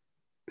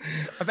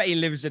 I bet he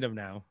lives in them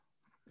now.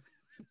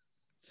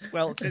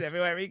 Sweltering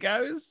everywhere he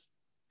goes.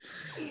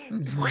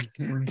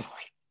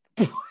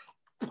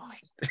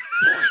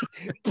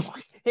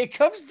 Here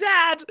comes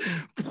Dad.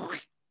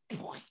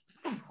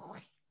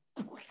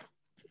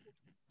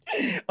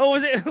 Oh,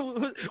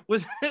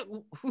 was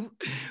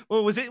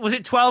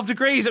it 12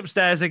 degrees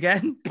upstairs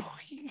again?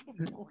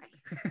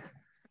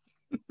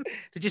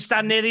 Did you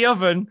stand near the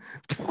oven?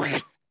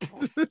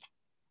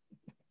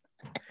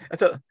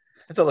 That's how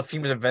the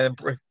femurs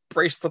invented.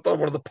 Brace slipped on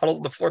one of the puddles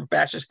on the floor,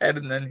 bashed his head,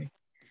 and then he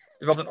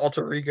developed an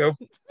alter ego.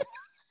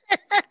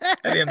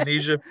 Had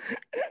amnesia.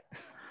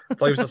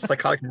 Thought he was a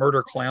psychotic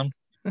murder clown.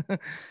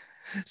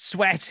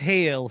 Sweat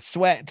heel.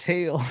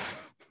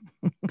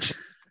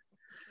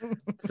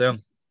 So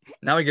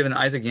now we get an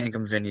Isaac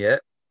Yankem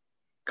vignette.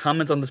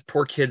 Comments on this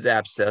poor kid's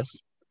abscess.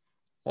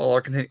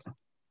 While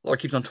Laura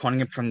keeps on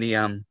taunting him from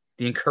the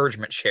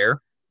encouragement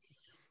chair.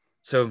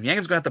 So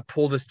Yankem's gonna have to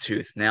pull this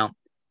tooth. Now,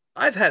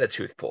 I've had a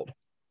tooth pulled.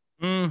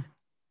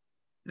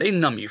 They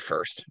numb you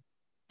first.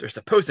 They're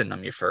supposed to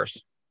numb you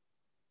first.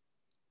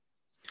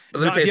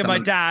 Not if you're my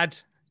dad.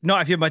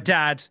 Not if you're my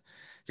dad.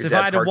 So if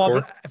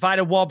I had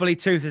a wobbly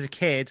tooth as a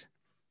kid,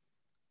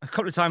 a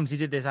couple of times he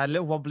did this. I had a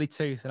little wobbly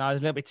tooth, and I was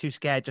a little bit too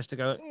scared just to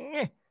go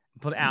and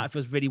pull it out if it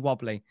was really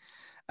wobbly.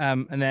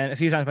 And then a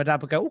few times my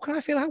dad would go, "Oh, can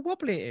I feel how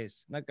wobbly it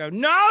is?" And I'd go,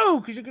 "No,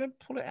 because you're going to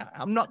pull it out."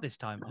 I'm not this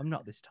time.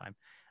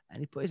 And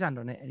he put his hand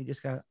on it, and he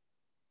just go,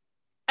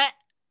 and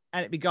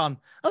it'd be gone.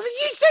 I was like,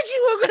 "You said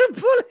you were going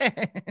to pull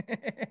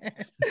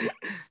it."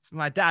 So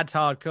my dad's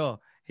hardcore.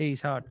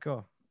 He's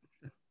hardcore.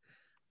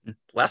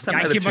 Last time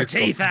I had a tooth my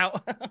teeth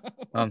out.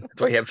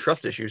 That's why you have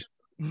trust issues.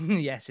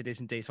 Yes, it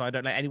is indeed. So I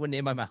don't let anyone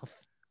near my mouth.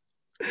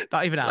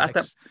 Not even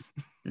Alex.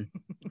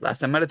 Last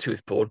time I had a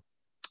tooth pulled.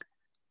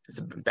 It's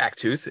a back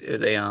tooth.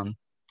 They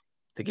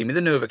gave me the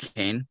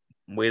Novocaine,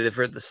 waited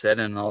for it to set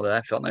in and all that.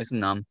 I felt nice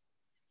and numb.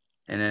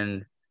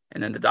 And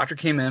then the doctor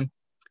came in.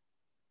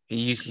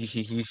 He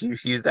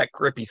used that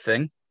grippy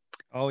thing.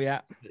 Oh yeah.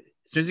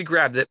 As soon as he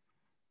grabbed it,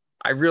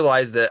 I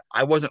realized that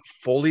I wasn't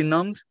fully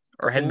numbed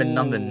or hadn't been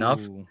numbed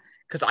enough.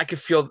 Because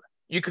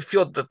you could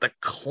feel the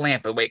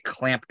clamp, the way it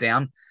clamped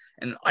down.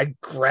 And I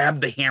grabbed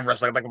the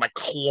handrest like with my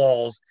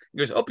claws. He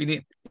goes, "Oh,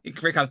 I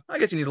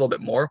guess you need a little bit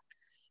more."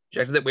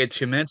 Injected it, waited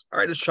 2 minutes. All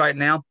right, let's try it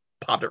now.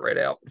 Popped it right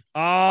out.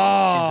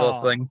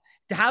 Oh, thing.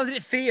 How did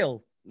it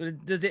feel? Do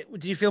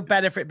you feel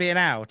better for it being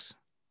out?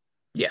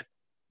 Yeah.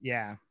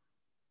 Yeah.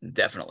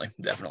 Definitely.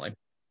 It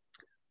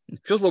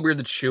feels a little weird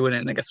to chew in it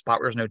and like a spot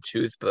where there's no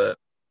tooth, but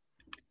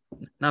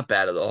not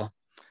bad at all.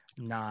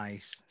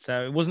 Nice.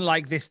 So it wasn't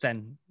like this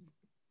then.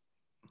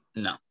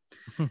 No.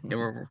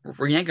 Where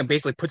Yankem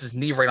basically puts his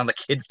knee right on the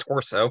kid's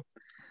torso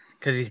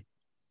because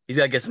he's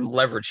got to get some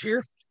leverage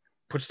here.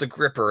 Puts the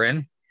gripper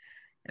in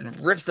and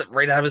rips it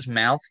right out of his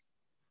mouth.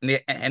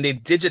 And they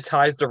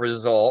digitize the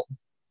result,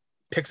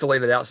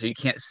 pixelated out so you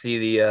can't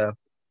see the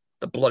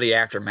bloody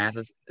aftermath.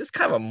 It's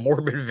kind of a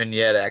morbid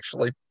vignette,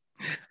 actually.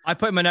 I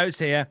put in my notes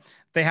here.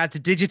 They had to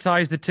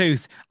digitize the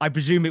tooth. I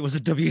presume it was a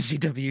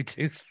WCW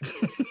tooth.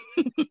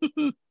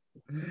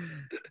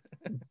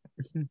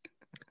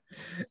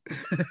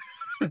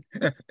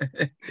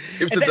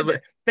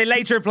 They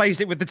later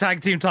replaced it with the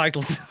tag team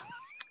titles.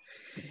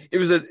 It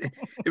was a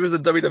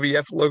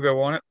WWF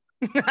logo on it.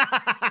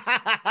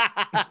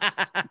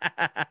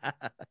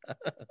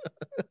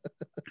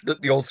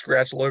 The old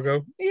scratch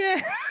logo. Yeah.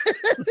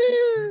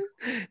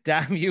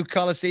 Damn you,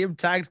 Coliseum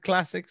tagged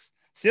classics.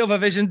 Silver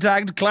Vision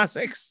tagged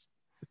classics.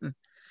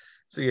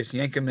 So yes,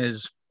 Yankem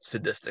is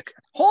sadistic.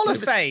 Hall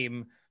of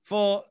Fame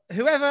for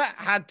whoever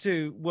had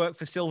to work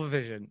for Silver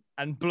Vision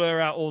and blur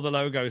out all the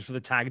logos for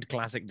the tagged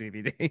classic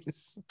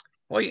DVDs.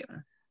 Well, yeah,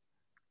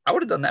 I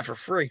would have done that for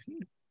free.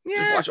 Yeah.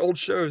 Just watch old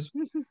shows.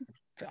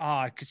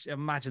 I could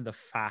imagine the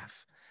faff.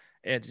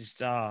 It just,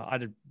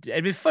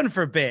 it'd be fun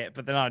for a bit,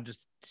 but then I'd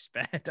just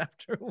despaired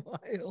after a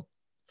while.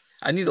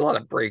 I need a lot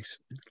of breaks.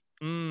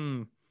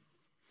 In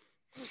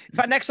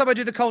fact, next time I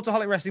do the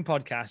Cultaholic Wrestling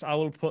podcast, I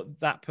will put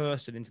that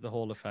person into the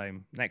Hall of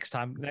Fame. Next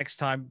time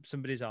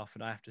somebody's off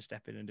and I have to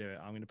step in and do it,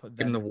 I'm going to put them.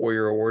 Give them the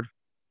Warrior Award.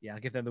 Yeah, I'll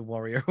give them the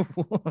Warrior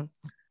Award.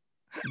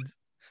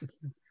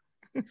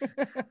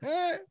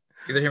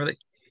 Either him or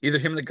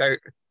the guy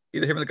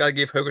who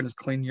gave Hogan his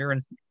clean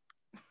urine.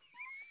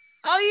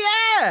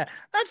 Oh yeah,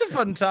 that's a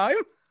fun time.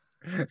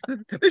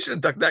 They should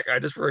have ducked that guy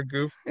just for a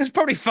goof. It's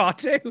probably far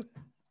too.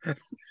 I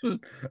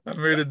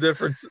made a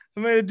difference.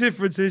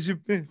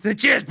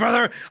 Cheers,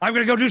 brother. I'm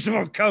gonna go do some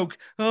more coke.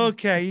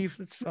 Okay,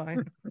 that's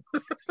fine.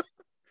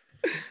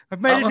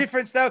 I've made a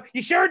difference, though.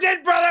 You sure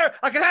did, brother.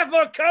 I can have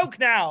more coke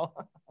now.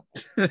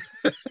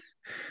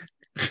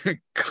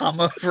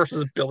 Kama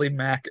versus Billy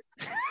Mack.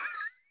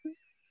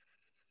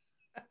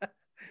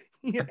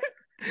 Yeah.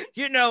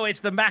 You know it's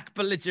the Mac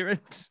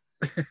belligerent.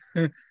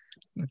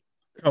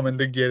 Coming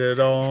to get it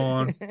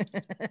on.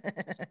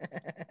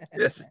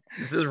 Yes,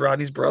 this is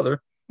Rodney's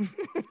brother. The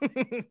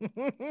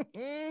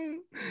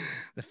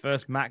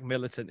first Mac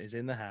militant is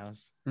in the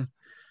house.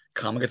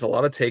 Kama gets a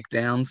lot of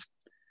takedowns.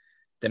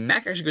 Then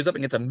Mac actually goes up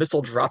and gets a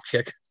missile drop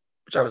kick,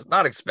 which I was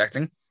not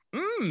expecting.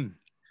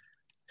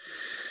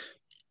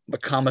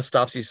 But Kama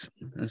stops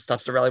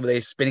the rally with a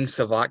spinning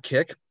savate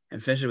kick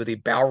and finishes with a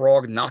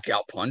Balrog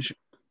knockout punch.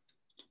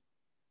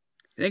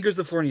 And then goes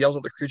to the floor and yells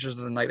at the creatures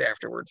of the night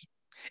afterwards.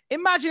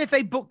 Imagine if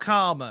they book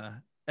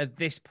Kama at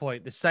this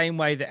point the same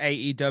way that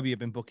AEW have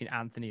been booking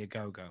Anthony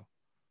Ogogo.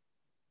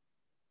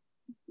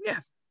 Yeah.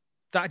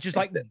 That just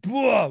like,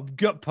 whoa,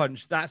 gut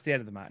punch. That's the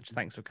end of the match.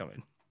 Thanks for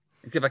coming.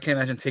 Except I can't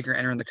imagine Taker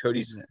entering the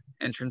Cody's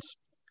entrance.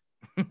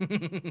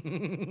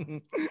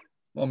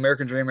 Well,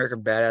 American Dream,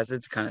 American Badass,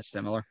 it's kind of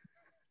similar.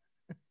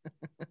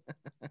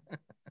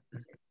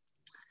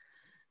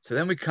 So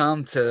then we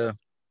come to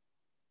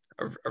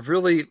a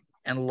really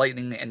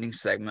enlightening ending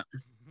segment.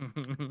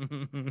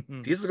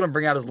 Diesel's going to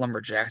bring out his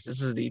lumberjacks.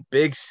 This is the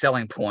big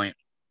selling point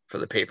for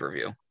the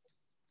pay-per-view.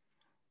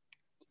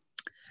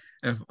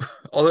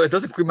 Although it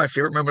does include my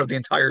favorite moment of the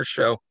entire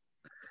show.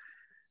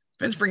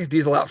 Vince brings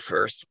Diesel out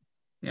first.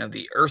 You know,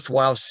 the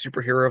erstwhile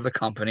superhero of the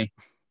company.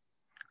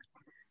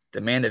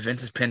 The man that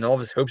Vince has pinned all of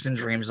his hopes and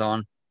dreams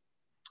on.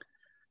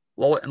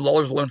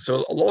 Lawler's alone.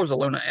 So Lawler's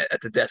alone at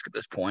the desk at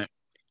this point.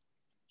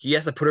 He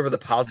has to put over the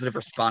positive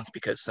response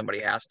because somebody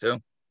has to.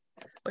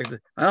 Like,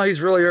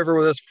 he's really over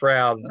with us,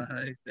 proud.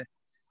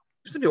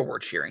 Some people were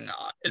cheering,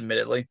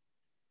 admittedly.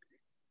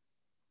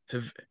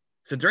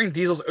 So during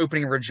Diesel's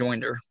opening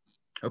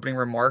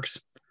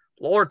remarks,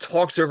 Lawler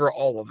talks over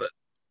all of it.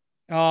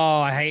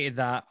 Oh, I hated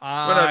that.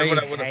 I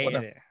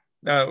hated it.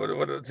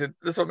 No,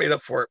 this one made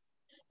up for it.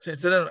 So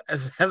instead of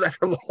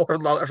after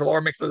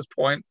Lawler makes this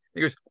point,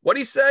 he goes, "What'd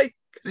he say?"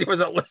 Because he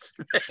wasn't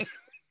listening.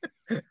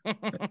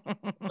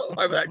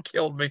 Oh, that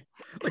killed me.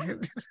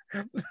 Like,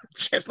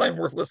 Champ's not even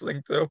worth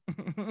listening to.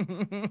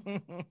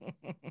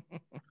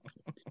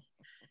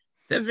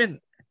 Then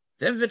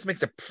Vince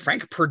makes a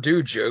Frank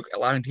Purdue joke,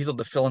 allowing Diesel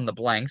to fill in the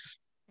blanks.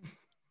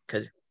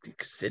 Because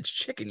Sid's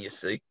chicken, you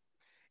see.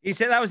 He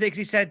said that was it. Because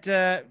he said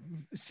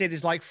Sid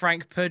is like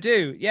Frank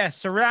Purdue. Yeah,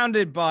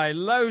 surrounded by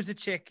loads of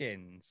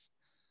chickens.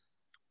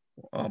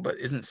 Oh, but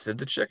isn't Sid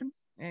the chicken?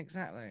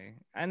 Exactly.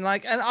 And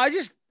I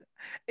just.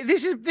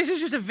 This is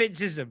just a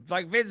Vinceism.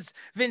 Like Vince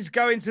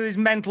going to his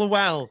mental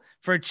well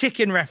for a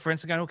chicken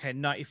reference and going, okay,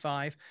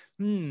 95.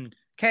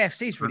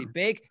 KFC's really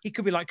big. He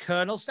could be like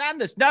Colonel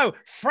Sanders. No,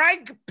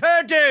 Frank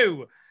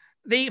Purdue,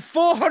 the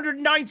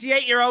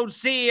 498-year-old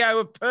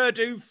CEO of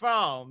Purdue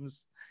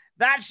Farms.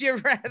 That's your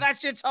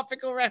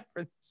topical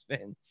reference,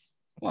 Vince.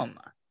 Well,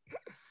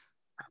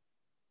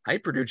 I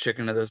eat Purdue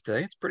chicken to this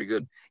day. It's pretty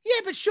good.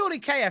 Yeah, but surely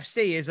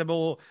KFC is a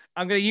more,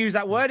 I'm going to use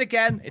that word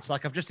again. It's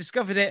like I've just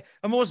discovered it,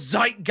 a more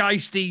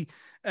zeitgeisty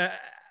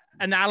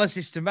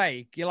analysis to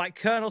make. You're like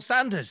Colonel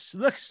Sanders.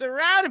 Look,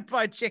 surrounded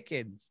by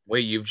chickens.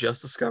 Wait, you've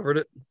just discovered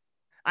it?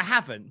 I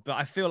haven't, but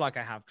I feel like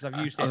I have because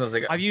I've used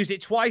it. I've used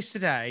it twice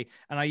today,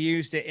 and I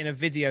used it in a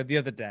video the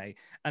other day.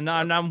 And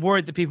I'm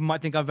worried that people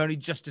might think I've only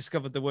just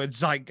discovered the word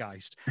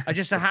zeitgeist. I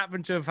just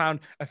happen to have found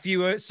a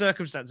few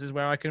circumstances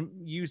where I can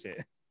use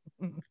it.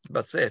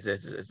 About to say it's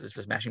a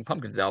Smashing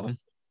Pumpkins album.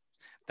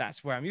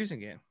 That's where I'm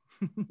using it.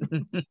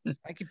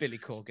 Thank you, Billy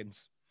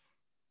Corgans,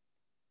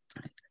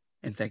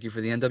 and thank you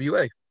for the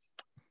NWA.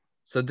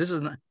 So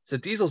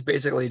Diesel's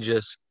basically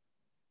just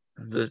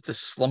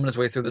slumming his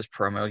way through this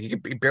promo. He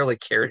barely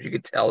cares. You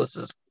could tell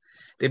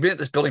they've been at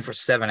this building for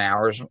 7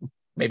 hours,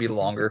 maybe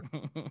longer.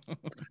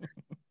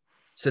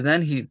 So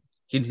then he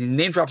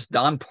name drops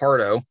Don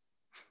Pardo,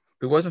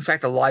 who was in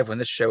fact alive when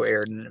this show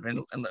aired and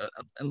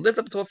lived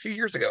up until a few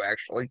years ago,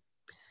 actually.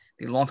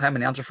 The longtime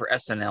announcer for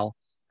SNL.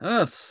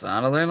 Oh, it's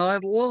Saturday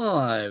Night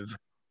Live.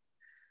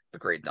 The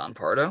great Don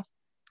Pardo.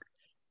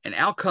 And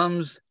out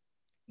comes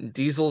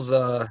Diesel's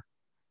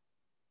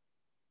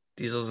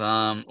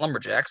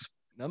Lumberjacks.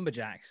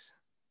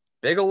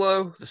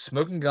 Bigelow, the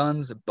Smoking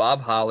Guns,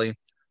 Bob Holly,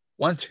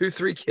 1, 2,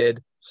 3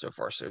 Kid. So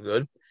far, so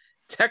good.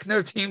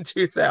 Techno Team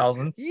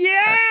 2000.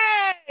 Yes!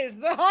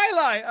 The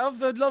highlight of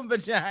the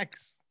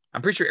Lumberjacks.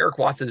 I'm pretty sure Eric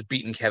Watts has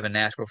beaten Kevin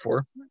Nash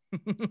before.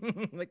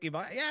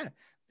 Yeah,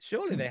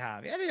 surely they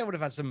have. Yeah, they would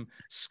have had some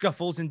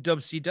scuffles in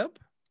WCW.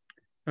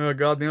 Oh,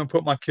 God, they don't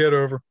put my kid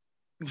over.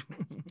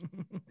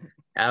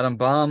 Adam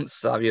Bomb,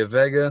 Savio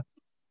Vega,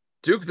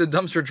 Duke the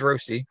Dumpster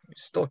Drosy,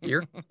 still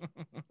here.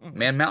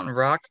 Man Mountain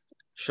Rock,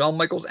 Shawn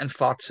Michaels, and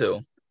Fatu.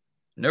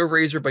 No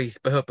Razor, but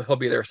he'll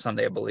be there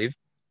Sunday, I believe.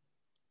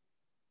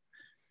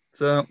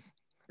 So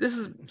this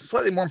is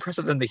slightly more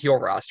impressive than the heel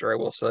roster, I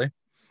will say.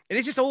 It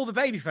is just all the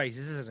baby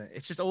faces, isn't it?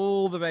 It's just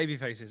all the baby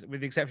faces,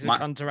 with the exception of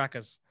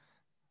Contarakas.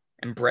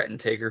 And Brett and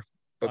Taker.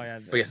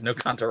 But yes, no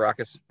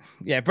Contarakas.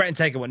 Yeah, Brett and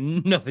Taker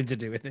want nothing to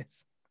do with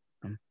this.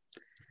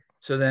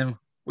 So then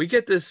we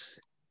get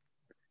this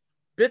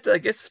bit that I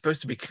guess is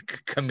supposed to be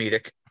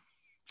comedic.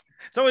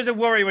 It's always a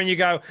worry when you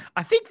go,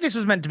 I think this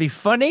was meant to be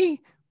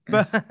funny.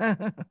 But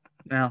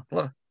now,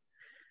 look,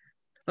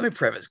 let me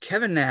preface.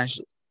 Kevin Nash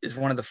is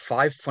one of the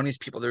 5 funniest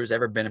people there's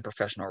ever been in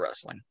professional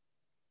wrestling.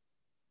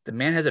 The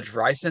man has a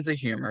dry sense of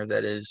humor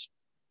that is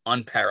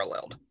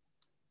unparalleled.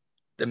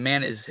 The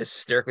man is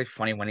hysterically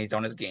funny when he's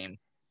on his game.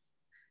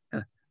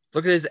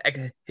 Look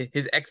at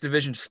his X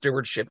Division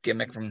stewardship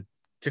gimmick from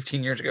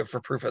 15 years ago for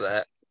proof of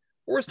that.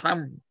 Or his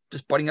time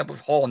just butting up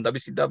with Hall in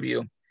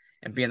WCW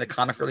and being the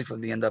comic relief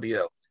of the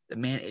NWO. The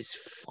man is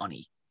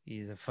funny.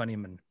 He's a funny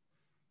man.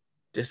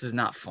 This is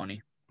not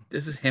funny.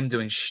 This is him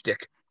doing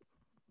shtick.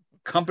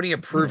 Company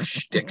approved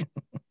shtick.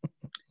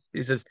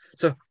 He says,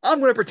 so I'm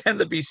going to pretend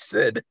to be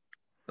Sid.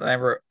 And I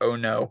wrote, oh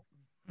no.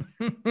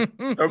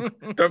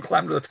 don't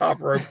climb to the top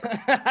rope.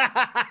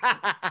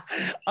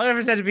 I'm going to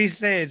pretend to be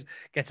Sid.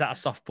 Gets out a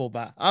softball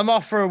bat. I'm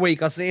off for a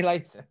week. I'll see you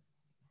later.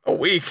 A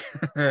week?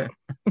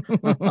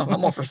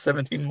 I'm off for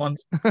 17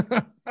 months.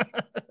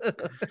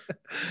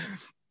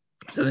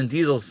 So then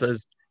Diesel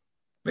says,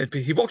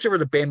 he walks over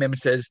to Bam Bam and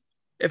says,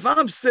 if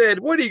I'm Sid,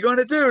 what are you going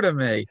to do to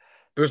me?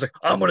 Bear's like,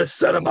 I'm going to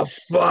set him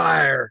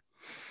afire.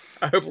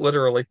 I hope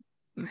literally.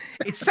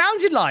 It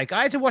sounded like,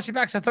 I had to watch it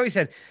back because I thought he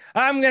said,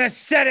 I'm going to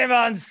set him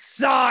on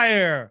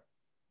fire.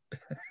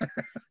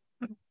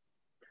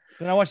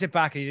 Then I watched it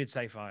back and he did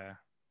say fire.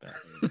 But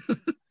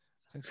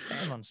set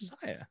him on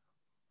fire.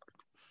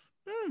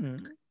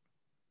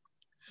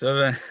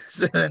 So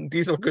then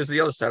Diesel goes to the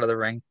other side of the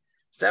ring.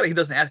 Sadly, he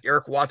doesn't ask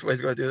Eric Watts what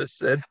he's going to do to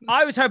Sid.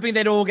 I was hoping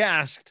they'd all get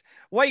asked,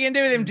 what are you going to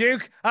do with him,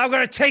 Duke? I'm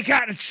going to take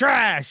out the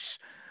trash.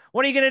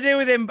 What are you going to do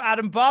with him,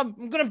 Adam Bob?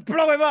 I'm going to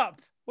blow him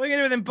up. What are you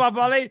going to do with him, Bob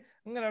Ollie?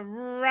 I'm going to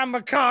ram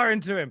a car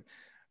into him.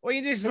 What are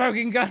you doing,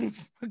 Smoking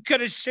Guns? I'm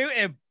going to shoot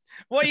him.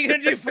 What are you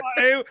going to do,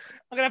 Fatu?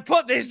 I'm going to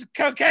put this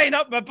cocaine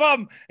up my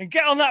bum and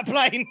get on that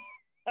plane.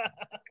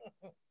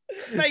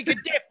 Make a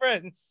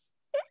difference.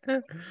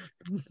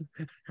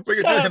 We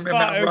can do him,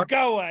 Man Rock.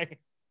 Go away.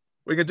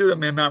 We can do it,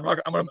 Man Rock.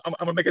 I'm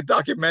gonna make a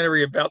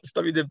documentary about the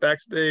stuff you did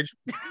backstage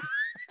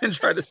and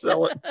try to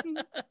sell it.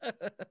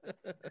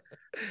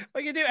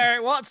 What you do,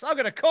 Eric Watts? I'm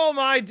gonna call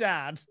my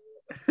dad.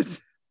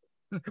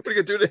 What are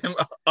you gonna do to him?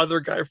 Other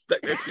guy from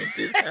that Team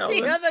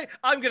 2000.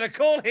 I'm gonna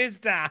call his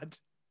dad.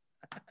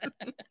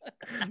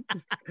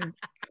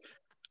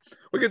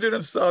 What are you gonna do to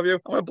him, Savio?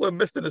 I'm gonna blow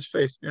mist in his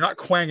face. You're not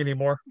Quang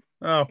anymore.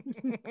 Oh.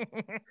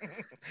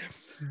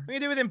 What are you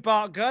do with him,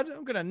 Bart Gunn?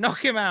 I'm gonna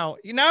knock him out.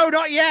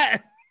 Not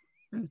yet.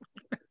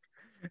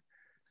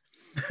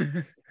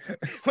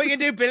 What you gonna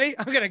do, Billy?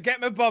 I'm gonna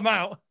get my bum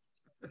out.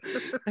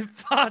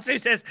 Fatu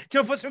says, do you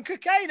want to put some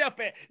cocaine up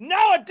it? No,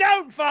 I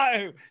don't,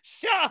 Fatu.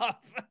 Shut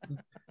up.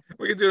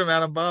 We can do to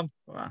Adam Bomb.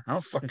 I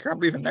don't fucking care. I'm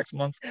leaving next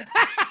month.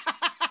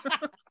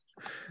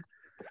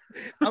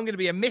 I'm gonna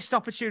be a missed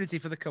opportunity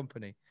for the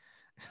company.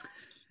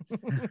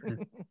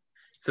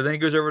 So then he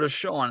goes over to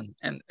Shawn,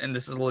 and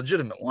this is a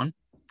legitimate one.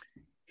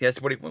 Yes,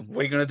 what are you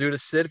going to do to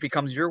Sid if he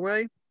comes your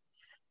way?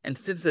 And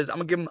Sid says, I'm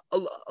going to give him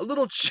a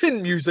little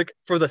chin music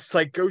for the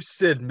Psycho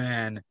Sid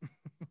man.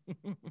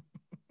 It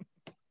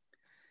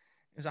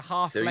was a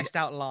half fleshed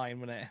out line,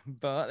 wasn't it?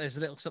 But there's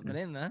a little something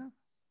in there.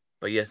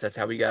 But yes, that's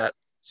how we got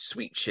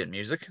sweet chin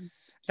music.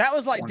 That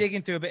was like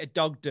digging through a bit of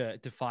dog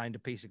dirt to find a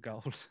piece of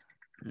gold.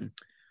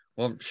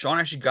 Well, Sean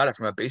actually got it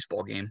from a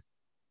baseball game.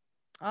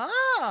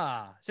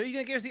 Ah, so you're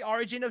going to give us the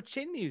origin of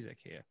chin music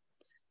here?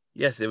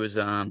 Yes, it was,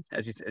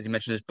 as he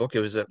mentioned in his book, it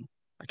was, I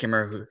can't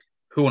remember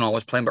who and all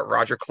was playing, but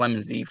Roger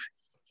Clemens, the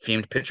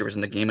famed pitcher, was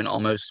in the game and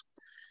almost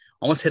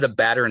hit a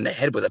batter in the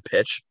head with a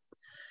pitch.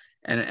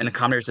 And the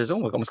commentator says, oh,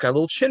 we almost got a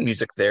little chin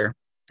music there.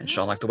 And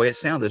Sean liked the way it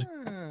sounded.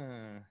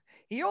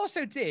 He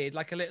also did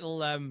like a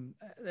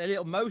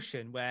little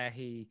motion where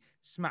he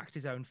smacked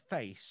his own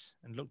face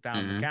and looked down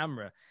at the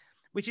camera,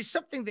 which is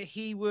something that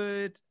he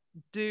would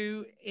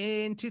do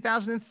in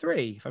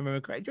 2003, if I remember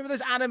correctly. Do you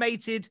remember those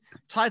animated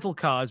title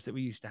cards that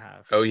we used to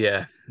have? Oh,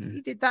 yeah. He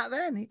did that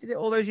then. He did it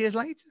all those years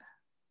later.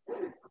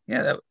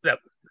 Yeah, that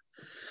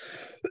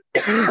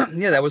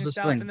yeah, that was the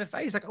thing. In the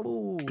face, like,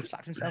 oh,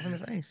 slapped himself in the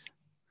face.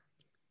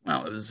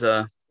 Well, it was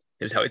how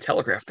he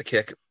telegraphed the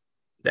kick,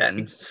 that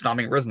and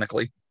stomping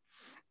rhythmically.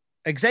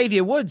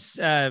 Xavier Woods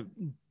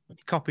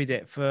copied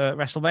it for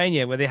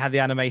WrestleMania, where they had the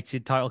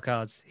animated title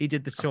cards. He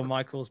did the Shawn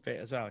Michaels bit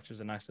as well, which was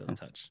a nice little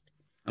touch.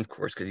 Of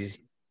course, because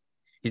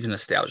he's a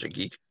nostalgia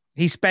geek.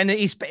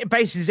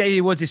 Basically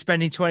Xavier Woods is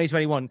spending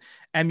 2021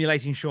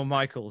 emulating Shawn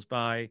Michaels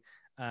by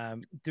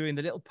doing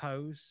the little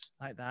pose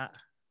like that,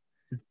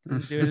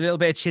 doing a little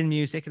bit of chin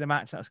music in a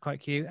match. That was quite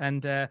cute,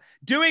 and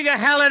doing a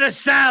Hell in a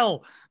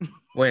Cell.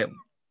 Wait,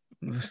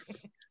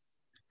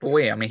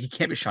 I mean, he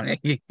can't be Shawn.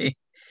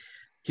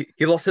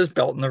 He lost his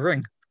belt in the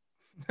ring.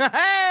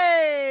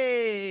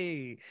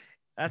 Hey,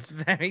 that's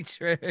very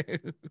true.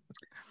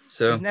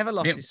 So he's never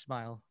lost his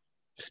smile.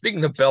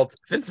 Speaking of belts,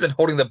 Vince's been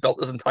holding the belt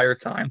this entire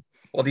time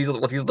while he's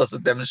does this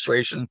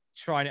demonstration,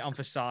 trying it on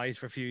for size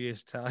for a few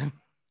years' time.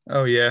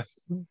 Oh yeah.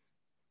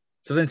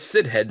 So then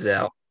Sid heads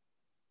out,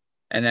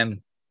 and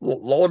then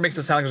Lawler makes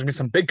it sound like there's gonna be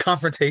some big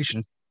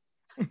confrontation.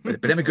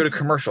 But then we go to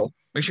commercial.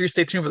 Make sure you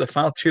stay tuned for the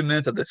final 2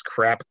 minutes of this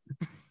crap.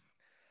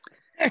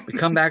 We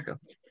come back.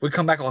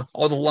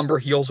 All the lumber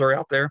heels are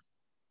out there.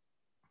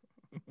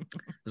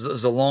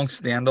 There's a long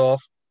standoff,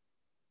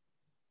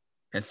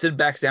 and Sid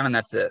backs down, and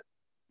that's it.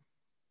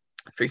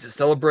 Faces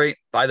celebrate,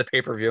 buy the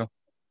pay-per-view.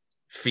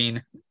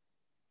 Fiend.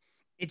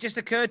 It just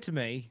occurred to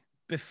me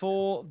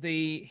before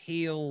the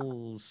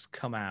heels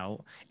come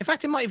out. In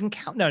fact, it might even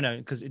count. No,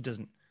 because it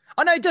doesn't.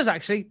 Oh, no, it does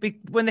actually.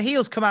 When the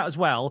heels come out as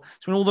well,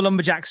 so when all the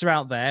lumberjacks are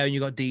out there and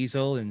you've got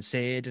Diesel and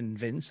Sid and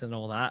Vince and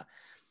all that,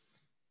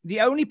 the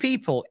only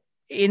people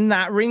in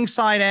that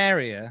ringside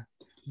area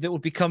that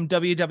would become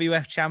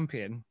WWF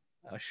champion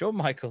are Shawn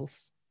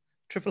Michaels,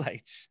 Triple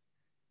H,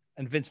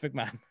 and Vince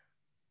McMahon.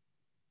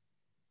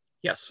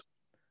 Yes.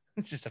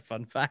 It's just a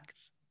fun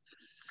fact.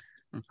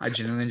 I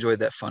genuinely enjoyed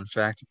that fun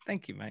fact.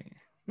 Thank you, mate.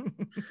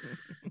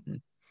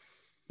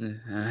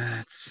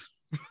 It's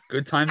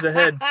good times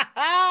ahead.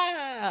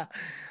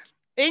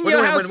 In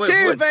your house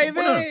too, baby.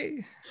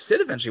 No.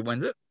 Sid eventually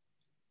wins it.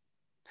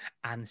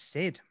 And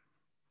Sid.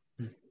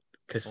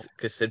 Because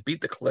Sid beat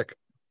the Click.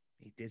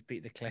 He did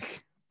beat the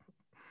Click.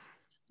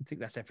 I think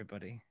that's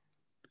everybody.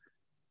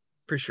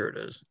 Pretty sure it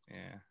is.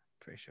 Yeah,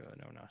 pretty sure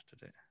no one else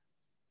did it.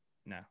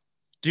 No.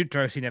 Duke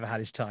Droese never had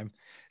his time.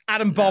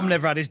 Adam Bomb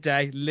never had his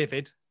day.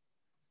 Livid.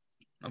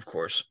 Of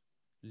course.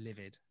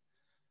 Livid.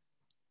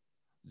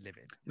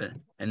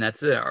 And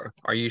that's it.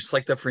 Are you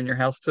psyched up for In Your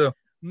House too?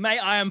 Mate,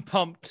 I am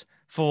pumped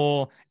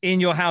for In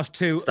Your House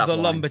 2, The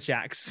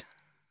Lumberjacks.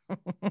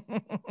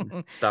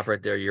 Stop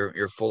right there.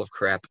 You're full of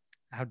crap.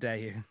 How dare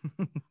you?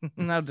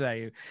 How dare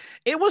you?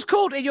 It was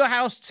called In Your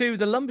House 2,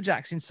 The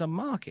Lumberjacks in some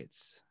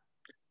markets.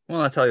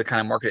 Well, that's how they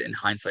kind of market it in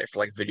hindsight for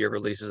like video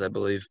releases, I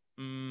believe.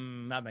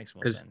 That makes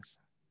more sense.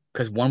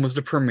 Because 1 was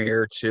the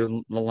premiere,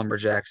 2, The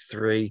Lumberjacks,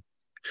 3,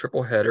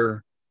 triple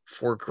header,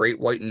 4, Great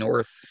White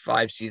North,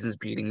 5 seasons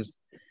beatings,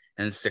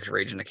 and 6,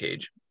 Rage in the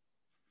Cage.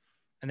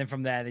 And then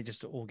from there, they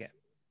just all get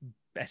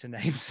better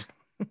names.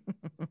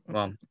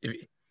 Well,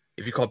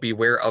 if you call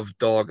Beware of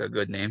Dog a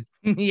good name.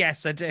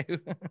 Yes, I do.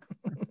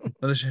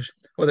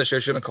 What the show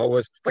should have called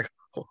was like,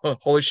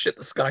 holy shit,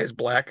 the sky is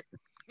black.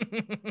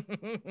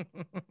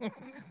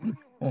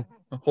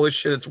 Holy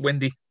shit, it's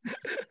windy.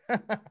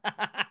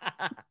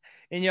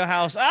 In Your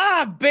House.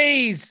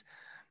 Bees.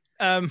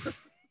 So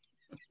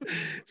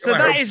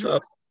that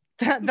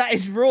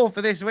is Raw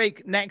for this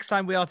week. Next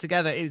time we are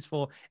together, it is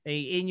for a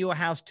In Your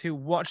House 2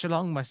 watch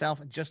along. Myself,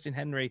 Justin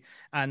Henry,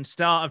 and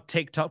star of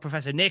TikTok,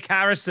 Professor Nick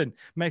Harrison,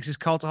 makes his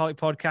Cultaholic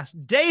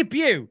podcast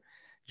debut,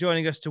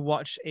 joining us to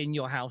watch In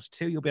Your House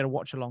 2. You'll be able to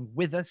watch along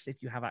with us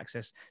if you have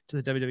access to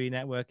the WWE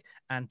Network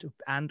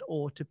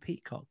and/or to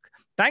Peacock.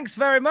 Thanks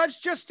very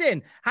much,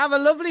 Justin. Have a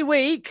lovely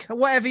week.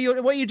 What are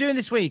you doing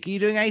this week? Are you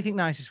doing anything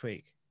nice this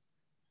week?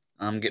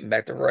 I'm getting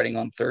back to writing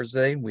on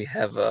Thursday. We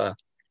have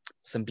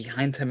some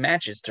behind the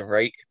matches to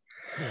write.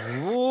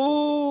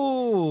 Ooh.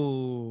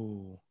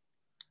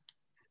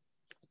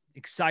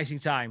 Exciting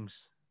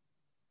times.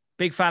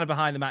 Big fan of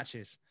Behind the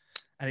Matches.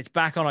 And it's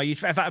back on our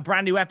YouTube. In fact, a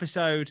brand new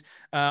episode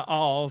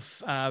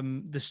of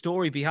The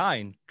Story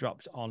Behind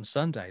dropped on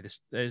Sunday.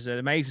 There's an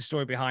amazing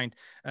story behind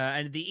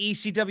and the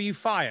ECW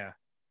Fire.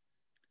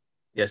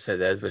 Yes, that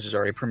is, which is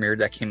already premiered.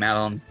 That came out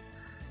on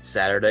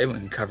Saturday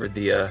when we covered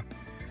the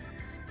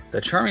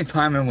charming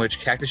time in which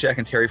Cactus Jack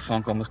and Terry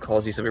Funk almost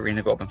caused ECW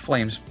Arena to go up in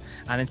flames.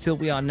 And until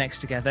we are next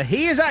together,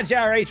 he is at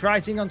JRH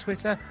Writing on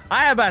Twitter.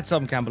 I am at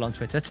Tom Campbell on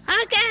Twitter.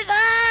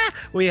 Together,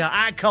 we are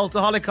at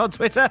Cultaholic on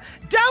Twitter.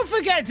 Don't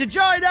forget to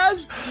join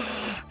us.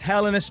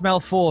 Hell in a Smell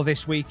 4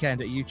 this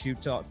weekend at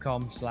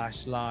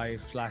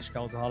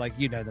youtube.com/live/Cultaholic.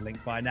 You know the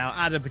link by now.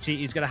 Adam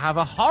Pacitti is going to have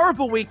a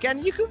horrible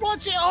weekend. You can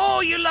watch it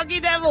all, you lucky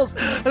devils.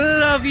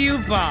 Love you.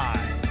 Bye.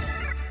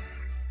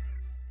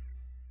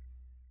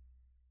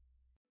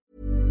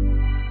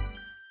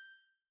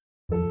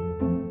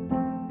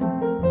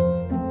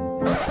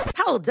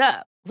 Hold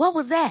up. What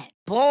was that?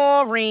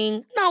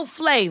 Boring. No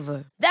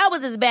flavor. That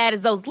was as bad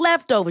as those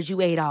leftovers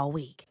you ate all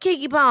week.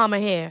 Keke Palmer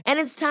here. And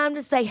it's time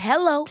to say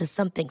hello to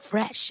something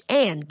fresh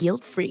and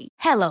guilt-free.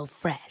 Hello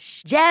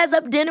Fresh. Jazz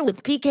up dinner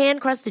with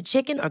pecan-crusted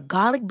chicken or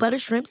garlic butter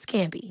shrimp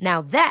scampi.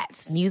 Now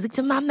that's music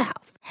to my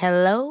mouth.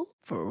 Hello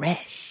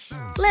Fresh.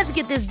 Let's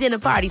get this dinner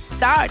party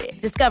started.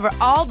 Discover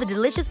all the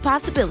delicious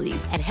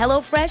possibilities at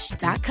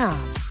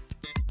HelloFresh.com.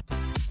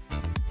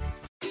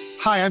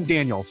 Hi, I'm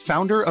Daniel,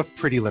 founder of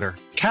Pretty Litter.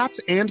 Cats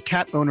and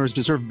cat owners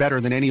deserve better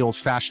than any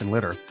old-fashioned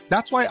litter.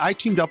 That's why I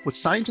teamed up with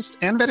scientists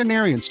and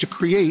veterinarians to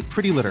create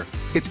Pretty Litter.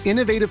 Its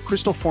innovative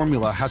crystal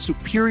formula has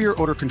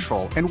superior odor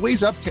control and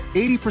weighs up to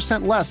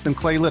 80% less than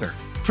clay litter.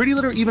 Pretty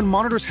Litter even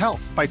monitors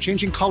health by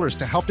changing colors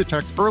to help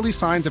detect early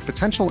signs of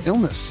potential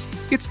illness.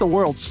 It's the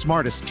world's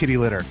smartest kitty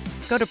litter.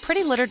 Go to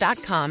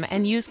prettylitter.com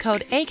and use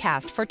code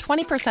ACAST for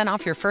 20%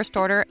 off your first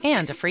order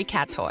and a free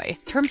cat toy.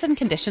 Terms and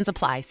conditions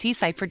apply. See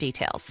site for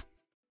details.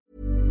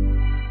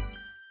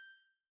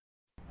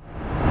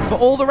 For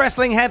all the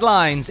wrestling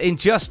headlines in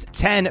just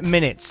 10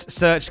 minutes,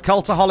 search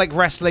Cultaholic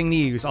Wrestling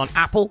News on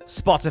Apple,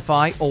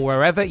 Spotify, or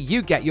wherever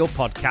you get your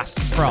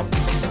podcasts from.